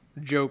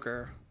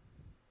 Joker.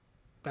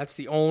 That's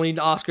the only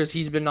Oscars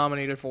he's been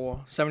nominated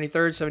for.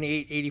 73rd,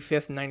 78th,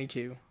 85th, and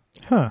 92.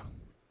 Huh.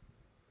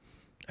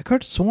 I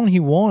could have sworn he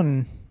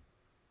won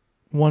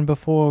one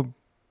before.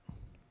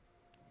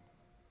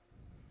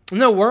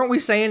 No, weren't we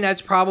saying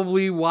that's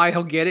probably why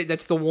he'll get it?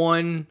 That's the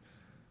one...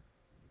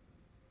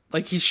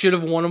 Like, he should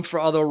have won them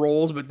for other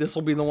roles, but this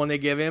will be the one they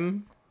give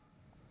him.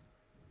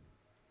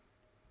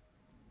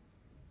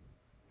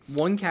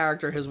 One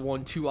character has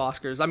won 2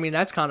 Oscars. I mean,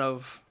 that's kind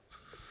of...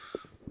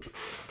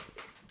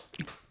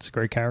 It's a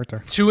great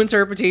character. 2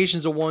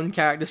 interpretations of one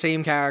character, the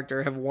same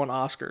character, have won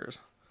Oscars.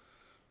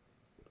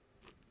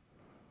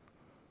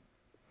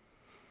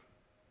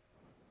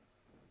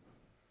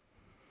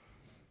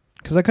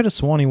 Because I could have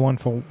sworn he won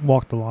for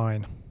Walk the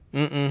Line.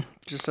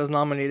 Just says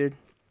nominated.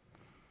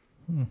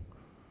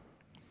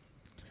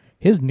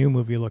 His new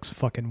movie looks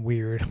fucking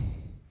weird.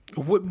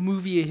 What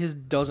movie of his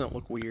doesn't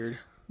look weird?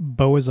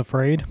 Beau is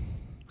Afraid.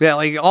 Yeah,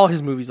 like all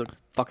his movies look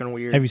fucking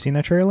weird. Have you seen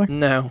that trailer?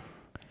 No.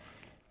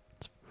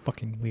 It's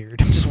fucking weird.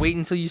 Just wait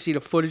until you see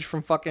the footage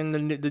from fucking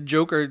the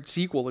Joker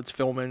sequel it's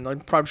filming. I'm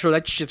probably sure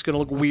that shit's gonna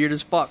look weird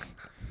as fuck.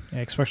 Yeah,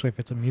 especially if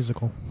it's a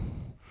musical.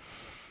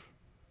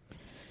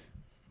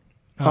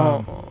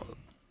 But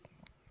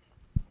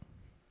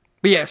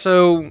yeah,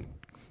 so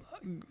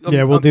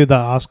we'll do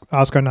the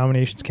Oscar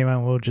nominations came out.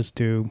 And we'll just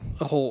do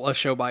a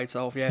show by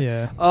itself. Yeah.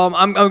 Yeah.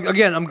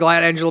 I'm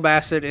glad Angela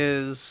Bassett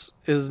is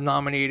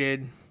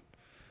nominated.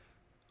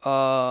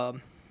 Chadwick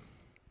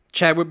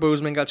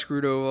Boseman got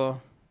screwed over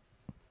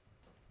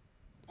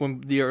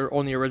on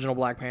the original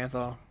Black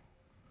Panther,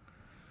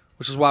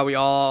 which is why we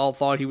all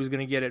thought he was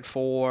going to get it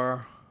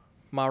for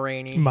Ma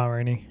Rainey.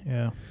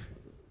 Yeah.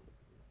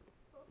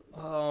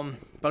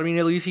 But I mean,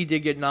 at least he did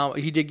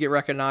get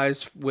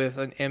recognized with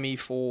an Emmy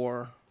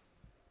for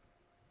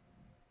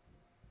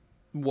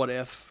What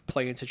If,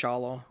 playing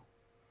T'Challa.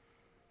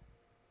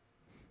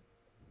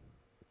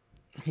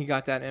 He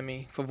got that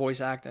Emmy for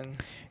voice acting.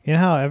 You know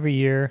how every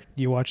year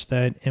you watch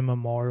that in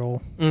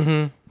memorial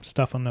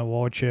stuff on the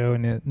award show,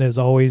 and there's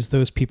always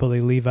those people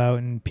they leave out,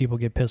 and people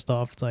get pissed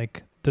off. It's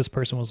like this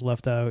person was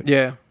left out.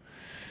 Yeah.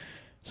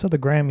 So the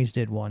Grammys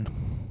did one.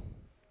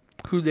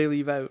 Who'd they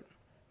leave out?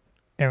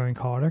 Aaron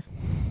Carter.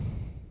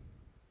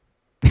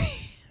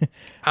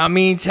 I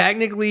mean,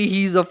 technically,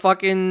 he's a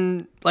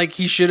fucking, like,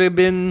 he should have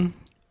been.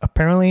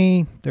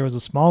 Apparently, there was a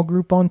small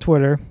group on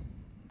Twitter.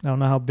 I don't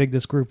know how big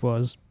this group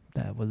was.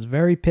 That was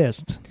very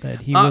pissed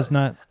that he was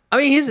not. I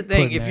mean, here's the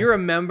thing. If you're a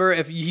member,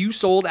 if you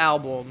sold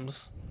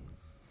albums,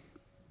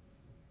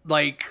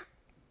 like,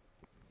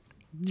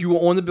 you were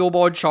on the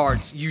Billboard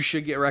charts, you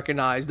should get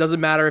recognized. Doesn't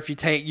matter if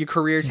your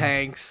career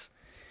tanks,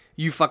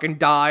 you fucking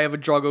die of a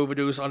drug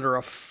overdose under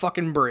a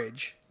fucking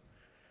bridge.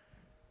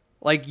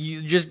 Like,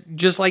 you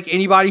just like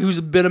anybody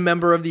who's been a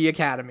member of the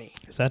Academy.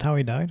 Is that how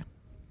he died?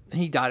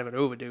 He died of an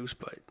overdose,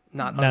 but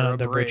not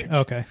under a bridge.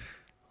 Okay.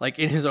 Like,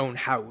 in his own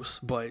house,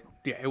 but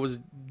yeah, it was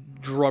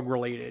drug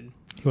related.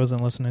 He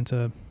wasn't listening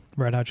to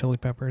Red Hot Chili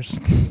Peppers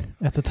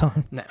at the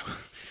time. No.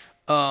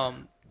 Yeah,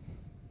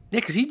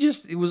 because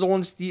it was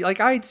on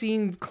like, I had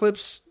seen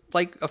clips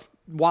like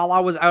while I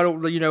was out,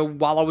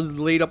 while I was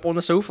laid up on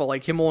the sofa,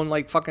 like him on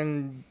like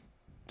fucking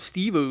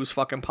Steve-O's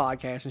fucking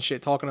podcast and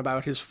shit, talking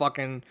about his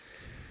fucking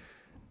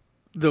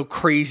the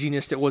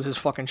craziness that was his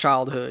fucking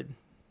childhood.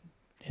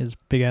 His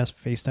big ass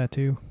face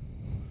tattoo.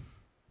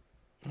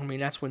 I mean,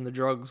 that's when the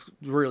drugs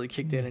really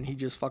kicked in and he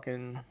just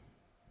fucking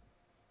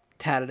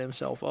tatted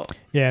himself up.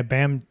 Yeah,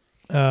 Bam.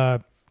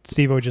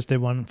 Steve-O just did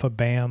one for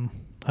Bam.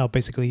 How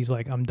basically he's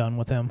like, I'm done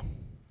with him.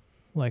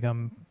 Like,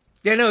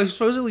 Yeah, no, he's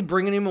supposedly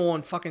bringing him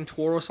on fucking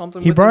tour or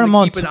something. He brought him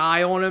on keep an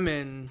eye on him,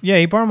 and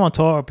he brought him on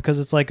tour because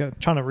it's like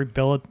trying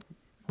to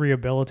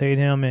rehabilitate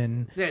him,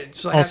 and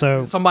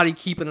also somebody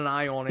keeping an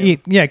eye on him.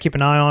 Keep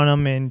an eye on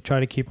him and try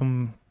to keep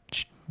him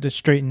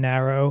straight and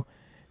narrow.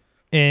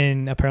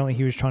 And apparently,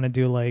 he was trying to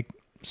do like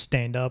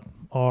stand up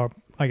or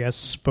I guess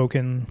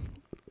spoken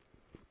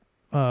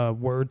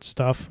word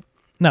stuff.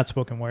 Not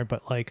spoken word,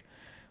 but like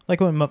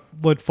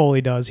what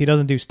Foley does. He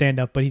doesn't do stand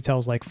up, but he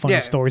tells like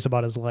funny stories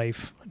about his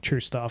life, true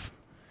stuff.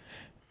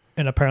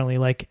 And apparently,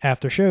 like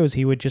after shows,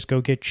 he would just go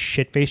get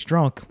shit faced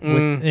drunk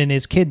and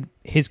his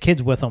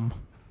kids with him.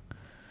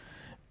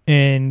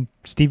 And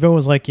Steve-O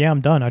was like, "Yeah,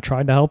 I'm done. I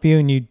tried to help you,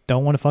 and you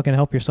don't want to fucking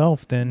help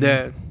yourself."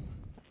 Then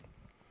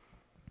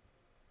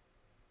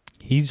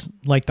he's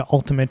like the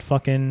ultimate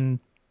fucking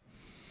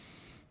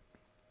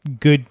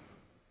good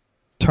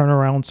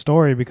turnaround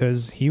story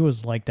because he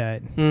was like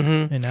that,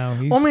 and now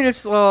he's. Well, I mean,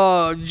 it's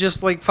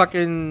just like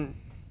fucking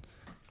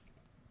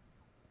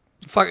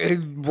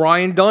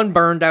Ryan Dunn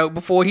burned out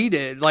before he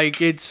did. Like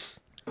there's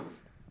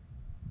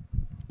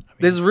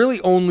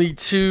really only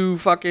two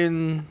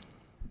fucking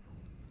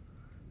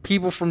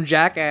people from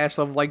Jackass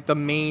of like the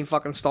main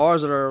fucking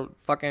stars that are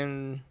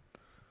fucking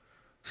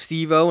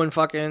Steve-O and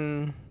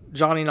fucking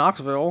Johnny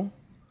Knoxville.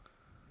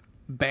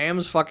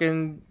 Bam's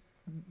fucking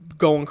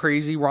going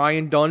crazy.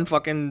 Ryan Dunn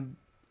fucking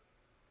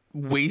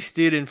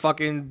wasted and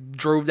fucking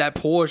drove that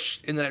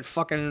Porsche into that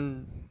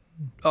fucking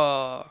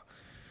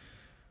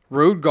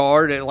road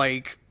guard at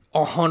like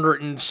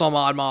 100 and some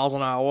odd miles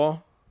an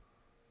hour.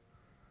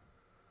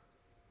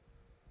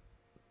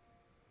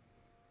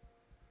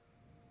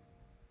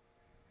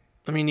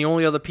 I mean, the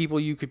only other people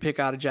you could pick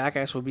out of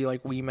Jackass would be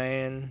like Wee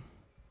Man.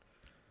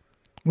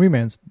 Wee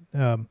Man's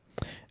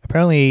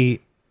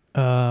apparently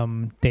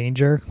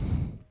Danger.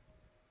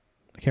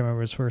 I can't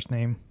remember his first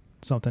name.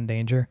 Something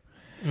Danger.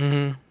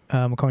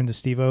 According to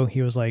Steve-O,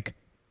 he was like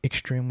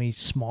extremely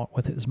smart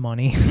with his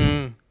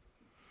money.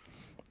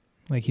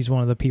 Like he's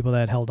one of the people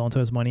that held onto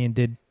his money and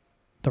did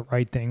the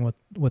right thing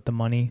with the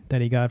money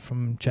that he got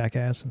from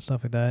Jackass and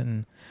stuff like that.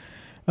 And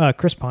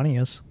Chris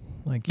Pontius,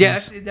 like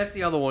that's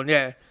the other one.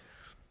 Yeah,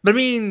 but I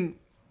mean,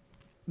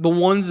 the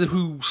ones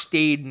who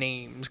stayed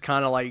names,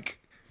 kind of like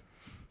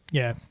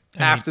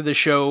after the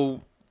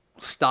show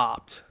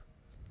stopped.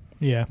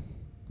 Yeah,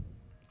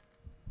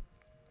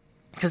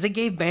 because they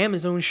gave Bam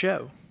his own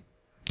show.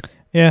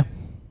 Yeah.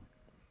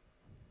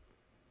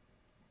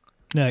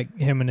 Like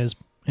him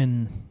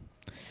and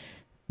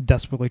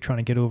desperately trying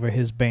to get over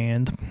his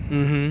band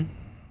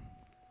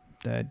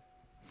that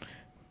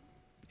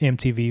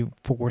MTV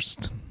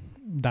forced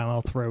down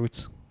our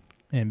throats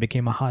and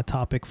became a hot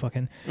topic.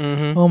 Fucking,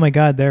 oh my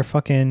god, their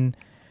fucking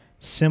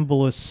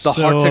symbol is so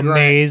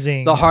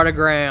amazing. The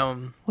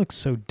heartagram looks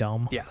so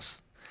dumb.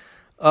 Yes.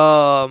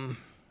 But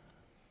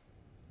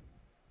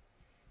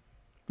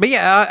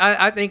yeah,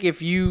 I think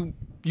if you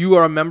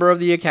are a member of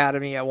the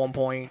Academy at one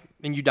point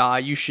and you die,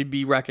 you should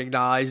be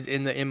recognized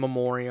in the in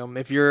memoriam.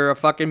 If you're a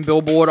fucking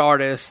Billboard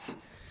artist,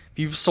 if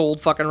you've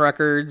sold fucking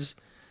records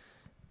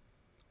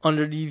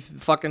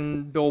underneath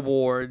fucking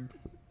Billboard,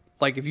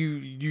 like if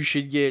you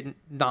should get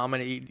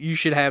nominated, you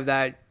should have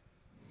that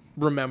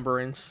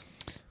remembrance.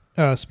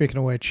 Speaking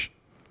of which,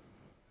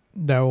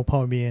 that will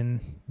probably be in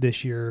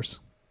this year's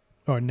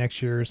or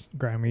next year's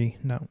Grammy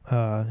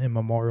in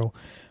memorial.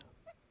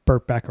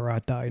 Burt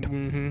Bacharach died.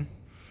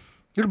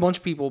 There's a bunch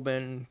of people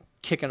been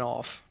kicking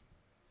off.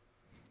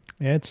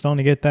 Yeah, it's starting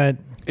to get that.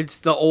 It's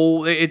the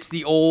old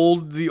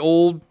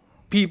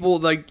people,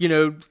 like,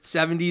 70s,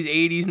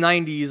 80s,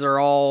 90s are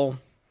all.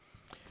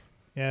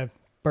 Yeah,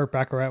 Burt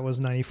Bacharach was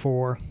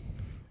 94.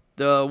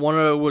 The one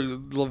of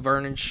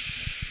Laverne and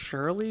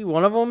Shirley,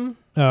 one of them.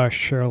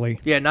 Shirley.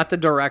 Yeah, not the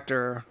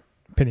director.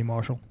 Penny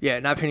Marshall. Yeah,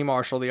 not Penny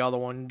Marshall. The other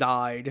one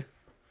died.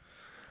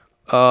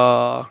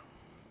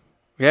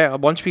 Yeah, a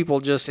bunch of people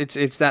just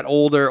it's that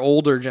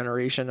older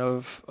generation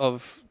of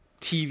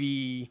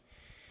TV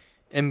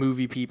and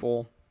movie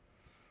people.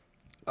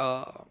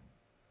 And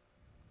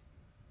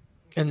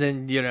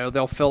then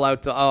they'll fill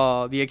out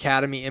the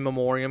Academy in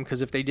memoriam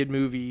because if they did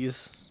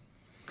movies,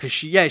 because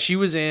she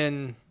was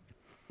in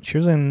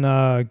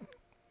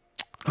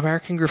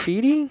American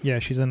Graffiti. Yeah,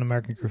 she's in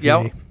American Graffiti.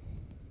 Yep.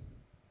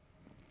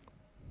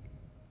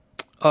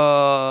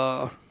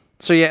 So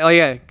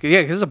yeah, because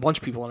there's a bunch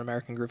of people in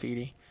American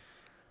Graffiti.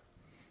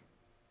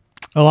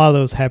 A lot of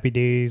those Happy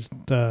Days.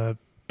 Yeah,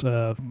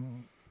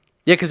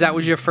 because that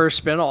was your first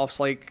spin-offs.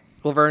 Like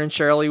Laverne and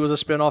Shirley was a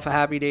spin-off of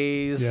Happy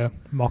Days. Yeah,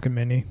 Mork and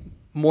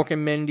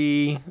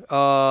Mindy.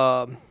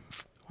 What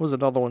was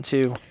another one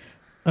too?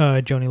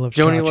 Joni Loves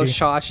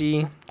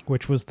Chachi,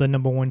 which was the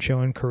 #1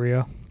 show in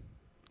Korea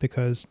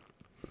because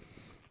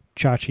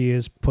Chachi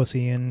is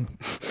pussy in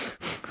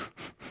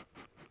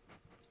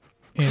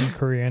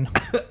Korean.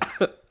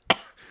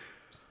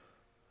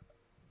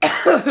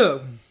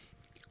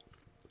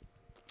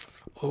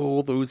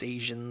 Oh, those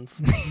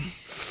Asians.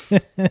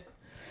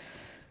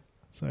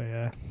 So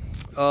yeah.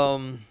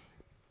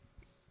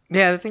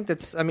 Yeah, I think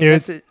that's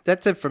it.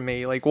 That's it for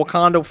me. Like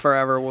Wakanda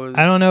Forever was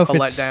I don't know if a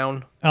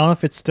letdown. I don't know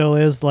if it still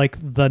is like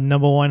the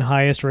 #1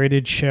 highest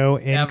rated show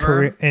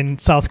in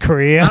South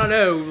Korea. I don't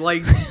know.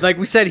 Like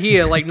we said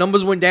here, like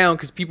numbers went down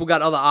because people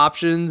got other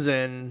options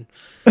and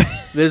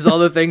there's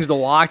other things to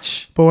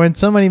watch. But when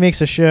somebody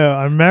makes a show,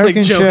 an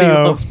American like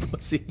show, loves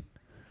pussy.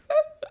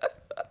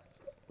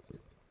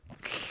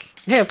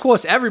 Yeah, of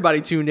course, everybody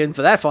tuned in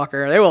for that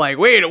fucker. They were like,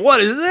 wait, what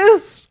is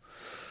this?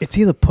 It's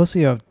either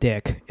pussy or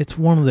dick. It's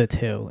one of the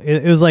two.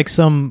 It was like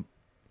some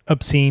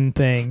obscene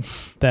thing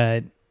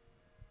that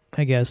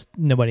I guess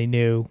nobody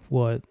knew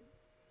what.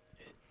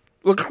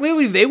 Well,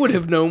 clearly they would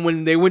have known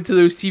when they went to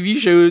those TV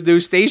shows,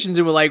 those stations,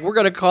 and were like, we're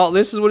going to call,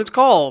 this is what it's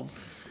called.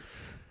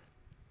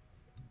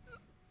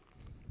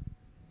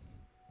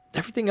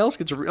 Everything else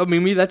gets,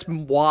 maybe that's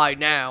why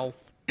now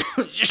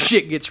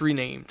shit gets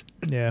renamed.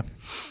 Yeah.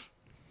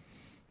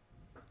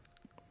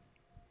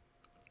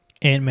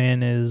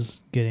 Ant-Man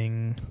is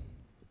getting...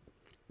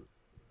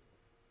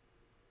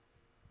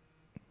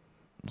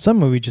 Some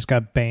movie just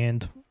got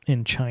banned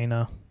in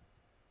China.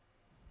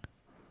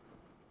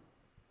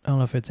 I don't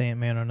know if it's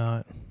Ant-Man or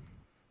not.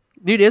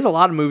 Dude, there's a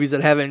lot of movies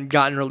that haven't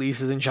gotten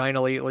releases in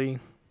China lately.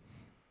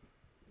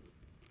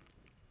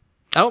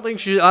 I don't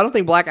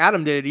think Black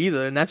Adam did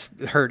either, and that's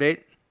hurt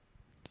it.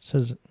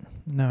 Says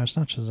no, it's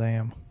not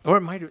Shazam. Or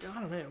it might have,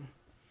 I don't know.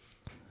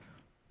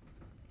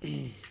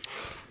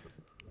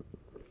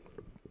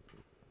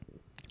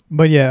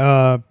 But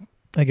yeah,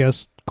 I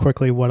guess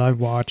quickly what I've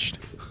watched.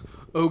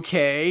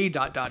 Okay, ...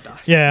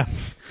 Yeah.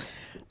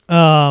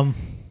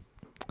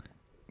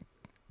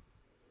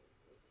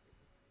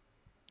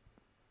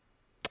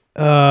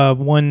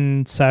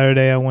 One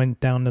Saturday I went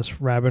down this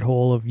rabbit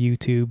hole of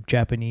YouTube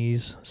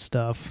Japanese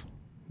stuff,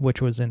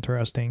 which was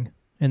interesting.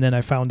 And then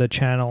I found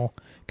a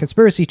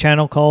conspiracy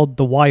channel called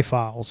The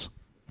Y-Files.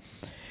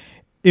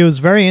 It was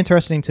very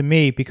interesting to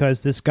me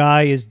because this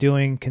guy is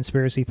doing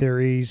conspiracy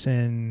theories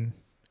and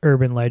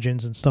urban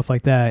legends and stuff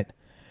like that.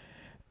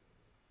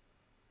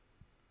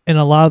 And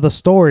a lot of the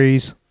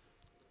stories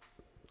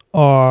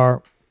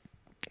are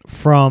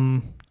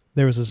from,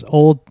 there was this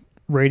old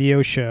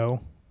radio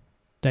show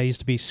that used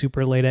to be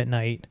super late at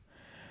night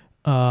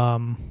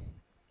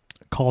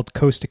called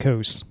Coast to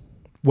Coast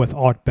with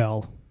Art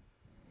Bell.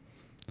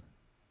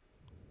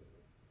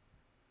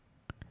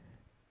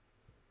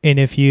 And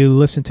if you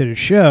listen to the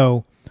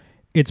show,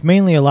 it's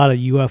mainly a lot of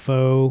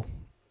UFO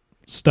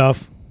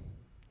stuff.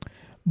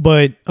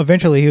 But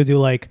eventually he'll do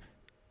like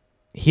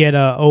he had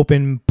a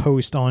open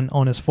post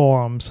on his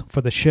forums for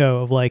the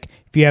show of like,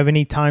 if you have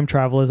any time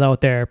travelers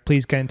out there,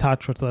 please get in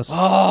touch with us. Oh,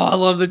 I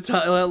love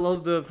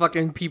the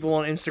fucking people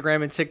on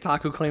Instagram and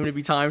TikTok who claim to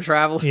be time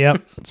travelers.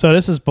 Yep. So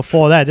this is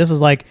before that. This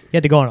is like you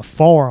had to go on a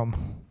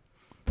forum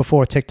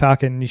before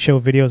TikTok and you show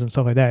videos and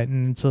stuff like that.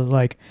 And it's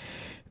like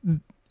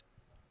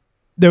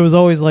there was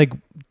always like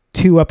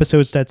 2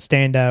 episodes that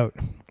stand out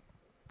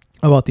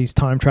about these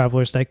time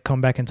travelers that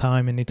come back in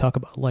time, and they talk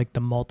about like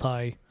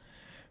the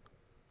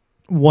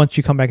once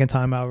you come back in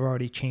time, I've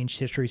already changed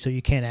history, so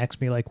you can't ask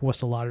me like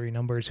what's the lottery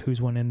numbers,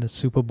 who's winning the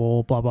Super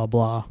Bowl, blah blah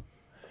blah,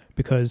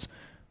 because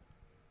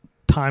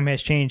time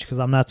has changed because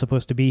I'm not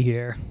supposed to be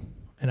here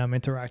and I'm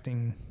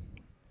interacting.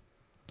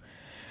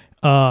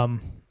 So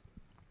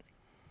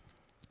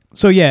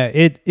yeah,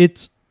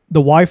 it's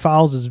the Y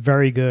Files is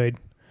very good.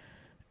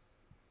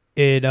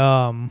 It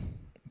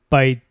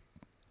by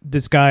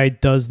this guy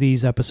does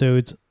these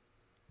episodes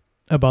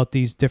about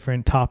these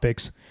different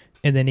topics,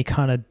 and then he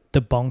kind of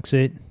debunks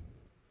it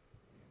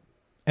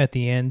at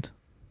the end.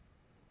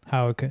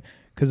 How it could,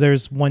 because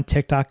there's one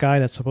TikTok guy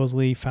that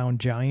supposedly found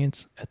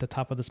giants at the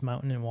top of this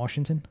mountain in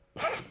Washington,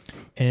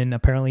 and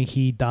apparently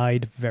he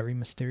died very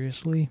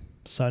mysteriously,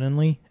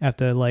 suddenly,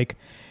 after like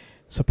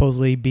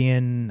supposedly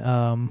being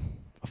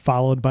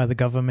followed by the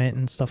government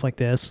and stuff like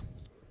this.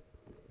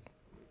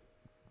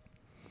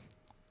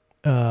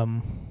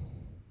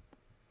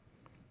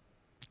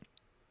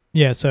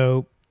 Yeah,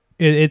 so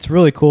it's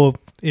really cool.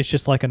 It's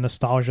just like a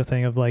nostalgia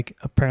thing of like,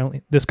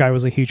 apparently this guy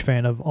was a huge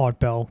fan of Art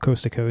Bell,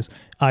 Coast to Coast.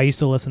 I used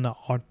to listen to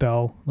Art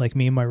Bell, like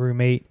me and my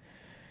roommate,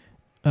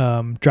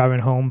 driving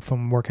home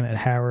from working at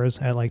Harrah's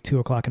at like 2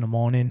 o'clock in the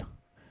morning,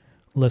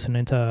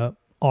 listening to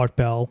Art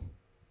Bell.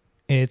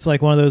 And it's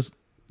like one of those,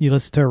 you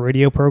listen to a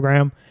radio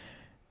program,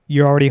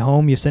 you're already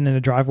home, you're sitting in the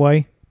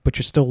driveway, but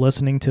you're still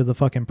listening to the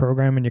fucking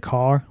program in your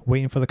car,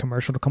 waiting for the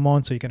commercial to come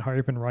on so you can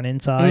hurry up and run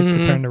inside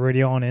to turn the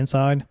radio on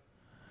inside.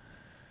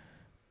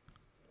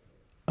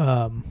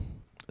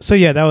 So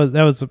yeah,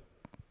 that was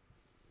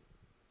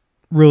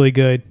really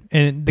good,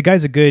 and the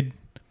guy's a good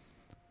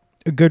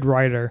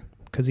writer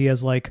because he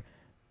has like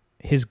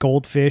his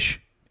goldfish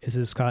is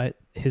his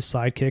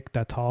sidekick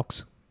that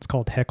talks. It's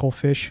called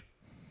Hecklefish,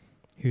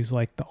 who's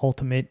like the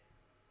ultimate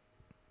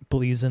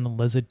believes in the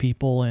lizard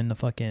people and the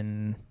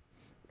fucking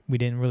we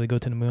didn't really go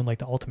to the moon, like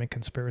the ultimate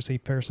conspiracy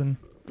person,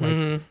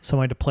 like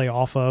somebody to play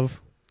off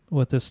of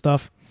with this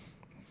stuff.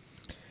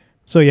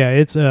 So yeah,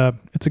 it's a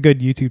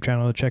good YouTube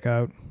channel to check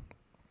out.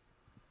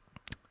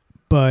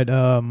 But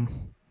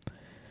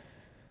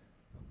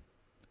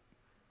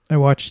I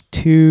watched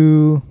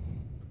 2,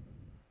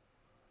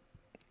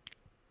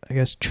 I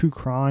guess, true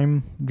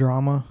crime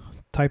drama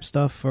type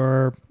stuff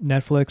for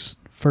Netflix.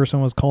 First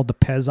one was called The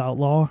Pez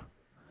Outlaw.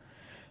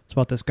 It's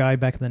about this guy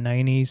back in the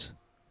 90s.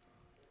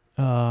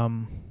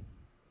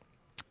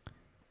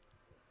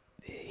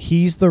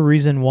 He's the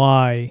reason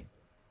why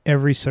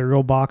every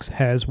cereal box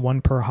has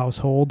 1 per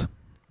household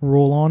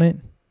rule on it,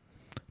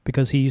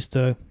 because he used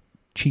to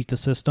cheat the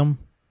system.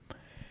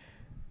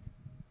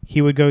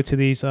 He would go to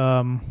these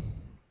toy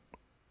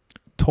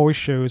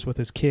shows with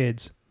his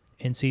kids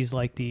and sees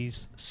like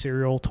these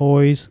cereal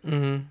toys.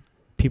 Mm-hmm.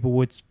 People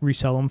would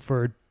resell them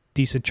for a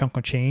decent chunk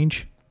of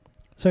change.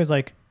 So he's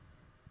like,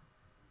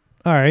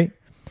 all right.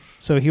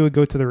 So he would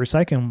go to the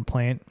recycling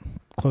plant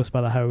close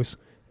by the house,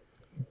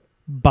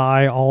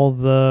 buy all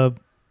the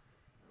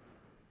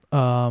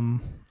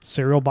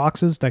cereal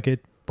boxes that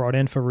get brought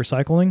in for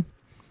recycling,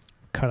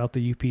 cut out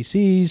the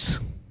UPCs,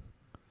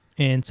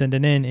 and send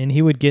it in. And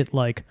he would get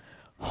like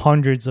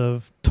hundreds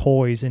of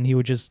toys, and he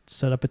would just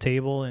set up a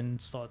table and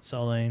start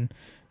selling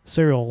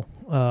cereal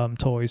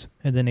toys.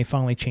 And then they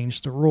finally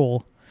changed the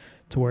rule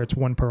to where it's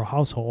 1 per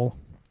household.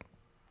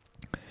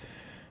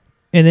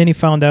 And then he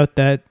found out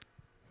that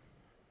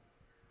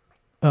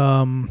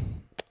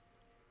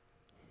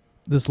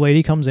this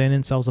lady comes in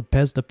and sells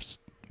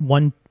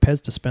one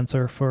Pez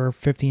dispenser for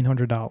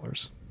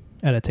 $1,500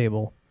 at a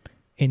table,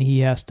 and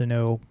he has to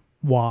know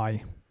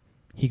why.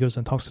 He goes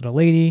and talks to the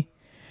lady.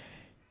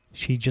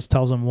 She just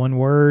tells him one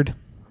word,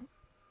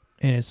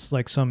 and it's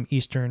like some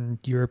Eastern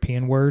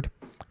European word.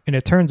 And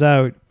it turns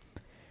out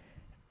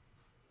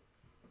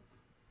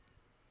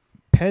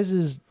Pez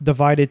is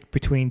divided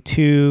between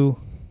 2,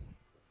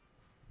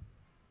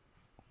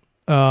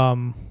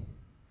 I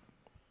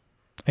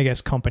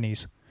guess,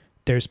 companies.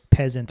 There's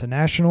Pez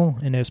International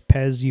and there's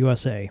Pez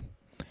USA.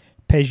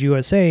 Pez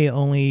USA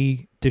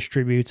only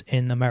distributes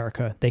in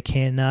America. They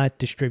cannot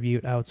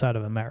distribute outside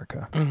of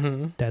America.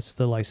 Mm-hmm. That's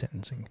the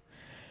licensing.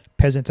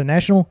 Pez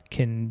International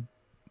can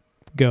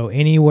go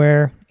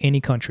anywhere,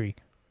 any country,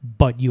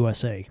 but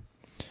USA.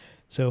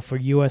 So for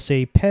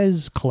USA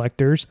Pez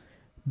collectors,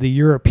 the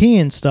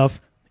European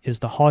stuff is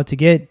the hard to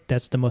get.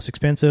 That's the most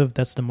expensive.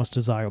 That's the most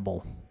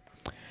desirable.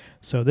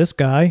 So this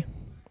guy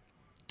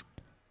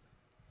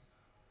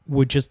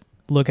would just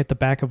look at the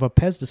back of a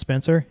Pez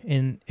dispenser,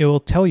 and it will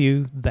tell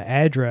you the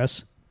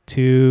address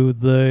to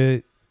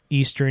the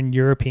Eastern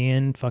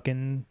European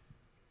fucking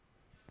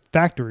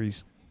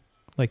factories,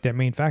 like their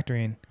main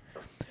factory.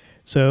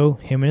 So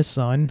him and his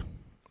son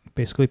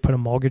basically put a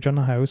mortgage on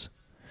the house.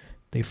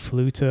 They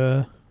flew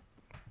to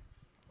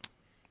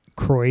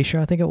Croatia,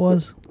 I think it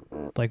was,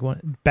 like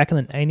back in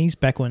the 90s,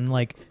 back when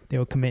like they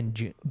were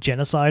committing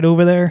genocide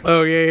over there.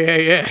 Oh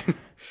yeah.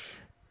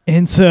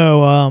 And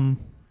so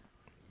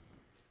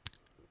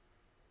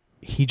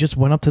he just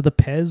went up to the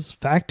Pez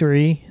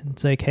factory and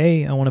it's like,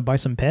 hey, I want to buy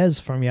some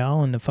Pez from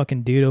y'all. And the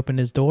fucking dude opened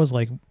his doors,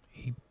 like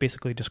he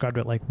basically described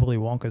it like Willy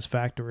Wonka's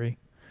factory.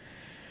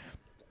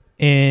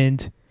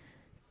 And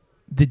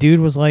the dude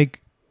was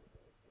like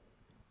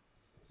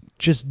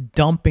just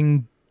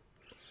dumping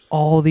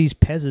all these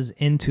Pez's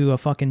into a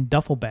fucking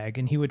duffel bag,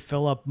 and he would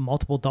fill up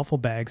multiple duffel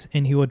bags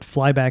and he would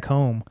fly back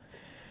home.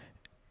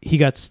 He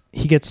gets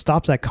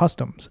stopped at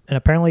customs, and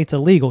apparently it's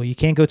illegal. You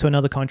can't go to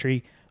another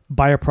country,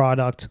 buy a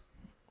product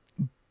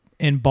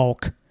in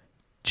bulk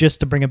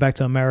just to bring it back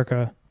to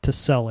America to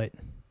sell it,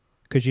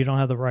 because you don't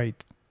have the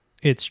right.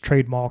 It's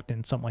trademarked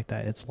and something like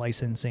that. It's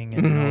licensing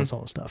and all this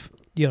other stuff.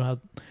 You don't have,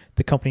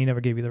 the company never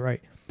gave you the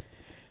right.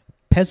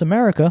 Pez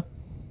America,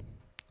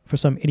 for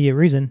some idiot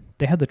reason,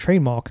 they had the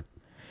trademark,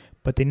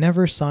 but they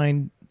never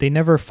filed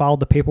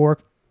the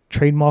paperwork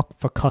trademark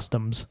for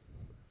customs.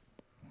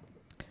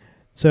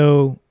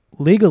 So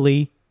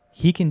legally,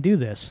 he can do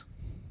this.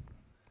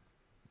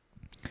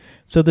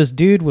 So this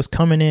dude was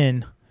coming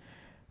in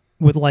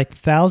with like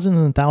thousands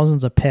and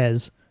thousands of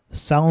Pez,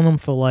 selling them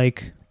for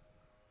like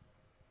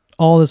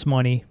all this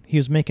money. He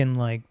was making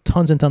like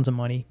tons and tons of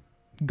money,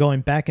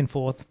 going back and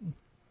forth,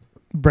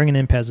 bringing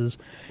in Pez's.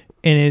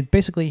 And it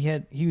basically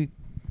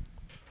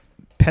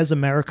Pez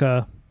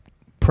America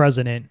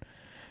president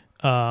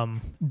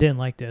didn't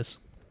like this.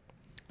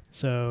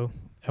 So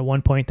at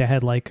one point they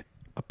had like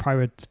a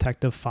private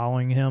detective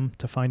following him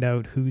to find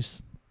out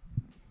who's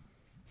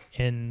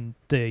in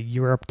the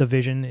Europe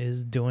division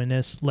is doing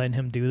this, letting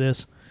him do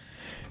this.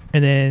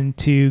 And then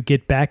to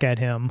get back at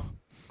him,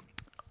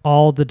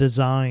 all the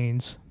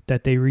designs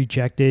that they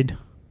rejected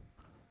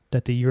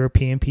that the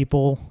European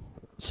people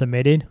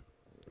submitted,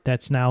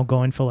 that's now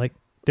going for like,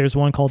 there's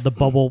one called the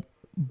Bubble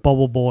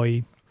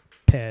Boy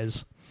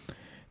Pez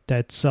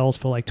that sells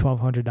for like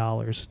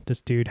 $1,200.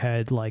 This dude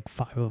had like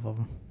 5 of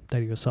them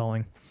that he was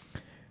selling.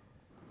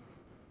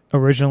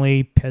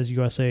 Originally, Pez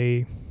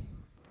USA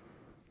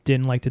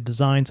didn't like the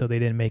design, so they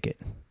didn't make it.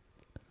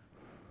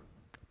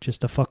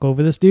 Just to fuck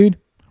over this dude,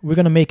 we're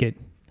going to make it.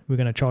 We're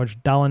going to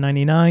charge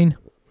 $1.99.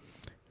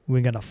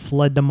 We're going to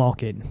flood the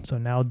market. So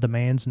now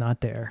demand's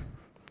not there.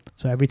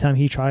 So every time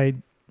he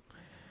tried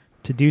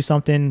to do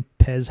something,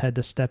 Pez had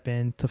to step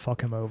in to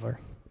fuck him over.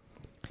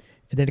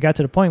 And then it got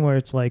to the point where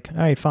it's like, all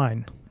right,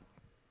 fine.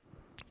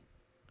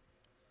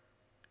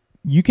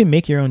 You can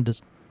make your own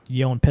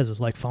Pez's,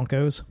 like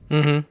Funkos.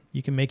 Mm-hmm.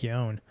 You can make your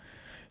own.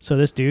 So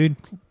this dude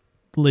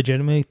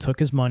legitimately took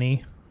his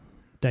money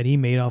that he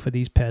made off of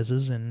these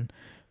Pez's and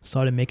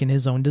started making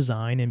his own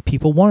design, and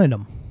people wanted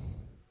them.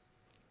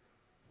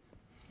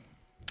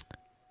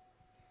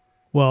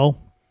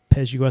 Well,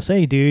 Pez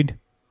USA dude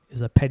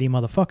is a petty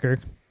motherfucker.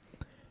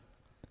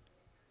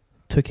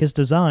 Took his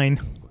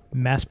design,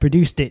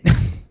 mass-produced it,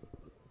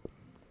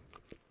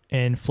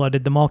 and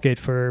flooded the market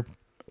for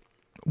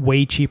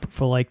way cheap,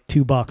 for like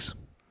 $2.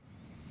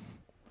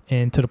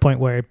 And to the point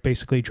where it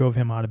basically drove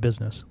him out of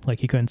business. Like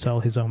he couldn't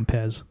sell his own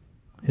Pez,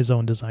 his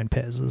own design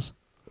Pez's.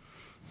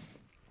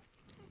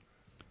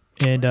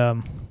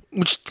 And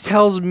which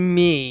tells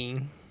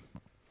me,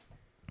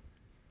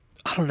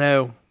 I don't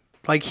know,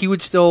 like he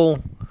would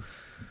still,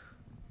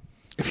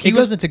 if he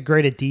goes into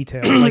greater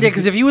detail. Like, yeah,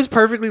 because if he was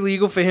perfectly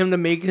legal for him to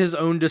make his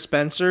own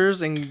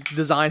dispensers and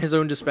design his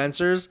own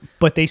dispensers,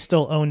 but they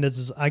still own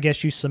the. I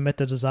guess you submit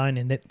the design,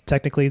 and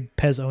technically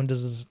Pez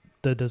owns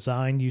the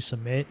design you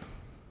submit.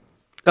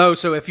 Oh,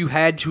 so if you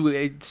had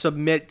to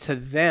submit to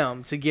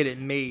them to get it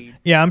made.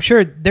 Yeah, I'm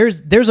sure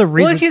there's a reason.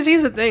 Well, because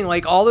here's the thing.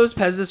 Like, all those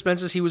Pez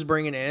dispensers he was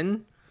bringing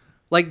in,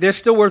 like, they're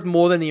still worth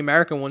more than the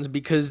American ones,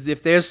 because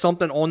if there's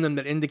something on them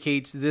that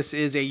indicates this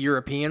is a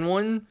European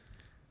one,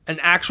 an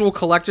actual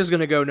collector's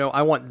going to go, no,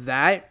 I want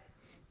that,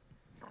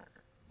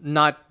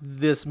 not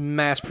this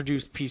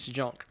mass-produced piece of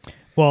junk.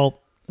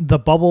 Well, the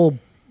Bubble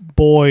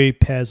Boy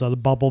Pez, or the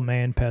Bubble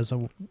Man Pez,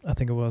 I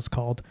think it was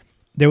called,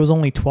 there was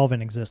only 12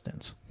 in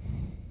existence.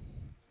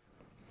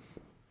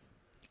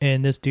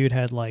 And this dude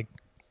had like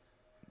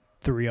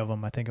 3 of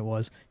them, I think it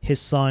was. His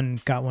son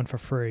got one for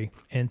free,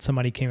 and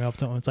somebody came up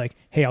to him and was like,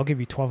 hey, I'll give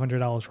you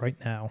 $1,200 right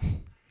now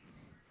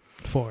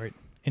for it.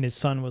 And his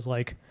son was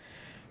like,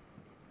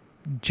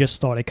 just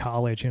started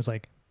college. And he was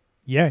like,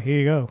 yeah, here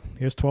you go.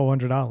 Here's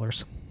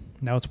 $1,200.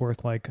 Now it's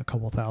worth like a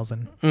couple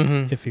thousand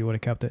if he would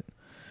have kept it.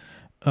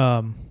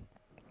 But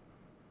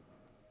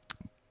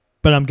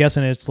I'm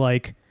guessing it's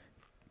like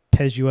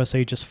Pez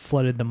USA just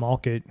flooded the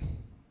market,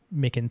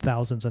 making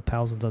thousands and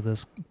thousands of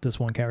this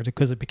one character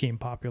because it became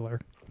popular.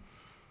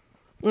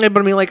 Yeah,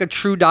 but I mean, like a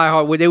true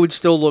diehard, they would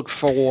still look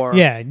for.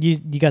 Yeah, you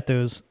got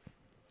those.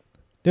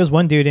 There's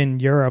one dude in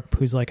Europe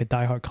who's like a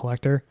diehard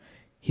collector.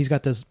 He's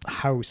got this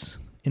house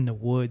in the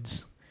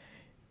woods,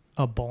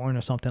 a barn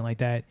or something like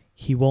that.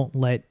 He won't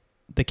let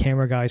the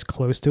camera guy's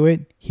close to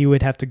it, he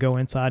would have to go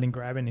inside and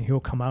grab it, and he'll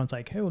come out and it's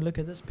like, "Oh, look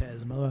at this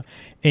Pez."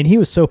 And he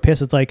was so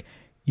pissed. It's like,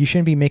 you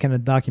shouldn't be making a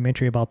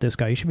documentary about this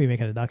guy. You should be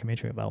making a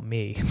documentary about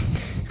me.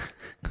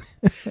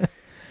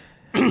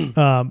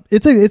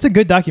 It's a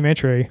good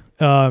documentary.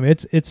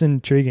 It's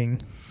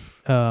intriguing.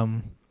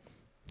 The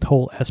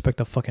whole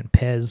aspect of fucking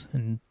Pez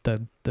and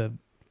the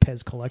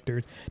Pez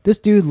collectors. This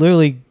dude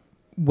literally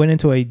went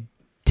into a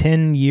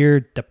 10-year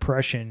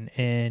depression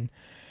and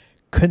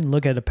couldn't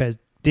look at a Pez.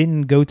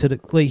 Didn't go to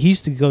he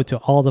used to go to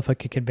all the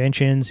fucking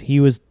conventions. He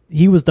was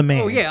the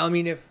man. Oh yeah, I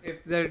mean, if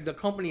the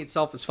company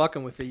itself is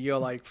fucking with it, you're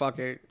like, fuck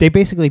it. They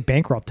basically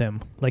bankrupt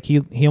him. Like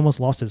he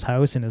almost lost his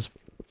house and his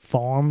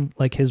farm.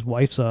 Like his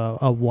wife's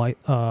a white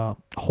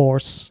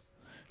horse,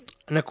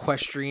 an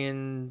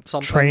equestrian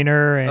something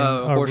trainer and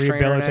a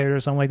rehabilitator or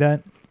something like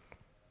that.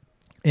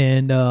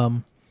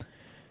 And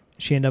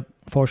she ended up,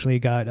 fortunately,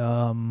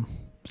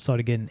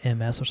 started getting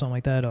MS or something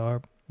like that,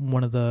 or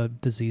one of the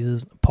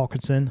diseases,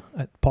 Parkinson,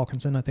 I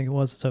think it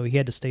was. So he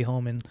had to stay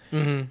home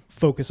and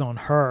focus on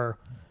her,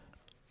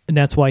 and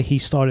that's why he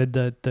started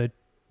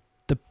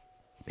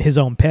his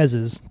own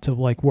Pez's to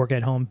like work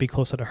at home, be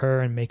closer to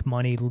her, and make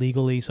money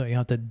legally. So you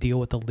have to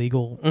deal with the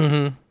legal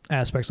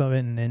aspects of it.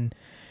 And then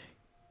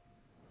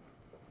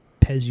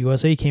Pez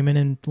USA came in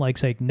and like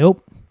said,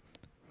 nope.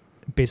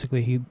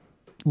 Basically, he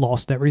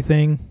lost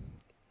everything.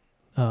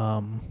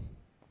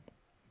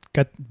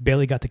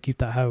 Barely got to keep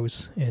the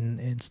house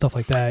and stuff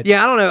like that.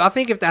 Yeah, I don't know. I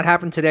think if that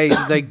happened today,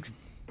 like,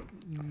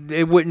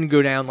 it wouldn't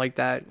go down like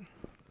that.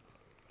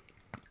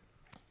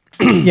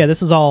 Yeah,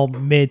 this is all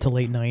mid to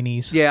late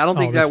 90s. Yeah, I don't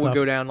think that would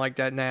go down like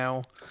that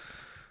now.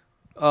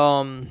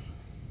 Yeah,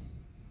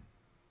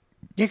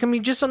 I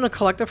mean, just on the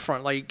collective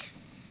front, like,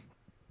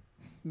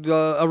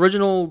 the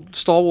original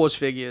Star Wars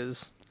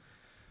figures,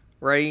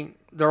 right?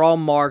 They're all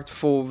marked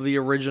for the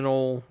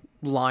original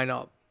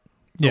lineup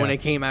when they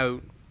came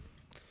out.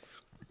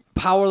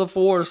 Power of the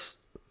Force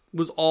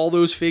was all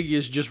those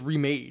figures just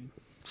remade.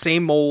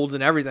 Same molds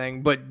and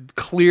everything, but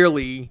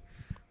clearly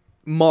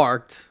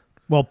marked.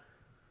 Well,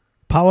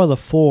 Power of the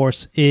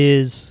Force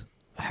is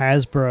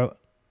Hasbro.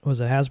 Was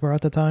it Hasbro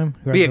at the time?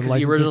 Yeah, because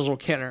the originals were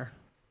Kenner.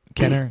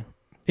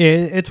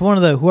 It's one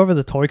of whoever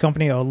the toy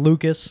company, or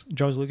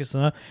George Lucas,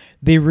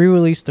 they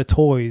re-released the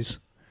toys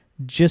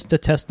just to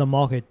test the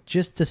market,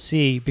 just to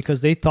see, because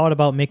they thought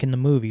about making the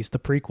movies, the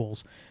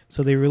prequels.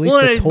 So they released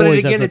the toys but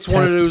again, as a it's test.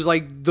 One of those,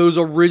 like, those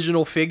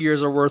original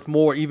figures are worth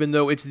more, even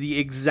though it's the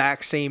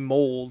exact same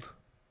mold.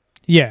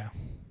 Yeah.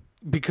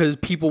 Because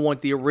people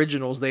want the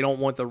originals, they don't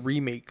want the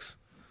remakes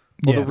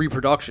or the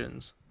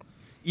reproductions.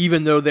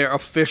 Even though they're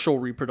official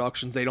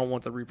reproductions, they don't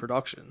want the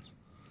reproductions.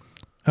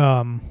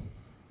 So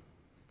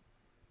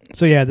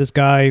yeah, this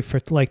guy for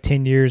like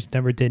 10 years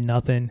never did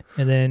nothing,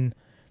 and then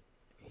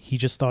he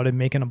just started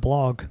making a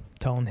blog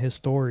telling his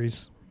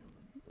stories,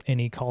 and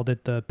he called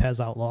it the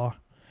Pez Outlaw,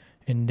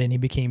 and then he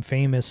became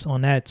famous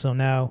on that. So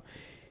now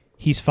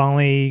he's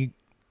finally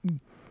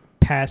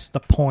past the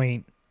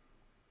point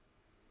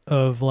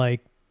of like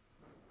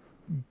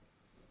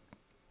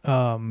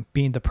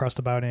being depressed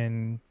about it,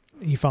 and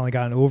he finally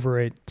gotten over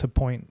it to a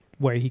point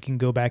where he can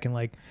go back and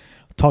like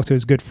talk to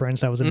his good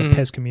friends that was in the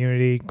Pez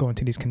community, going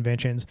to these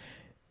conventions.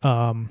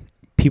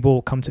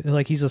 People come to,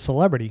 like, he's a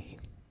celebrity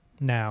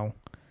now.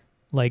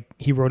 Like,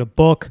 he wrote a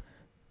book.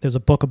 There's a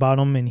book about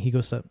him, and he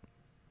goes to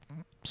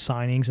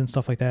signings and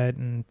stuff like that,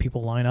 and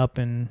people line up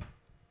and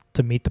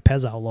to meet the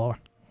Pez Outlaw.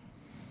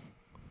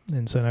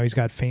 And so now he's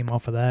got fame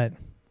off of that.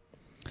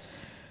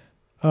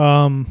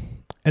 And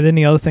then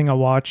the other thing I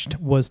watched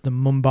was the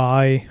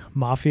Mumbai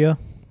Mafia,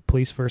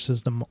 police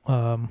versus the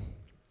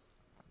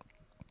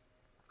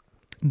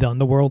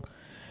underworld.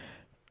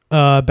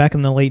 Back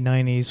in the late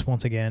 90s,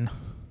 once again,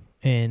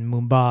 in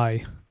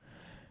Mumbai,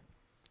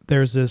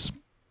 there's this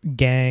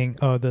gang,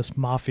 this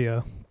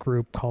mafia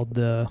group called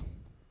the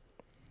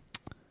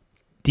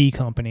D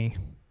Company,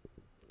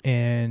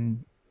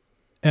 and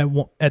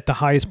at the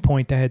highest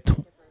point, they had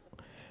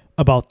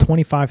about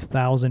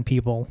 25,000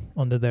 people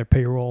under their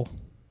payroll.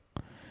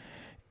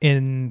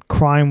 And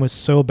crime was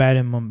so bad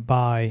in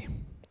Mumbai,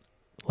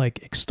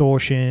 like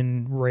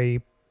extortion,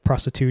 rape,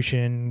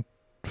 prostitution,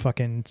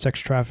 fucking sex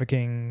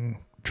trafficking,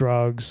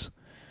 drugs,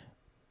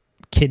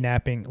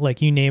 kidnapping,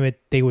 like you name it,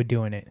 they were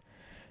doing it.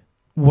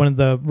 One of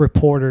the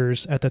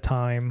reporters at the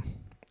time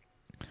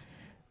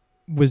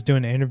was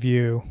doing an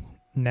interview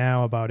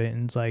now about it,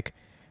 and it's like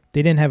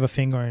they didn't have a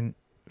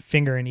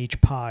finger in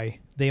each pie.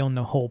 They owned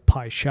the whole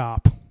pie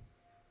shop.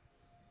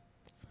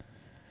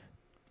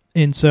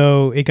 And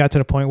so it got to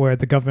the point where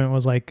the government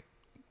was like,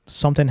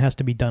 something has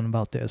to be done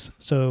about this.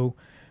 So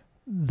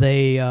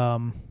they,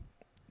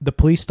 the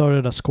police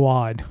started a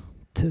squad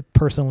to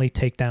personally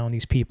take down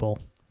these people.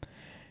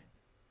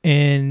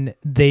 And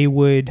they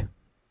would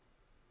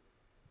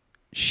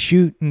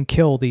shoot and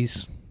kill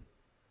these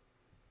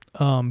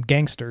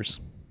gangsters.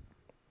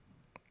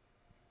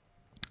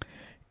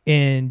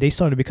 And they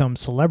started to become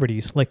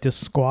celebrities, like this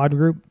squad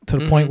group, to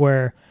the point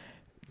where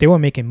they were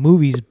making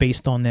movies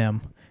based on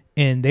them.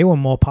 And they were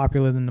more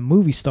popular than the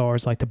movie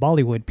stars, like the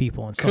Bollywood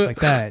people and stuff like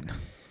that.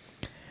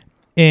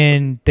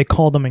 And they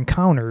called them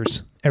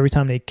encounters. Every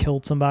time they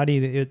killed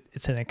somebody,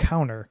 it's an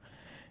encounter.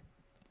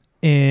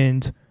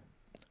 And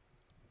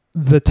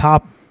the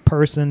top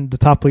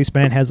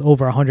policeman has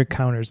over 100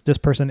 counters. This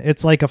person,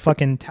 it's like a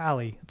fucking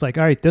tally. It's like,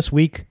 all right, this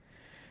week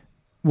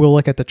we'll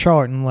look at the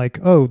chart and like,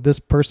 oh, this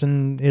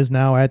person is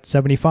now at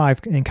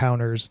 75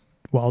 encounters,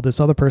 while this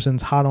other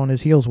person's hot on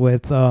his heels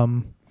with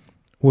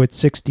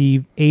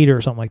 68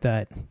 or something like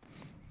that.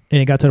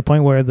 And it got to the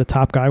point where the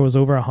top guy was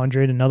over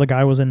 100, another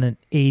guy was in the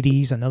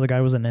 80s, another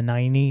guy was in the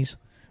 90s.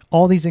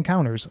 All these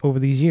encounters over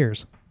these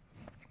years.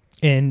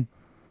 And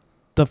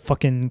the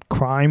fucking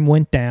crime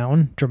went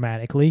down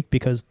dramatically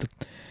because the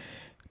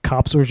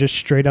cops were just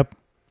straight up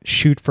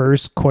shoot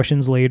first,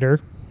 questions later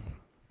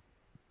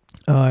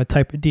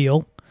type of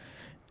deal.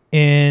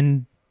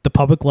 And the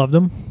public loved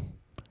them.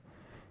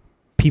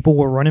 People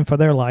were running for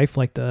their life,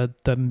 like the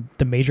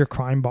major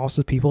crime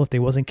bosses, people, if they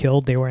wasn't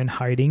killed, they were in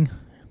hiding.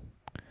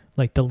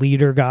 Like the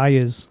leader guy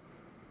is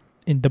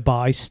in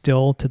Dubai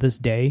still to this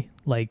day,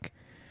 like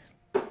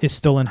is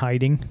still in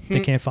hiding. They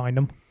can't find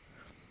him.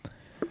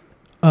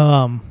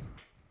 And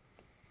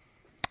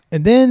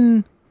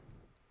then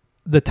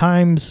the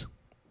Times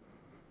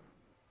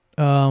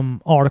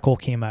article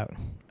came out.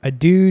 A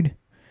dude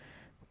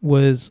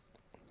was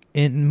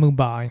in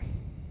Mumbai.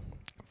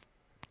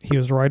 He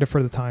was a writer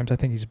for the Times. I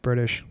think he's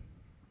British.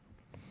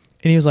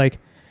 And he was like,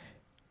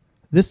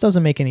 this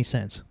doesn't make any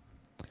sense.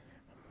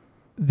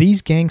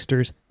 These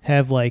gangsters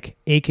have like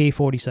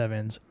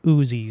AK-47s,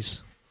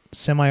 Uzis,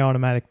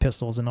 semi-automatic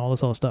pistols, and all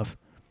this other stuff.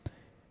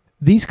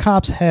 These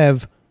cops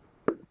have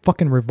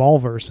fucking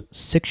revolvers,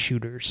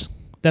 6-shooters.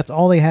 That's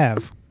all they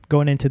have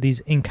going into these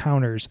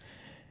encounters.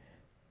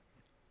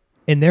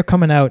 And they're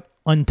coming out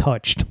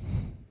untouched.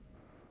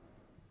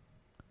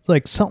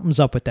 Like, something's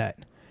up with that.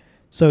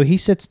 So he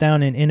sits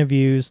down and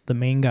interviews the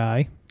main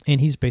guy,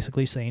 and he's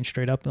basically saying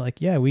straight up,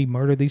 like, yeah, we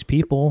murder these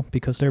people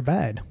because they're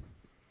bad.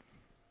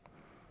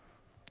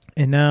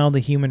 And now the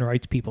human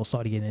rights people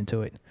start to get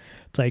into it.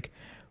 It's like,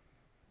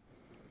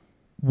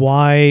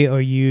 why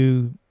are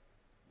you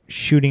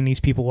shooting these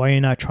people? Why are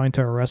you not trying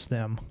to arrest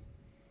them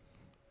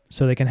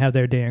so they can have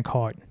their day in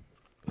court?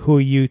 Who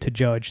are you to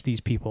judge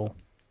these people?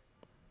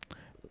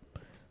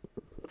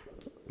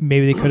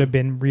 Maybe they could have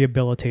been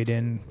rehabilitated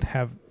and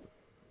have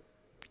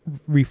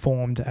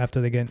reformed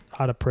after they get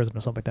out of prison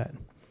or something like that.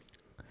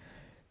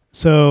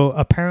 So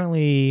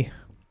apparently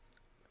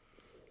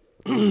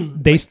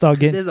they start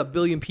getting... There's a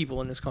billion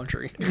people in this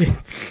country.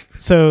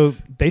 So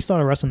they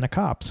start arresting the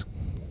cops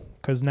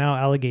because now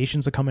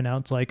allegations are coming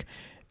out. It's like,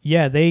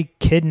 yeah, they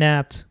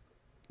kidnapped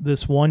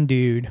this one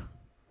dude.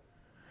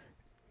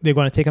 They're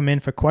going to take him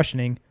in for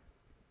questioning.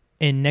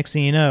 And next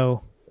thing you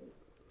know,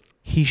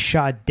 he's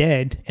shot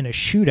dead in a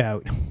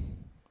shootout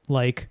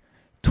like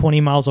 20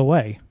 miles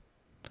away.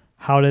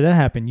 How did that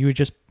happen? You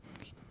just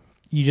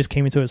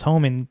came into his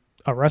home and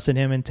arrested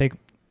him and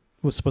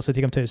was supposed to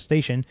take him to his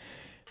station.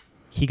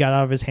 He got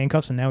out of his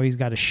handcuffs and now he's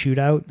got a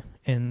shootout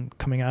and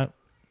coming out.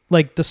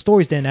 Like, the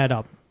stories didn't add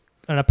up.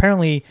 And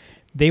apparently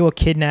they were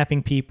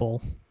kidnapping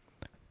people,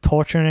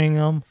 torturing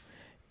them,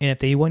 and if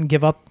they wouldn't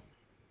give up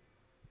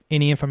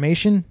any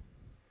information,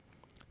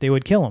 they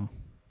would kill them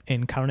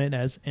and count it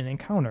as an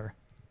encounter.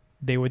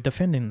 They were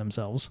defending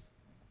themselves.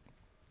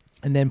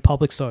 And then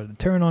public started to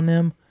turn on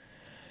them.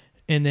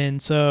 And then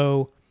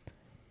so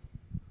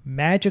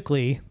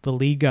magically the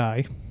lead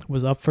guy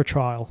was up for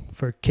trial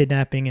for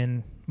kidnapping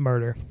and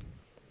murder.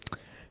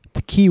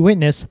 The key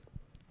witness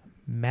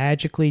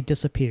magically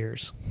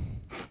disappears.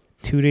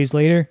 2 days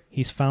later,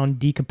 he's found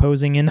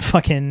decomposing in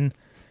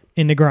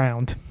the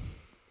ground.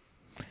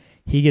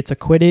 He gets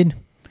acquitted.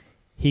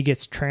 He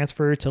gets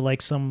transferred to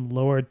like some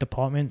lower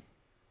department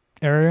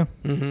area.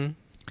 Mm-hmm.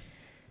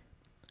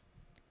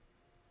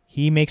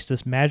 He makes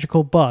this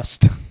magical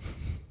bust.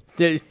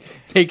 They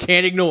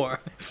can't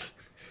ignore.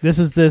 This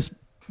is this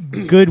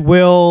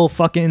goodwill,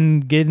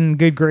 fucking getting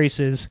good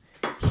graces.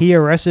 He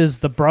arrests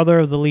the brother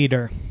of the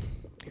leader,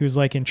 who's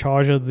like in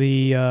charge of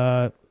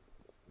the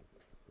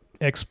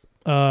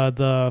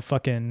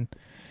fucking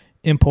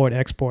import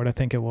export, I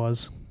think it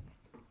was.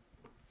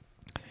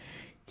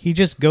 He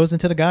just goes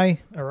into the guy,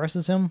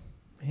 arrests him,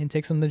 and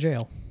takes him to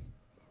jail.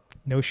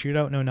 No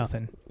shootout, no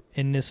nothing.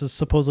 And this is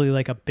supposedly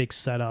like a big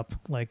setup,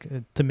 like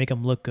to make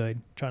him look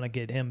good, trying to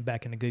get him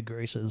back in the good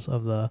graces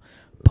of the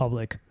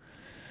public.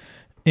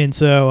 And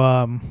so,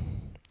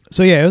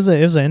 yeah, it was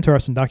an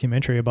interesting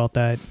documentary about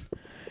that.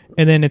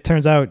 And then it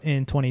turns out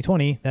in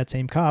 2020, that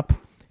same cop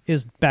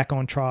is back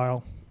on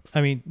trial.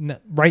 I mean,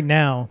 right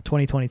now,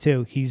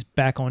 2022, he's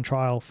back on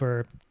trial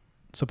for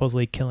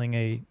supposedly killing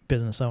a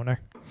business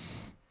owner.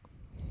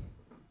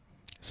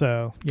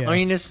 So, yeah. I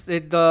mean, how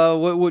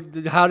was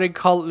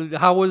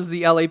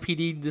the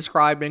LAPD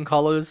described in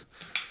colors?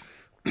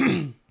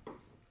 The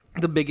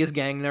biggest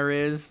gang there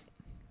is.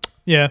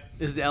 Yeah.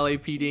 Is the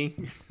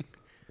LAPD.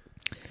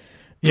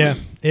 Yeah.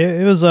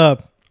 It was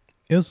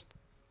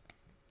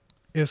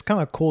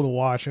kind of cool to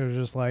watch. It was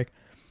just like,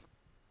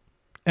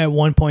 at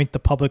one point, the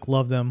public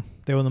loved them.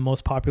 They were the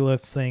most popular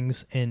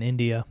things in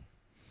India.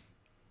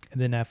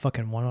 And then that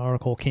fucking one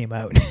article came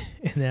out,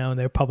 and now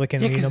they're public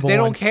enemy because number they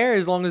one. don't care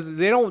as long as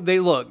they don't. They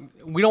look.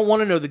 We don't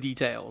want to know the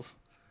details.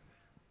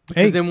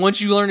 Because then once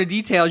you learn the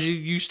details,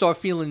 you start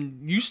feeling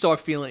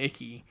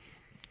icky.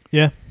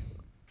 Yeah,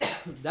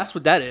 that's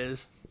what that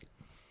is.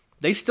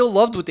 They still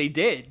loved what they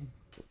did.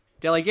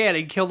 They're like, yeah,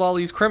 they killed all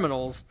these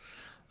criminals.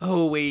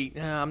 Oh wait,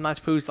 I'm not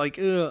supposed to like.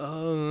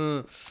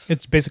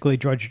 It's basically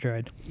Judge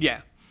Dredd.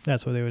 Yeah,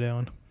 that's what they were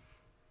doing.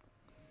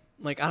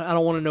 Like I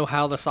don't want to know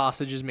how the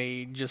sausage is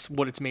made, just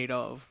what it's made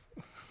of.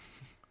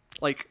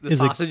 Like the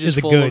sausage is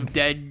full of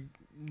dead.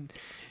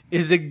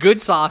 Is it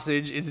good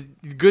sausage? Is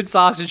it good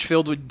sausage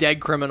filled with dead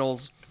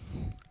criminals?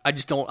 I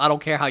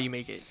don't care how you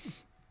make it.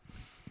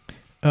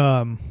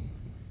 Yeah,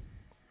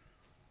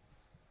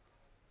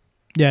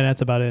 that's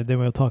about it. Then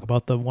we'll talk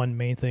about the one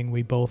main thing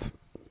we both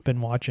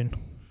been watching.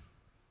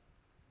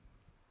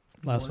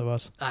 Last of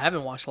Us. I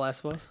haven't watched The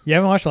Last of Us. You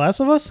haven't watched The Last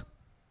of Us?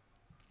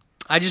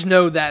 I just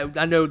know that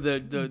I know the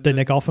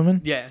Nick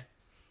Offerman. Yeah,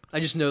 I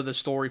just know the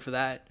story for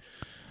that.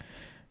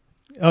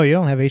 Oh, you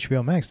don't have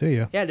HBO Max, do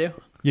you? Yeah, I do.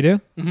 You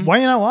do? Mm-hmm. Why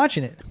are you not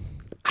watching it?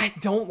 I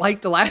don't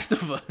like The Last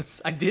of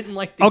Us. I didn't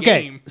like the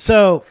game. Okay,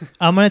 so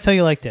I'm going to tell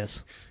you like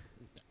this.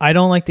 I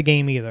don't like the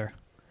game either,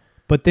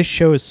 but this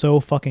show is so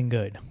fucking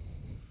good.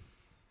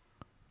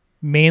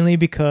 Mainly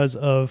because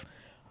of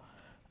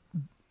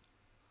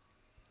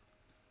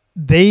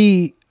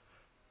this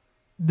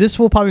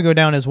will probably go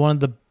down as one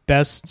of the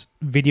best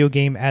video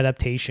game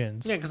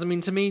adaptations. Yeah, because I mean,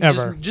 to me,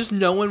 ever. just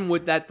knowing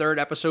what that third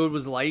episode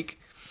was like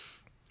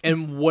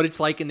and what it's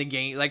like in the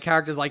game, like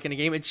characters like in the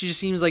game, it just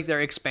seems like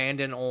they're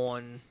expanding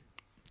on.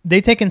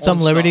 They taking some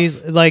liberties,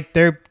 stuff. like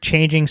they're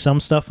changing some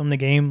stuff from the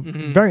game.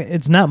 Mm-hmm.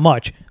 It's not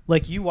much.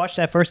 Like you watch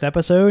that first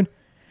episode,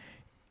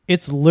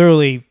 it's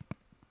literally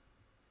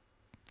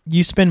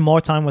you spend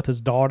more time with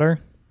his daughter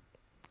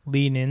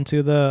leading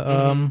into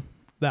the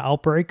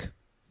outbreak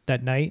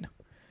that night,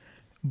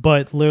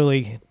 but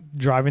literally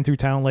driving through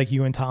town like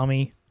you and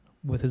Tommy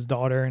with his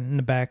daughter in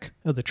the back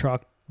of the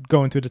truck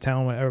going through the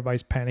town when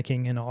everybody's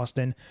panicking in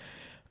Austin,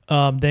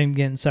 then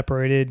getting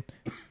separated,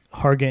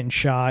 her getting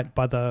shot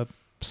by the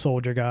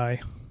soldier guy,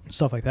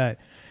 stuff like that.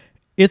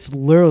 It's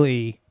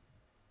literally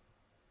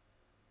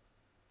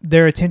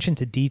their attention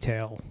to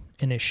detail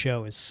in this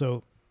show is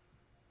so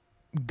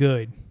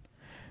good.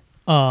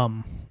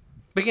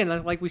 But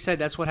again, like we said,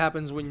 that's what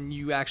happens when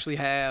you actually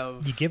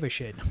have. You give a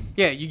shit.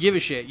 Yeah, you give a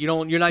shit.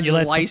 You're not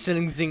just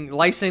licensing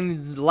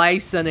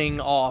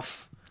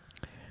off.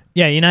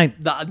 Yeah, you're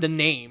not the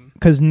name.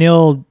 Because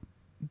Neil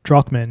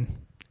Druckmann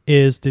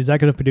is the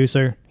executive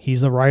producer.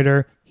 He's a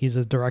writer. He's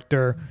a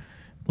director.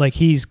 Like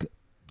he's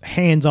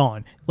hands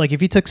on. Like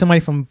if you took somebody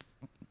from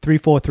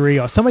 343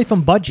 or somebody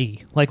from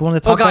Bungie, like one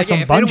of the top guys from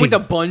if Bungie. they went to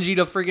Bungie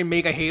to freaking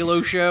make a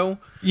Halo show.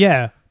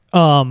 Yeah.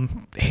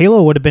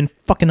 Halo would have been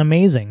fucking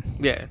amazing.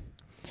 Yeah.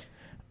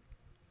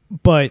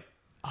 But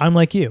I'm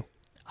like you.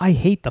 I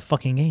hate the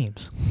fucking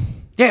games.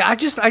 Yeah,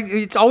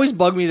 it's always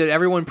bugged me that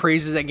everyone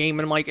praises that game,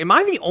 and I'm like, am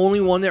I the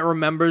only one that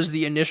remembers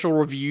the initial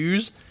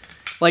reviews?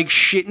 Like,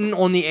 shitting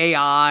on the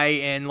AI,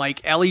 and,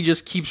 like, Ellie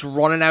just keeps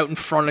running out in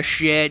front of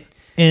shit.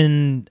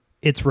 And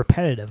it's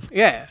repetitive.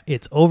 Yeah.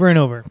 It's over and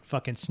over.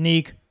 Fucking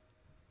sneak,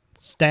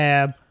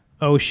 stab,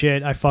 oh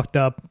shit, I fucked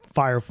up,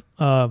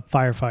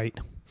 firefight.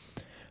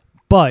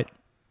 But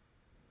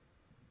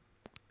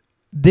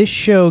this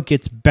show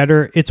gets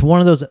better. It's one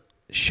of those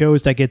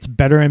shows that gets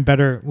better and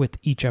better with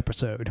each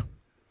episode.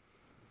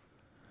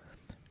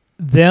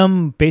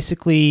 Them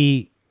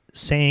basically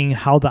saying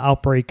how the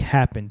outbreak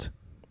happened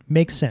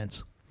makes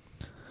sense.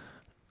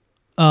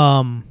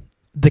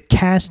 The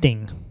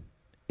casting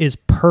is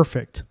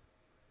perfect.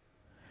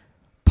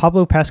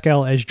 Pablo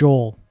Pascal as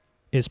Joel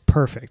is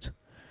perfect.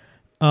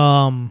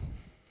 Game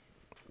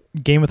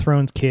of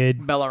Thrones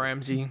kid Bella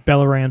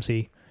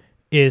Ramsey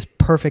is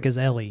perfect as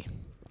Ellie.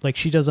 Like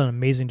she does an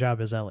amazing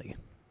job as Ellie,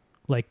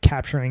 like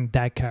capturing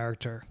that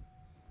character.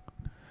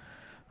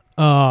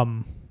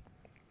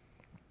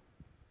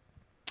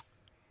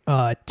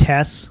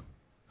 Tess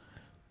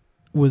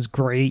was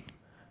great.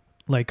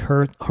 Like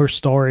her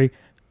story.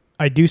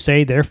 I do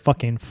say they're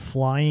fucking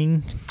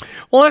flying.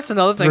 Well, that's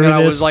another thing that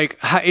I was like,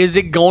 is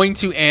it going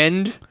to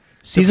end?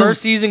 The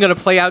first season going to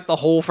play out the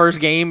whole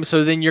first game,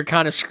 so then you're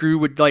kind of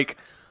screwed with like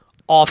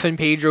often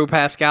Pedro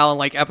Pascal in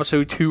like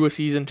episode 2 of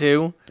season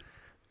 2.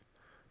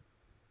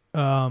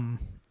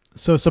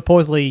 So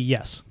supposedly,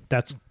 yes,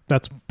 that's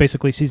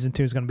basically season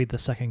 2 is going to be the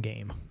second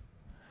game.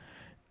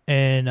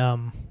 And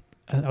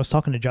I was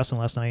talking to Justin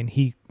last night, and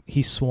he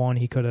sworn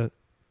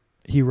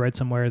he read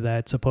somewhere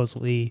that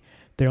supposedly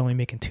they're only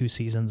making 2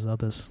 seasons of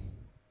this.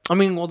 I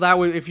mean, well, that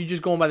would if you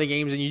just go by the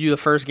games and you do the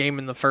first game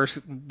and the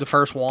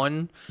first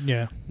one,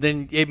 yeah,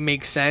 then it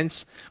makes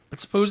sense. But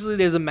supposedly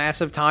there's a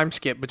massive time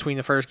skip between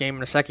the first game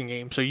and the second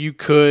game, so you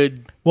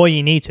could. Well,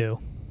 you need to.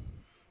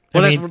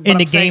 Well, I mean, in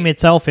the game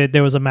itself,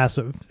 there was a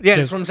massive. Yeah,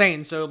 that's what I'm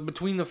saying. So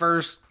between the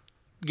first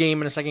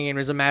game and the second game,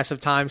 there's a massive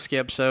time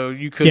skip, so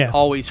you could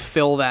always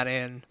fill that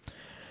in.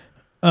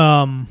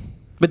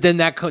 But then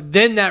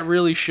that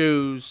really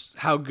shows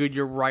how good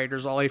your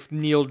writers are. If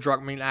Neil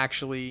Druckmann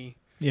actually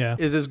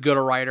is as good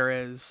a writer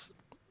as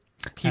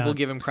people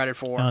give him credit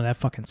for. Oh, that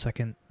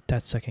second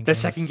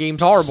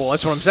game's horrible.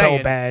 That's what I'm saying.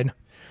 So bad.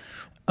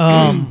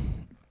 And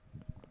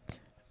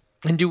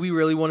do we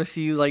really want to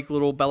see like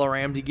little Bella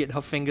Ramsey getting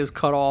her fingers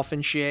cut off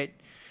and shit?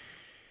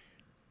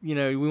 You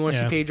know, we want to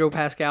see Pedro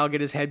Pascal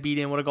get his head beat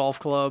in with a golf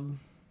club.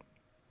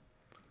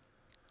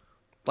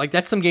 Like,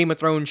 that's some Game of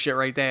Thrones shit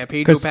right there.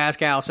 Pedro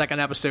Pascal, second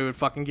episode,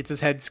 fucking gets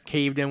his head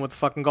caved in with a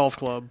fucking golf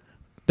club.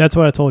 That's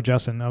what I told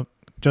Justin.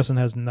 Justin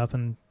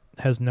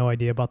has no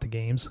idea about the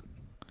games.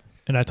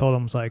 And I told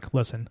him, like,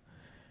 listen,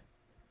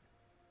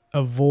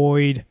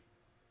 avoid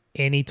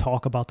any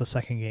talk about the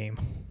second game.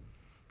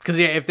 Because,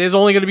 if there's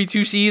only going to be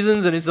 2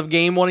 seasons and it's of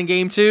Game 1 and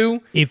Game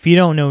 2... If you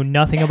don't know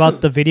nothing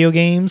about the video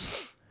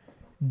games,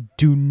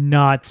 do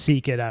not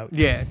seek it out.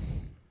 Yeah.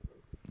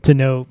 To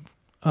know...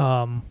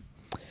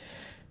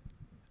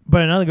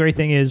 But another great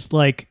thing is,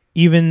 like,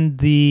 even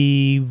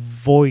the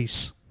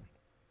voice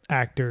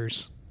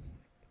actors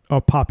are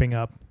popping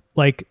up.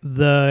 Like,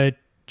 the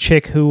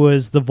chick who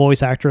was the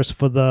voice actress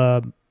for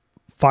the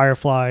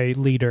Firefly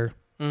leader.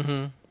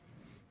 Mm-hmm.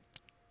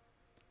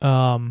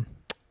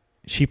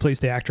 She plays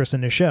the actress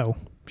in the show.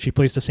 She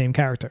plays the same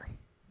character.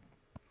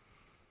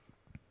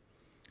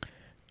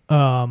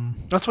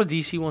 That's what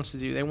DC wants to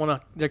do.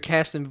 They're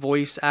casting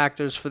voice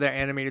actors for their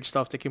animated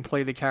stuff that can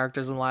play the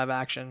characters in live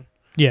action.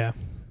 Yeah.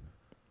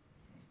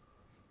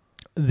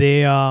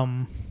 They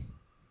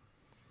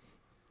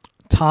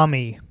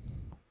Tommy,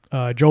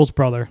 Joel's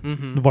brother,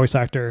 the voice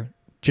actor,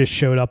 just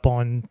showed up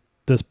on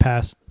this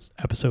past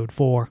episode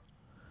 4.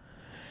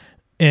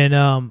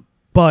 And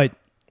but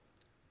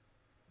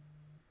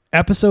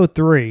episode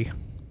 3,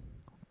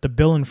 the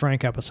Bill and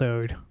Frank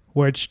episode,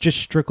 where it's just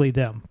strictly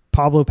them.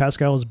 Pablo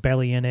Pascal is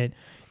barely in it.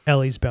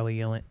 Ellie's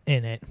barely in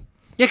it.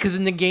 Yeah, because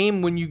in the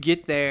game, when you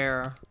get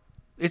there,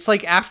 it's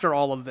like after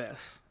all of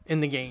this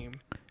in the game.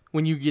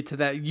 When you get to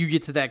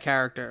that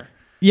character.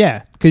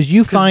 Yeah, because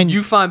you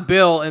find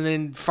Bill, and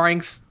then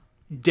Frank's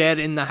dead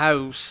in the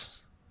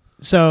house.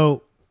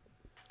 So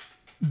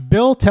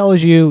Bill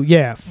tells you,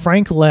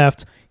 Frank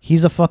left.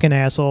 He's a fucking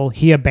asshole.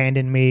 He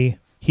abandoned me.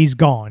 He's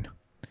gone.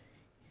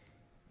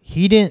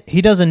 He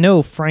doesn't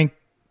know Frank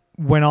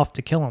went off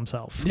to kill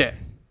himself. Yeah.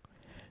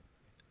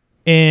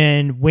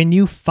 And when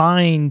you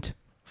find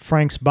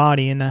Frank's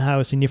body in the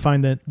house and you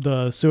find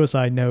the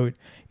suicide note,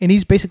 and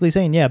he's basically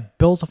saying,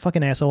 Bill's a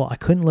fucking asshole. I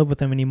couldn't live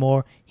with him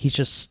anymore. He's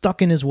just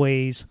stuck in his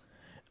ways.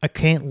 I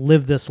can't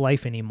live this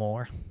life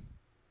anymore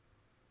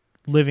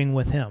living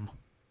with him.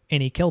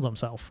 And he killed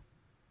himself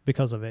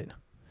because of it.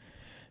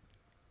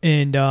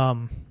 And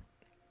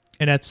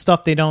that's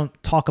stuff they don't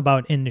talk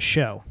about in the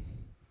show.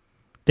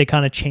 They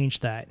kind of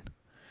changed that.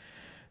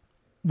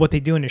 What they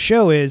do in the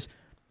show is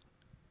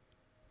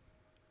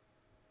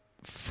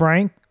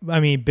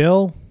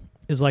Bill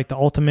is like the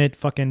ultimate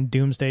fucking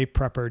doomsday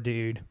prepper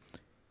dude.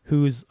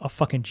 Who's a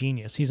fucking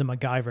genius. He's a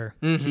MacGyver.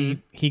 Mm-hmm.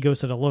 He goes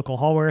to the local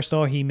hardware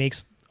store. He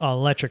makes an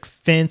electric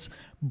fence,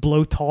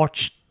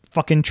 blowtorch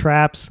fucking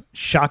traps,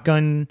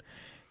 shotgun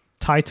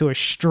tied to a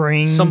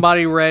string.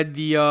 Somebody read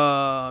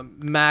the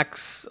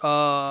Max...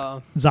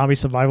 Zombie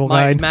Survival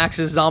Guide.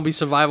 Max's Zombie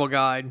Survival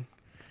Guide.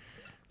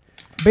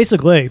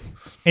 Basically.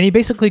 And he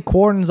basically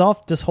cordons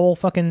off this whole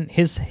fucking...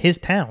 his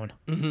town.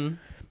 Mm-hmm.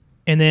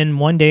 And then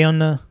one day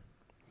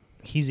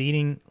he's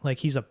eating... Like,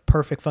 he's a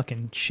perfect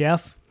fucking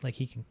chef. Like,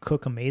 he can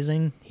cook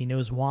amazing. He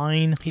knows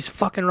wine. He's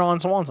fucking Ron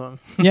Swanson.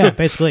 Yeah,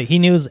 basically. He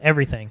knows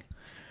everything.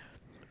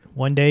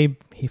 One day,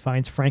 he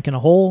finds Frank in a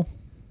hole.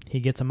 He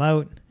gets him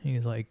out. And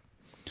he's like,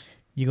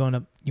 you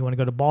want to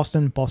go to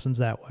Boston? Boston's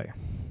that way.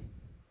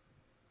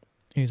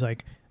 And he's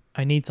like,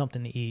 I need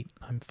something to eat.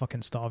 I'm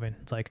fucking starving.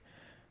 It's like,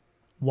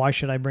 why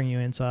should I bring you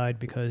inside?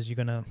 Because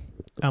I'm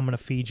going to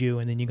feed you,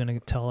 and then you're going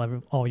to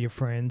tell all your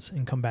friends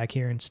and come back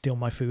here and steal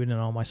my food and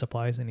all my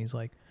supplies. And he's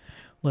like,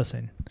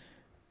 listen...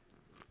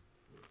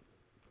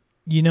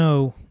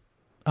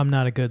 I'm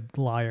not a good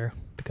liar,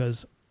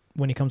 because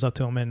when he comes up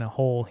to him in a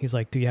hole, he's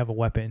like, do you have a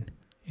weapon?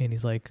 And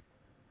he's like,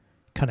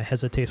 kind of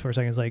hesitates for a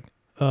second. He's like,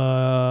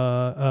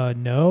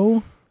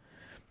 no.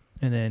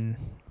 And then,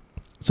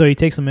 so he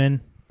takes him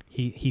in,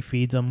 he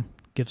feeds him,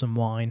 gives him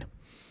wine,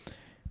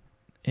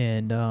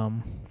 and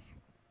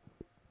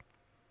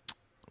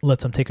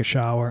lets him take a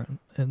shower.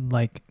 And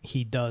like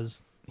he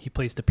plays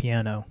the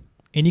piano.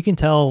 And you can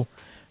tell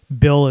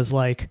Bill is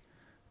like,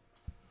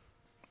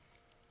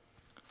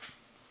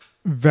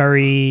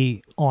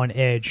 very on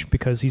edge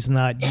because he's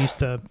not used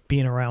to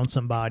being around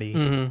somebody.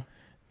 Mm-hmm.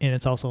 And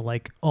it's also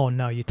like, oh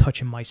no, you're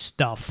touching my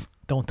stuff.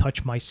 Don't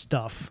touch my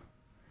stuff.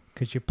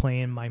 Because you're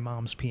playing my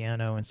mom's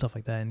piano and stuff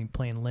like that. And you're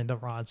playing Linda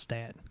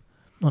Ronstadt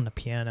on the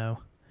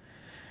piano.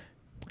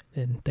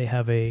 And they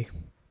have a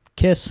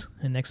kiss.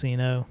 And next thing you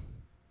know,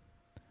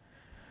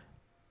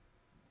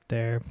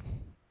 they're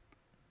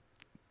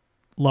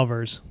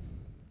lovers.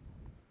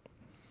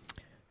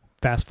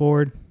 Fast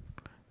forward,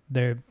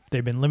 they've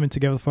been living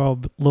together for a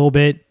little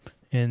bit,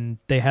 and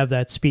they have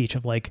that speech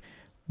of like,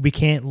 we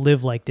can't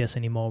live like this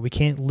anymore. We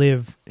can't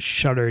live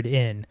shuttered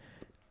in.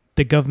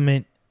 The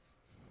government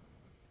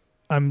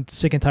I'm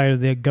sick and tired of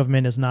the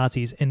government as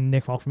Nazis. And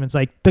Nick Offerman's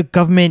like, the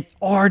government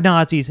are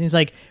Nazis. And he's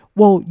like,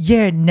 well,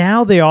 yeah,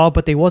 now they are,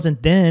 but they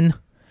wasn't then.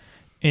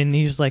 And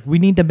he's like, we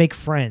need to make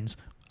friends.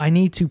 I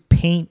need to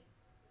paint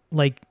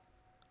like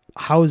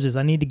houses.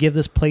 I need to give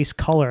this place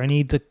color. I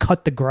need to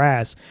cut the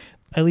grass.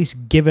 At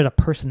least give it a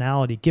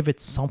personality. Give it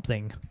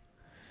something.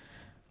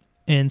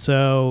 And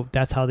so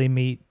that's how they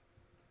meet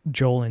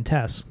Joel and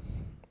Tess.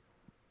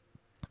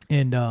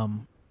 And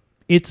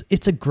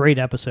it's a great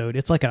episode.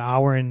 It's like an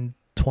hour and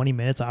 20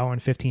 minutes, hour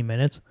and 15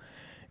 minutes.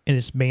 And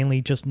it's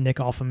mainly just Nick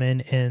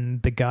Offerman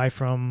and the guy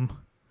from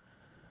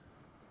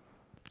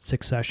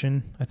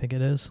Succession, I think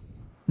it is.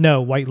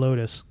 No, White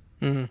Lotus.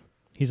 Mm-hmm.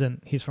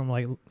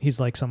 He's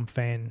like some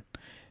fan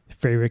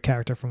favorite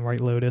character from White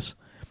Lotus.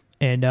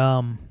 And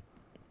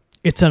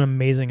it's an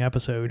amazing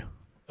episode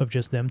of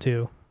just them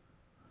two.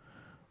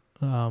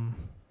 And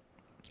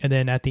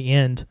then at the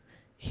end,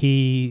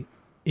 it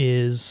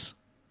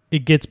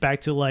gets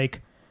back to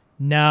like,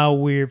 now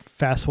we're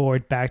fast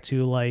forward back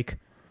to like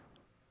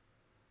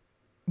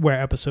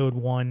where episode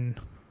 2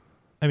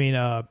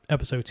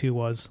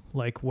 was,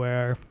 like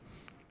where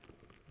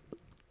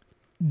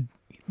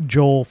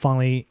Joel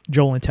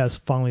and Tess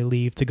finally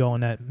leave to go on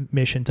that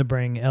mission to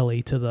bring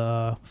Ellie to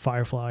the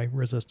Firefly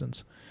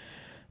Resistance.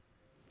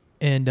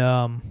 And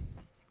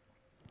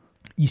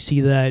you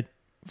see that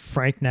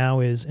Frank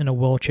now is in a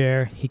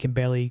wheelchair. He can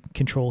barely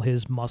control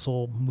his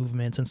muscle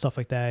movements and stuff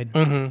like that.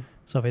 Mm-hmm.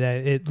 Stuff like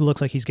that. It looks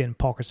like he's getting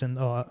Parkinson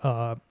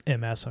or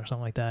MS or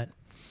something like that.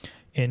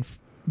 And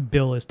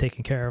Bill is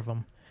taking care of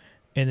him.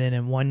 And then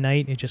in one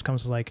night, it just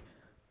comes like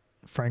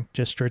Frank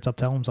just straight up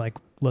tells him, like,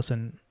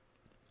 listen,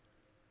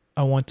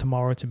 I want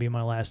tomorrow to be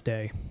my last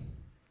day.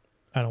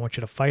 I don't want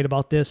you to fight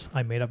about this.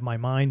 I made up my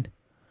mind.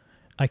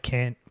 I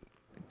can't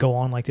go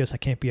on like this. I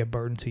can't be a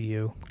burden to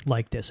you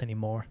like this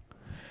anymore.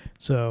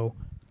 So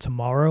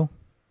tomorrow,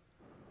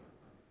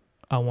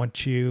 I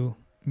want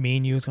me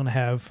and you is going to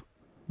have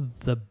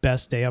the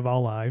best day of our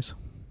lives.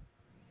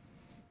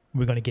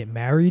 We're going to get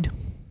married.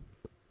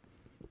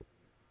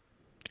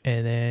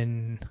 And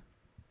then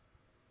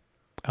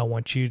I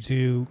want you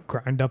to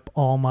grind up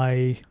all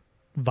my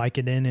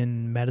Vicodin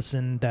and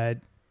medicine that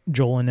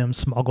Joel and them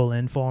smuggle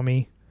in for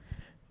me.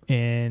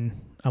 And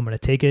I'm going to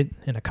take it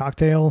in a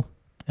cocktail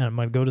and I'm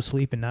going to go to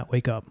sleep and not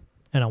wake up.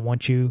 And I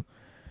want you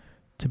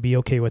to be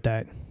okay with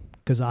that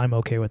because I'm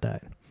okay with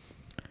that.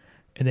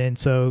 And then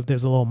so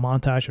there's a little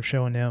montage of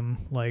showing them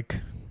like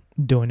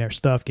doing their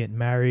stuff, getting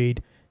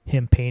married,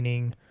 him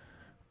painting,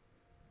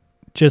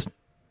 just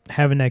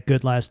having that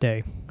good last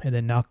day. And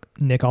then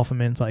Nick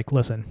Offerman's like,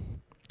 listen,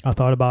 I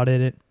thought about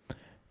it.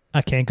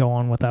 I can't go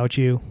on without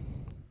you.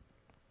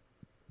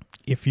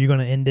 If you're going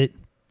to end it,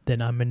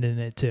 then I'm ending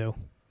it too.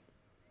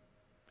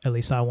 At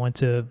least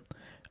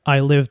I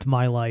lived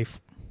my life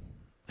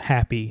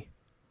happy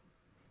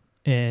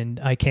and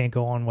I can't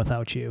go on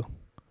without you.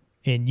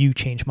 And you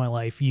changed my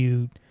life.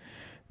 You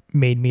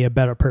made me a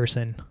better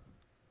person.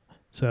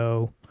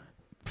 So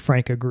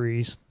Frank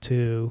agrees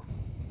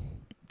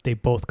they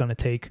both going to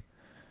take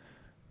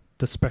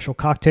the special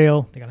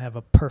cocktail. They're going to have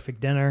a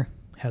perfect dinner,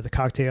 have the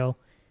cocktail.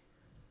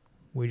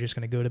 We're just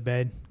going to go to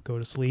bed, go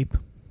to sleep,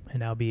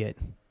 and that'll be it.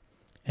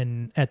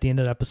 And at the end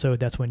of the episode,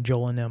 that's when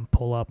Joel and them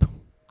pull up.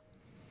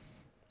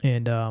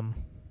 And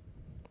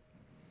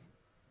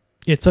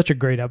it's such a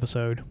great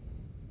episode.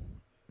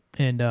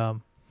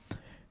 And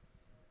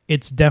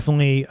it's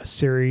definitely a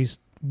series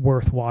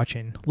worth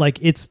watching. Like,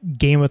 it's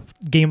Game of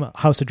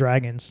House of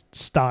Dragons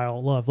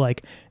style love.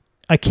 Like,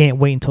 I can't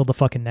wait until the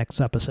fucking next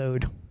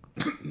episode.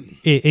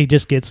 It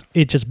just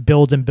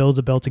builds and builds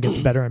and builds. It gets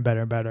better and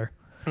better and better.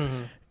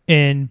 Mm-hmm.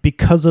 And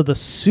because of the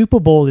Super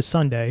Bowl this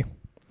Sunday,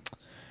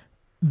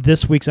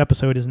 this week's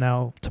episode is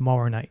now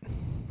tomorrow night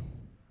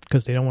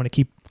because they don't want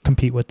to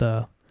compete with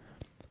the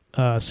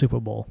Super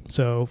Bowl.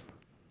 So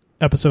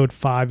episode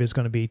 5 is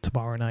going to be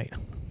tomorrow night.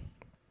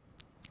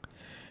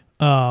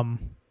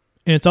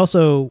 And it's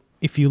also,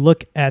 if you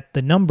look at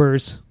the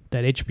numbers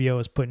that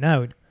HBO is putting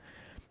out.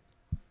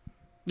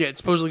 Yeah, it's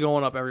supposedly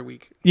going up every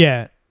week.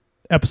 Yeah.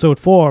 Episode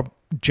 4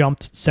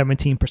 jumped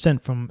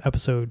 17% from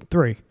episode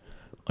 3.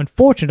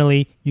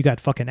 Unfortunately, you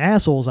got fucking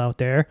assholes out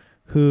there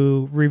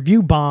who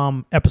review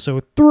bomb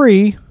episode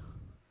 3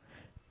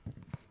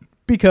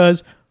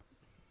 because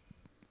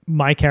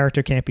my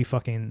character can't be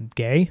fucking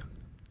gay.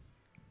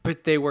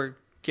 But they were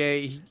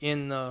gay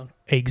in the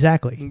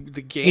game.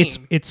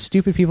 It's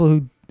stupid people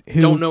who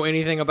don't know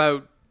anything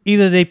about.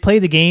 Either they play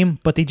the game,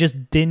 but they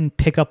just didn't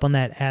pick up on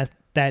that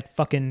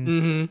fucking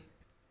mm-hmm.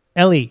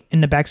 Ellie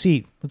in the back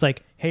seat. It's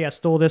like, hey, I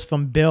stole this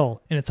from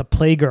Bill, and it's a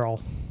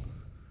Playgirl.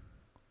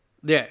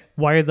 Yeah.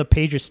 Why are the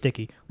pages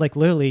sticky? Like,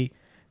 literally,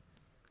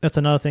 that's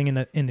another thing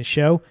in the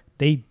show.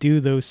 They do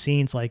those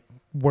scenes like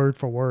word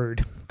for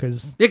word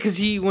because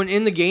when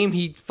in the game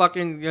he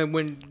fucking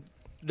when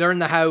they're in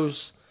the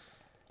house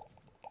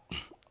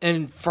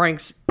and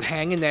Frank's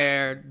hanging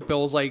there,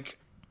 Bill's like,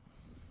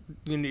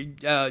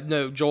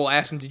 no, Joel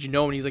asked him, "Did you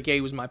know him?" And he's like, "Yeah,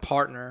 he was my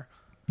partner."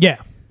 Yeah.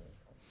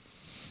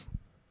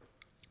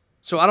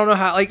 So I don't know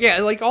how,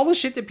 like all the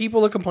shit that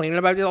people are complaining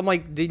about, I'm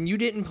like, then you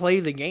didn't play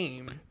the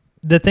game.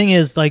 The thing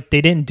is, like,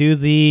 they didn't do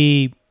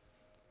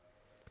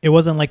it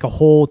wasn't like a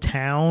whole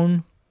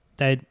town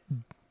that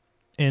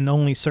in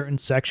only certain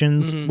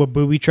sections were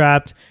booby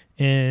trapped,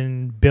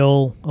 and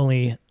Bill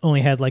only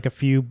had like a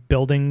few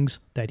buildings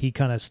that he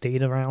kind of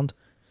stayed around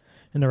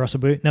in the rest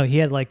of it. No, he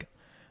had like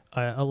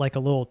a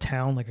little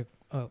town, like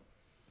a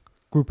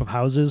group of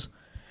houses,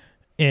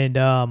 and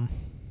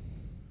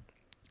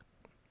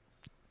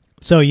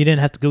so you didn't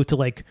have to go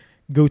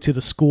to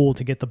the school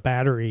to get the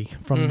battery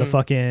from the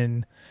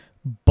fucking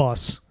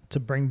bus to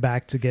bring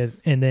back to get,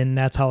 and then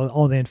that's how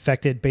all the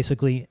infected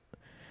basically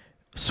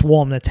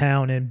swarm the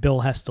town, and Bill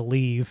has to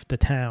leave the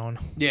town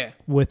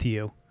with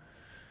you.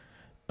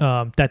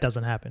 That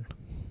doesn't happen.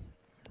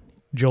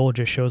 Joel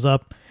just shows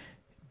up.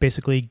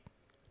 Basically,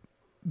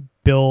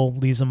 Bill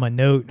leaves him a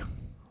note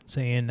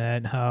saying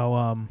that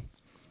how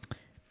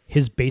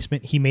his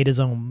basement, he made his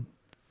own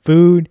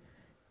food,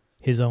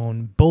 his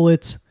own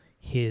bullets,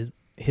 his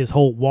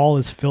whole wall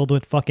is filled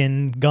with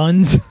fucking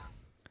guns.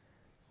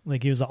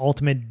 Like, he was the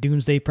ultimate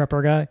doomsday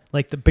prepper guy.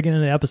 Like, the beginning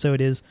of the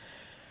episode is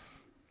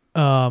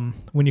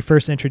when you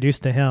first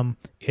introduced to him,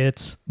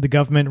 it's the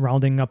government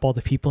rounding up all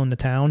the people in the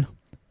town,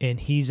 and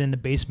he's in the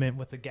basement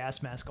with a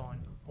gas mask on,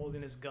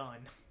 holding his gun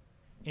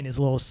in his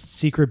little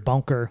secret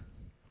bunker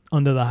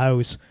under the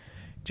house,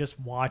 just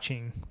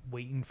watching,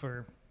 waiting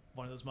for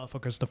one of those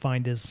motherfuckers to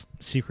find his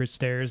secret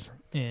stairs.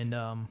 And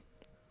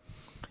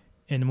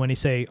when they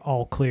say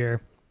all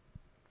clear,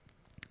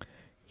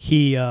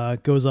 he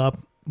goes up.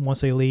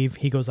 Once they leave,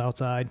 he goes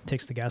outside,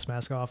 takes the gas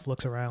mask off,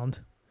 looks around,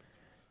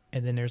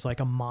 and then there's like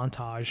a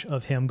montage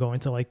of him going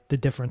to like the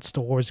different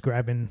stores,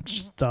 grabbing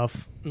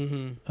stuff.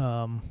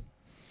 I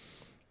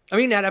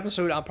mean, that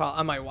episode,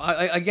 I might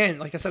again,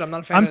 like I said, I'm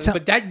not a fan of it,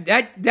 but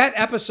that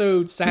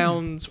episode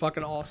sounds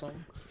fucking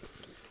awesome.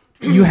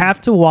 You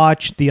have to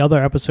watch the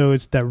other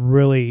episodes that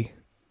really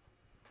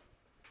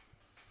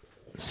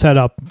set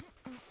up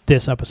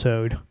this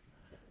episode.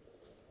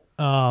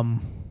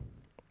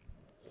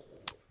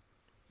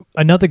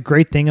 Another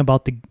great thing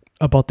about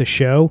the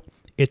show,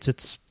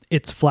 it's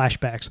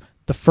flashbacks.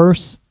 The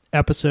first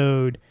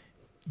episode,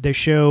 they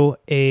show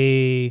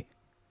a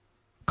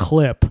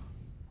clip.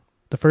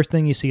 The first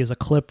thing you see is a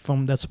clip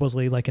from that's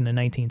supposedly like in the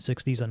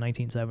 1960s and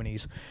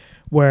 1970s,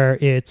 where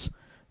it's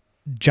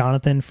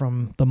Jonathan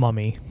from The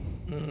Mummy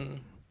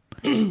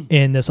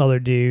and this other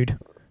dude,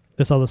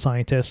 this other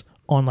scientist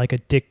on like a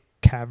Dick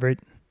Cavett,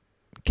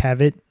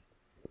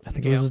 I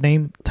think it was his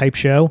name, type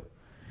show.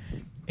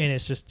 And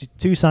it's just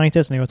two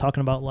scientists, and they were talking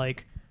about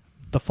like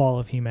the fall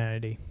of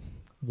humanity,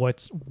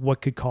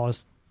 what could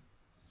cause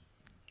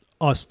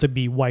us to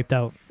be wiped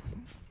out,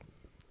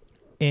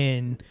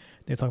 and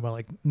they talk about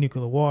like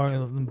nuclear war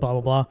and blah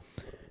blah blah.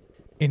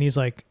 And he's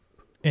like,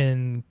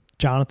 and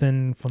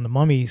Jonathan from The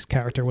Mummy's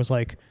character was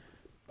like,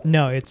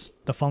 no, it's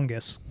the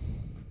fungus,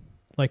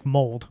 like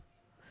mold.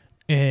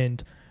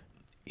 And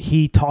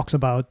he talks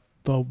about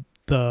the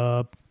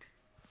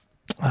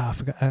I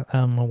forgot, I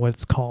don't know what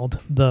it's called.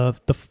 The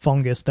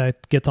fungus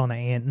that gets on an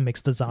ant and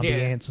makes the zombie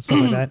ants and stuff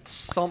like that.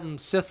 Something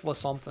syphilis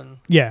something.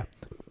 Yeah.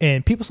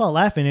 And people start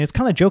laughing, and it's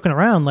kind of joking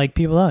around like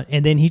people are.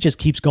 And then he just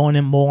keeps going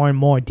in more and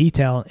more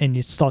detail, and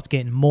it starts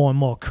getting more and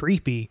more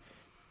creepy.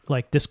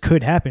 Like, this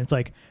could happen. It's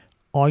like,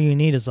 all you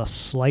need is a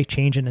slight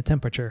change in the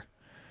temperature.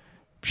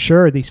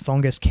 Sure, these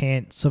fungus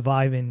can't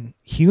survive in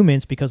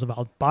humans because of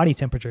our body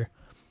temperature.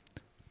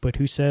 But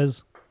who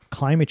says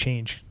climate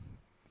change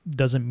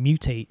doesn't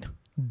mutate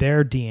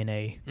their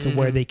DNA to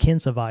where they can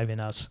survive in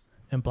us,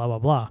 and blah blah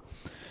blah.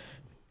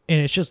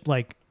 And it's just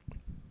like,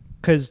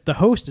 because the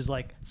host is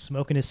like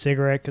smoking his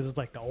cigarette, because it's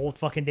like the old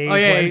fucking days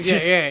where it's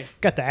just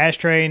got the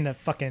ashtray and the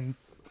fucking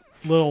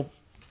little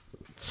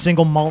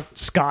single malt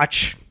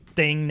scotch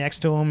thing next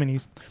to him, and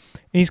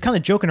he's kind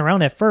of joking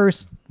around at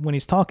first when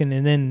he's talking,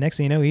 and then next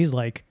thing you know, he's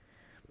like,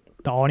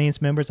 the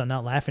audience members are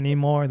not laughing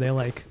anymore. They're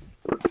like,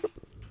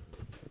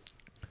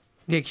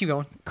 keep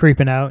going,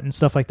 creeping out and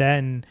stuff like that.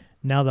 And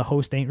now the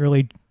host ain't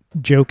really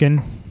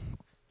joking.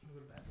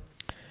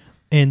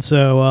 And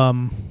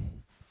so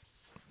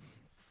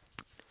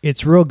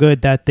it's real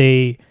good that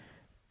they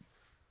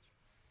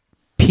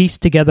piece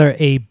together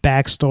a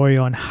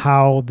backstory on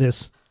how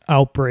this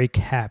outbreak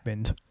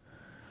happened.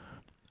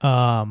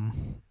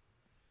 And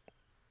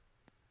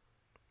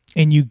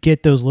you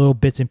get those little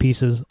bits and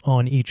pieces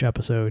on each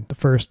episode. The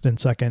first and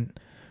second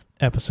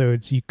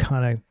episodes, you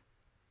kind of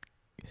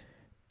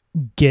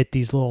get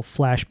these little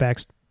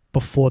flashbacks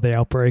before the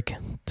outbreak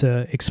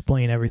to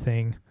explain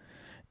everything.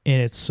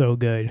 And it's so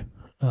good.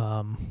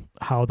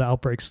 How the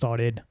outbreak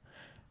started,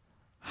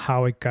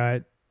 how it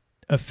got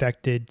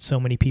affected so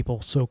many people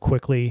so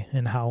quickly,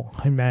 and how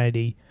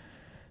humanity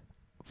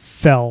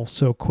fell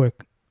so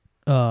quick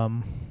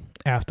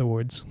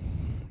afterwards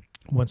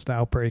once the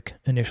outbreak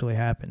initially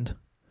happened.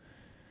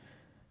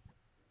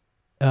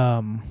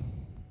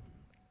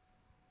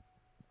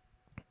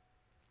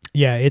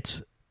 Yeah,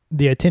 it's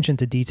the attention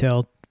to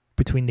detail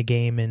between the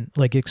game and,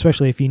 like,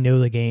 especially if you know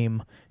the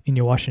game and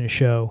you're watching the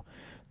show,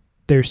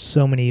 there's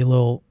so many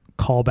little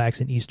callbacks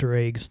and Easter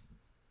eggs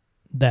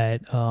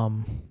that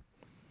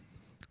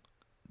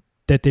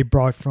that they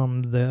brought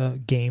from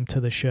the game to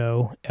the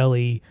show.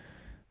 Ellie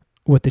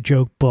with the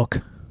joke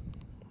book,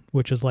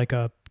 which is like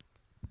a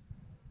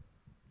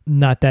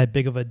not that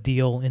big of a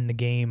deal in the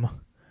game.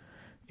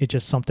 It's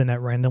just something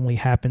that randomly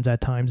happens at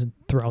times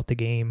throughout the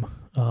game,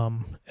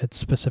 at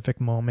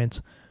specific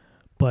moments.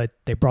 But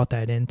they brought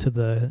that into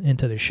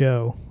the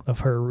show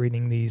of her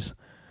reading these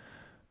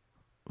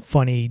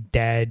funny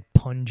dad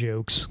pun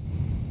jokes.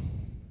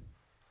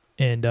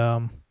 And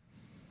yeah,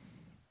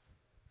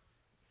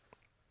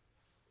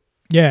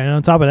 and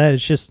on top of that,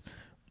 it's just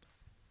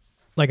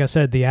like I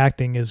said, the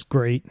acting is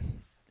great.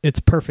 It's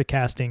perfect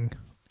casting,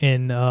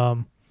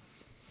 and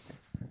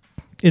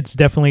it's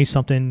definitely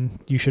something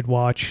you should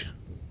watch.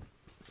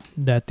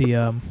 That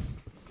the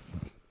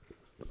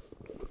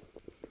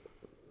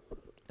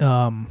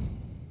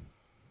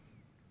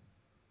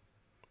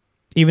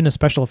even the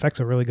special effects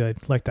are really good,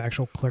 like the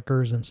actual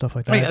clickers and stuff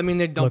like that. Right, I mean,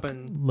 they're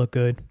dumping look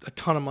good. a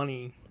ton of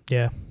money.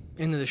 Yeah,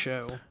 into the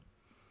show.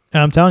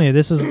 And I'm telling you,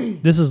 this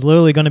is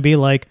literally going to be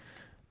like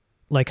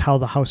how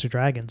the House of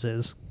Dragons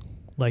is.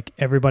 Like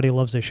everybody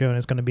loves this show, and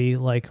it's going to be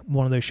like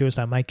one of those shows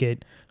that might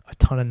get a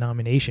ton of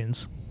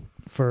nominations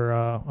for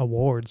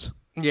awards.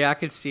 Yeah, I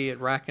could see it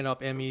racking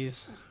up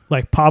Emmys.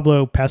 Like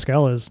Pablo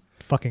Pascal is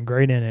fucking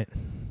great in it.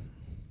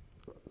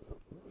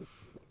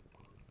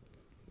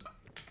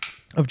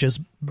 Of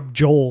just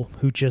Joel,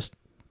 who just,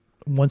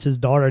 once his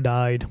daughter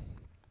died,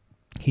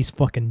 he's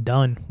fucking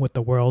done with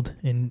the world,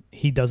 and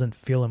he doesn't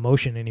feel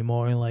emotion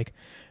anymore. And like,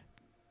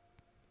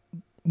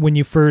 when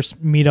you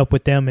first meet up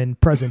with them in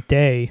present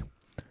day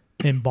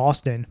in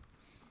Boston,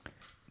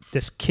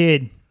 this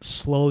kid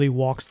slowly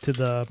walks to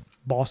the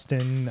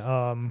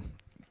Boston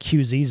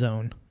QZ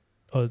zone.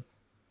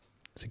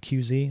 Is it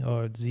QZ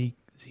or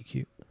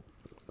ZQ?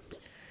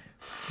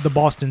 The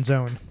Boston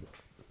zone.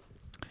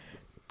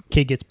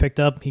 Kid gets picked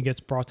up. He gets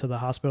brought to the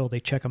hospital. They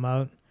check him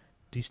out.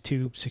 These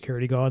two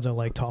security guards are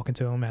like talking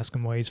to him,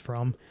 asking where he's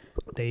from.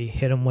 They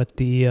hit him with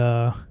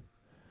the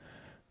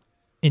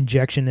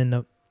injection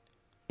in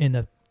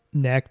the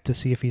neck to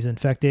see if he's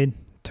infected.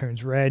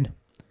 Turns red,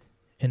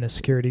 and the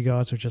security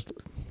guards are just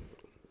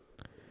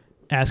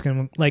asking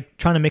him, like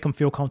trying to make him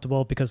feel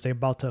comfortable because they're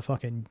about to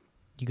fucking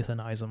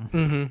euthanize him.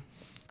 Mm-hmm.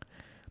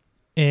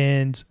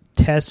 And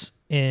Tess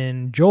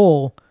and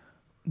Joel,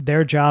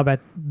 their job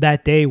at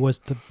that day was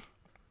to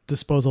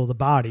dispose of the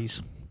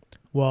bodies.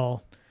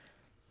 Well,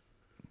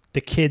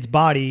 the kid's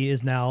body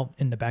is now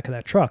in the back of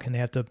that truck, and they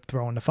have to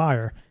throw in the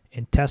fire.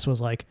 And Tess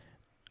was like,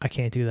 "I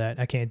can't do that.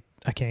 I can't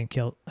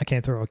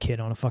throw a kid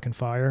on a fucking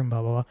fire." And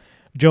blah blah blah.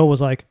 Joel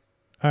was like,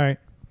 "All right,"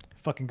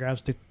 fucking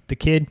grabs the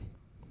kid,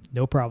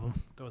 no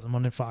problem, throws him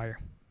on the fire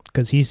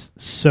because he's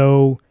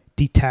so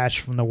detached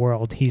from the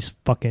world. He's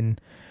fucking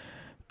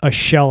a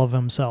shell of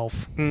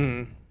himself.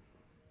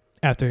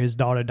 After his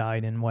daughter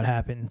died and what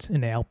happened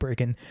in the outbreak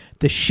and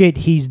the shit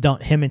he's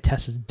done, him and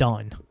Tess has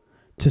done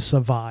to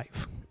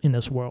survive in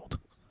this world.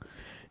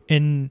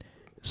 And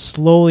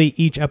slowly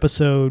each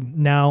episode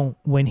now,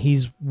 when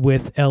he's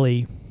with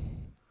Ellie,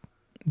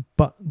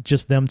 but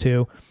just them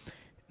two,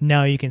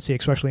 now you can see,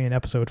 especially in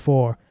episode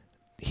 4,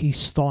 he's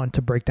starting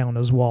to break down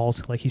those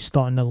walls. Like he's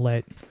starting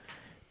to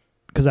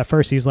because at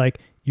first he's like,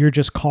 "You're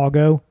just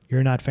cargo.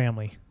 You're not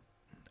family.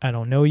 I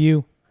don't know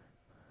you.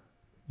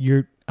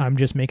 I'm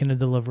just making a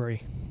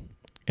delivery."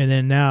 And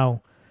then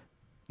now,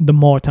 the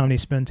more time they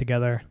spend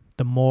together,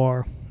 the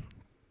more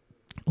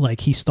like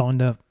he's starting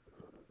to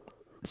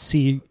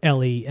see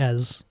Ellie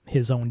as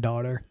his own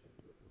daughter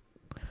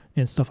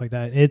and stuff like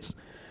that.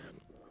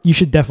 You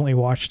should definitely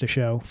watch the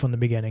show from the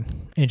beginning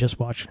and just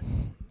watch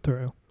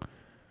through.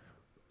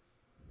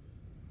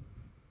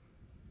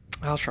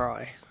 I'll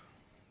try.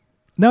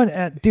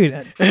 No,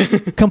 dude,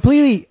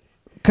 completely,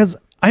 because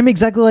I'm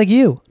exactly like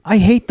you. I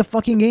hate the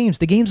fucking games.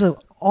 The games are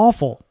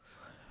awful.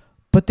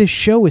 But this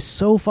show is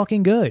so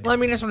fucking good. Well, I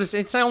mean, that's what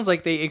it sounds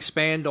like. They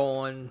expand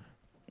on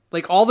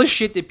like all the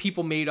shit that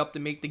people made up to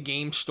make the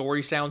game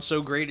story sound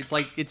so great. It's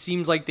like it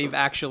seems like they've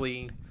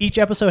actually each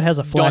episode has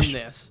a done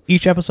this.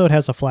 Each episode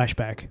has a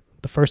flashback.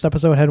 The first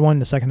episode had one.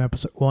 The second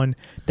episode one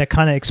that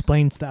kind of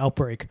explains the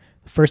outbreak.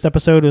 The first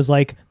episode was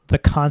like the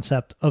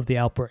concept of the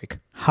outbreak,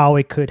 how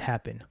it could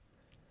happen.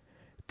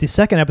 The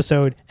second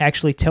episode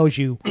actually tells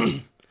you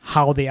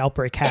how the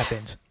outbreak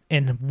happened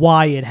and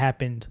why it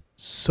happened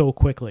so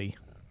quickly.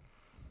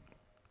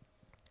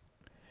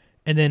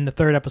 And then the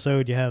third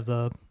episode, you have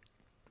the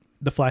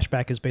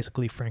flashback is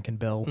basically Frank and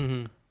Bill.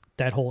 Mm-hmm.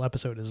 That whole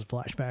episode is a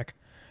flashback.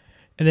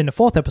 And then the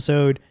fourth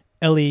episode,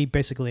 Ellie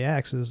basically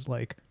asks is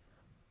like,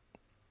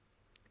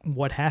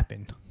 what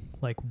happened?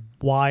 Like,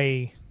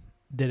 why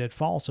did it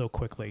fall so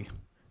quickly?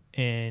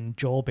 And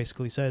Joel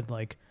basically said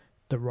like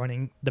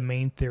the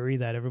main theory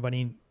that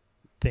everybody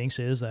thinks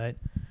is that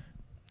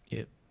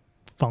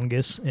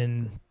fungus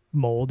and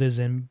mold is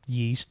in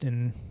yeast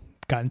and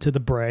got into the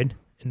bread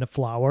and the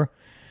flour.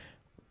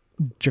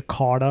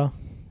 Jakarta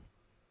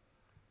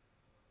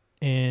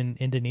in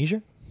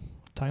Indonesia,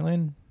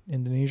 Thailand,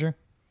 Indonesia,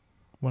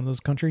 one of those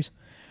countries.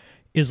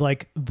 is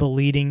like the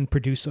leading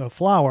producer of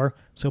flour.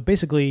 So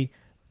basically,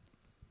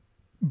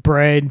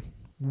 bread,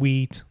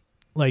 wheat,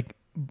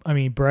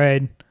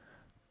 bread,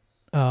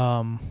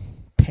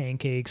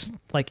 pancakes,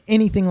 like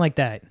anything like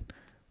that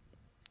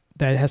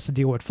has to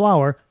deal with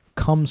flour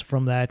comes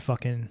from that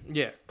fucking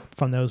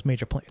from those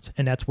major plants,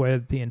 and that's where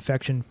the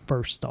infection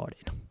first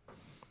started.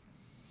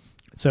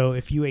 So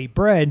if you ate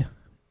bread,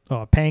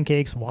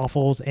 pancakes,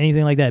 waffles,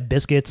 anything like that,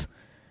 biscuits,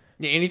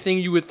 anything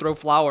you would throw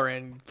flour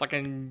in,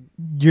 fucking,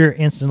 you're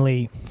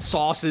instantly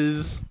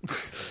sauces.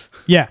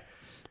 Yeah,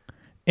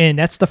 and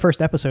that's the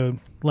first episode.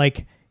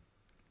 Like,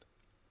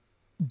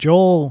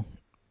 Joel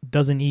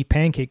doesn't eat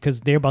pancake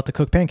because they're about to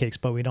cook pancakes,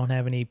 but we don't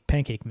have any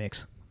pancake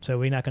mix. So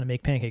we're not going to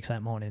make pancakes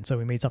that morning. So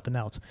we made something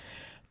else.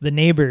 The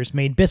neighbors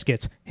made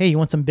biscuits. Hey, you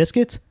want some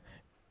biscuits?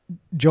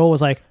 Joel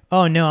was like,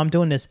 oh, no, I'm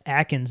doing this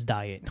Atkins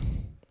diet.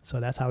 So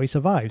that's how he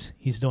survives.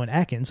 He's doing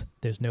Atkins.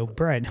 There's no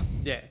bread.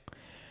 Yeah.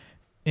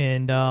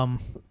 And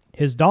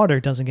his daughter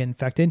doesn't get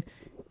infected.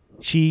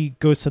 She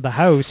goes to the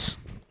house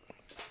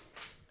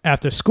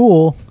after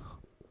school,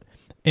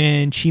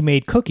 and she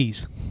made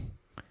cookies.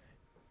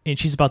 And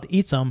she's about to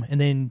eat some,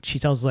 and then she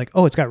tells us, like,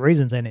 oh, it's got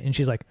raisins in it. And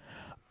she's like,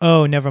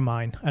 oh, never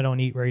mind. I don't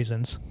eat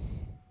raisins.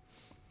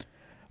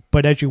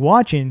 But as you're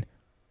watching,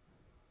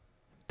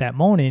 that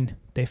morning,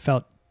 they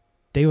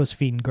was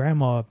feeding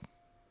Grandma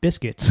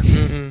biscuits.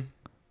 Mm-hmm.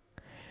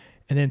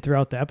 And then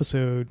throughout the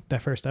episode,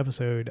 that first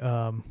episode,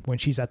 when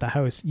she's at the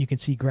house, you can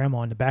see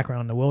Grandma in the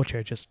background in the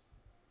wheelchair just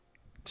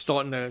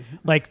starting to...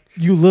 Like,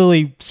 you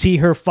literally see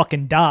her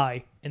fucking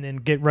die and then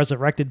get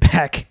resurrected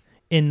back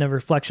in the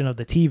reflection of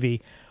the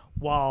TV,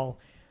 while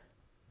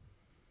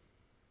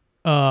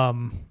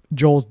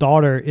Joel's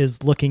daughter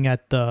is looking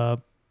at their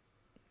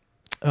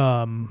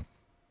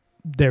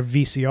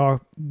VCR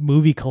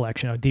movie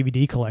collection or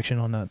DVD collection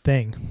on that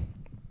thing.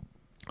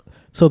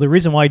 So the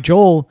reason why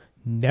Joel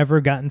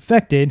never got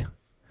infected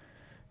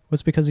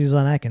was because he was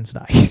on Atkins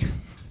diet.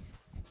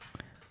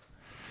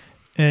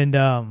 And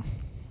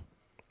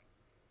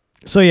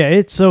so yeah,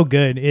 it's so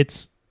good.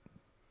 It's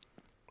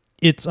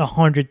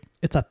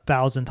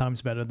 1,000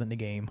 times better than the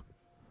game,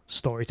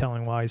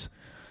 storytelling wise.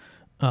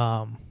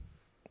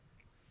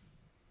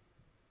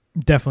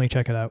 Definitely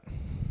check it out.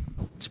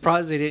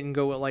 Surprised they didn't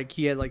go with, like,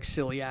 he had, like,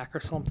 celiac or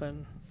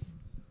something.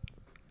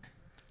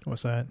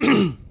 What's that?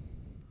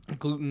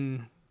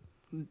 Gluten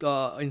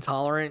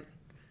intolerant.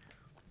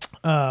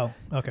 Oh,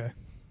 okay.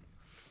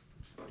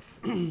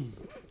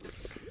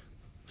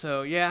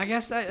 So yeah, I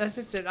guess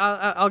that's it.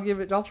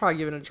 I'll try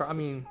giving it a try. I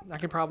mean, I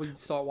could probably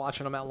start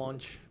watching them at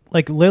lunch.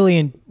 Like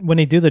Lillian, when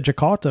they do the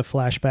Jakarta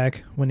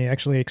flashback, when they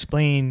actually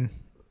explain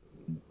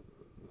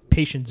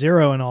Patient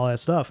Zero and all that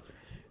stuff,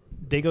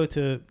 they go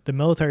to the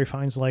military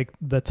finds like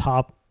the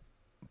top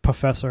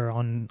professor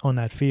on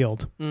that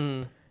field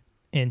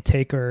and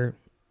take her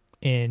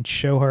and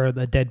show her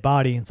the dead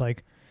body. It's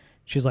like,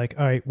 she's like,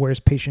 all right, where's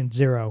Patient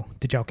Zero?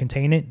 Did y'all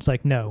contain it? It's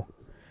like, no.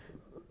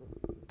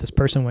 This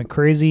person went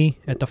crazy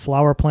at the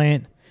flower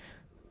plant,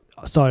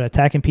 started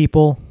attacking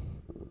people.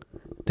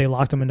 They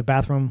locked him in the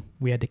bathroom.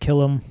 We had to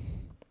kill him.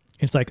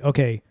 It's like,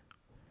 okay,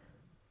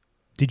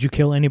 did you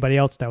kill anybody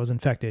else that was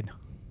infected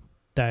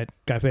that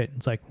got bit?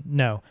 It's like,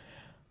 no.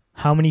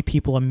 How many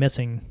people are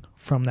missing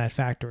from that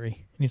factory?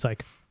 And he's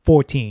like,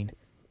 14.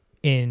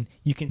 And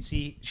you can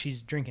see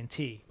she's drinking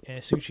tea. And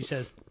as soon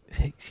as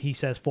he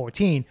says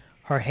 14,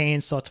 her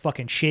hand starts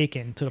fucking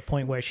shaking to the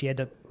point where she had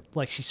to,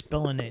 like, she's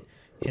spilling it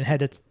and had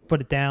to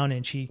put it down,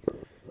 and she,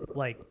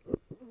 like,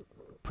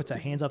 puts her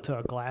hands up to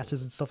her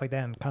glasses and stuff like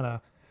that, and kind of,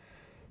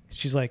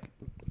 she's like,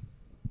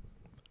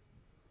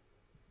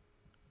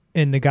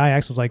 and the guy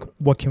asks us, like,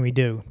 what can we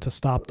do to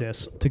stop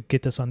this, to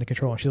get this under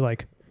control? And she's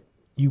like,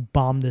 you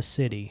bomb this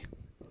city.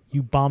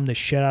 You bomb the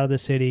shit out of the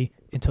city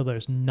until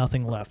there's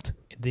nothing left.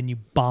 And then you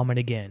bomb it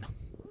again.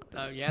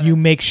 Yeah, you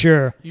make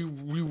sure. You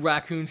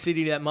Raccoon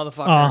City that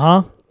motherfucker.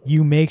 Uh-huh.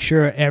 You make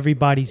sure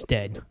everybody's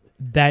dead.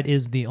 That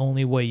is the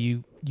only way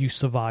you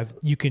survive.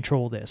 You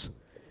control this.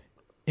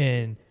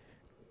 And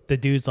the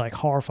dude's like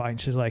horrified.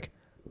 And she's like,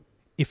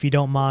 if you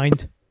don't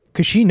mind,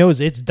 because she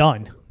knows it's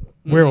done.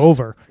 We're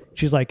over.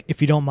 She's like,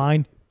 if you don't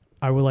mind,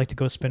 I would like to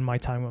go spend my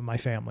time with my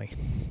family.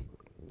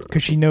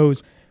 Because she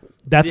knows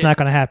that's not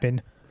going to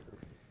happen.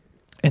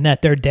 And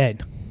that they're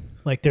dead.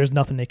 Like, there's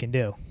nothing they can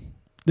do.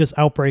 This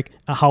outbreak,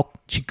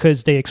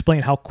 because they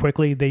explain how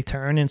quickly they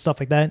turn and stuff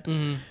like that.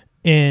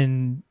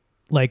 And,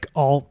 like,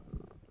 all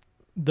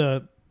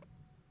the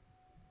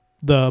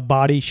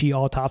body she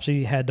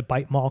autopsy had the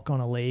bite mark on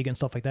a leg and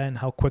stuff like that, and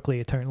how quickly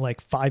it turned,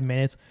 like 5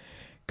 minutes.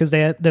 Because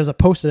there's a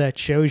poster that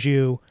shows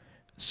you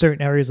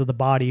certain areas of the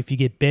body, if you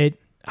get bit,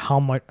 how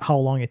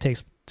long it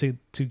takes to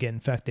get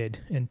infected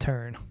and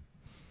turn.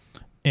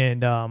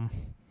 And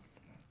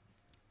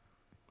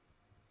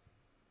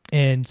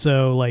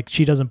so, like,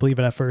 she doesn't believe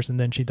it at first, and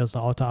then she does the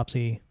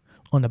autopsy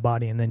on the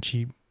body, and then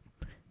she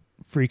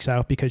freaks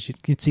out because you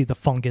can see the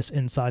fungus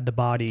inside the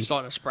body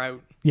starting to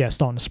sprout. Yeah,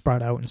 starting to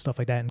sprout out and stuff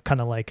like that, and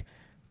kind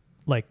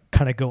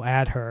of go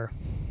at her,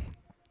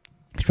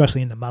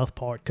 especially in the mouth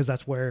part, because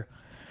that's where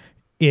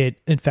it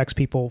infects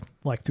people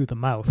like through the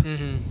mouth.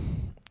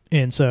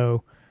 And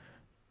so,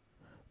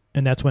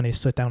 and that's when they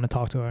sit down and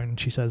talk to her, and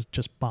she says,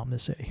 just bomb the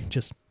city.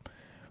 Just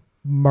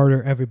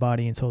murder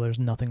everybody until there's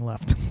nothing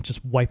left.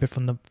 Just wipe it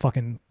from the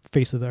fucking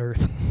face of the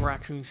earth.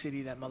 Raccoon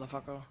City, that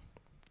motherfucker.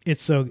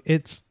 It's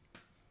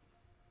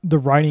the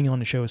writing on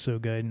the show is so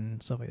good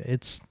and stuff like that.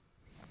 It's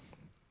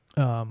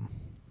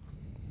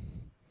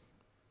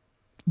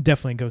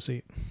definitely go see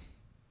it.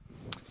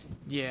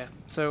 Yeah.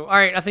 So, all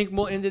right, I think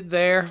we'll end it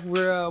there.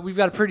 We've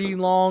got a pretty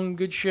long,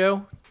 good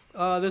show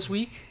this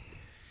week.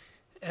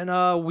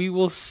 And we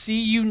will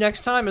see you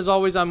next time. As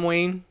always, I'm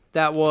Wayne.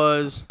 That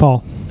was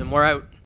Paul. And we're out.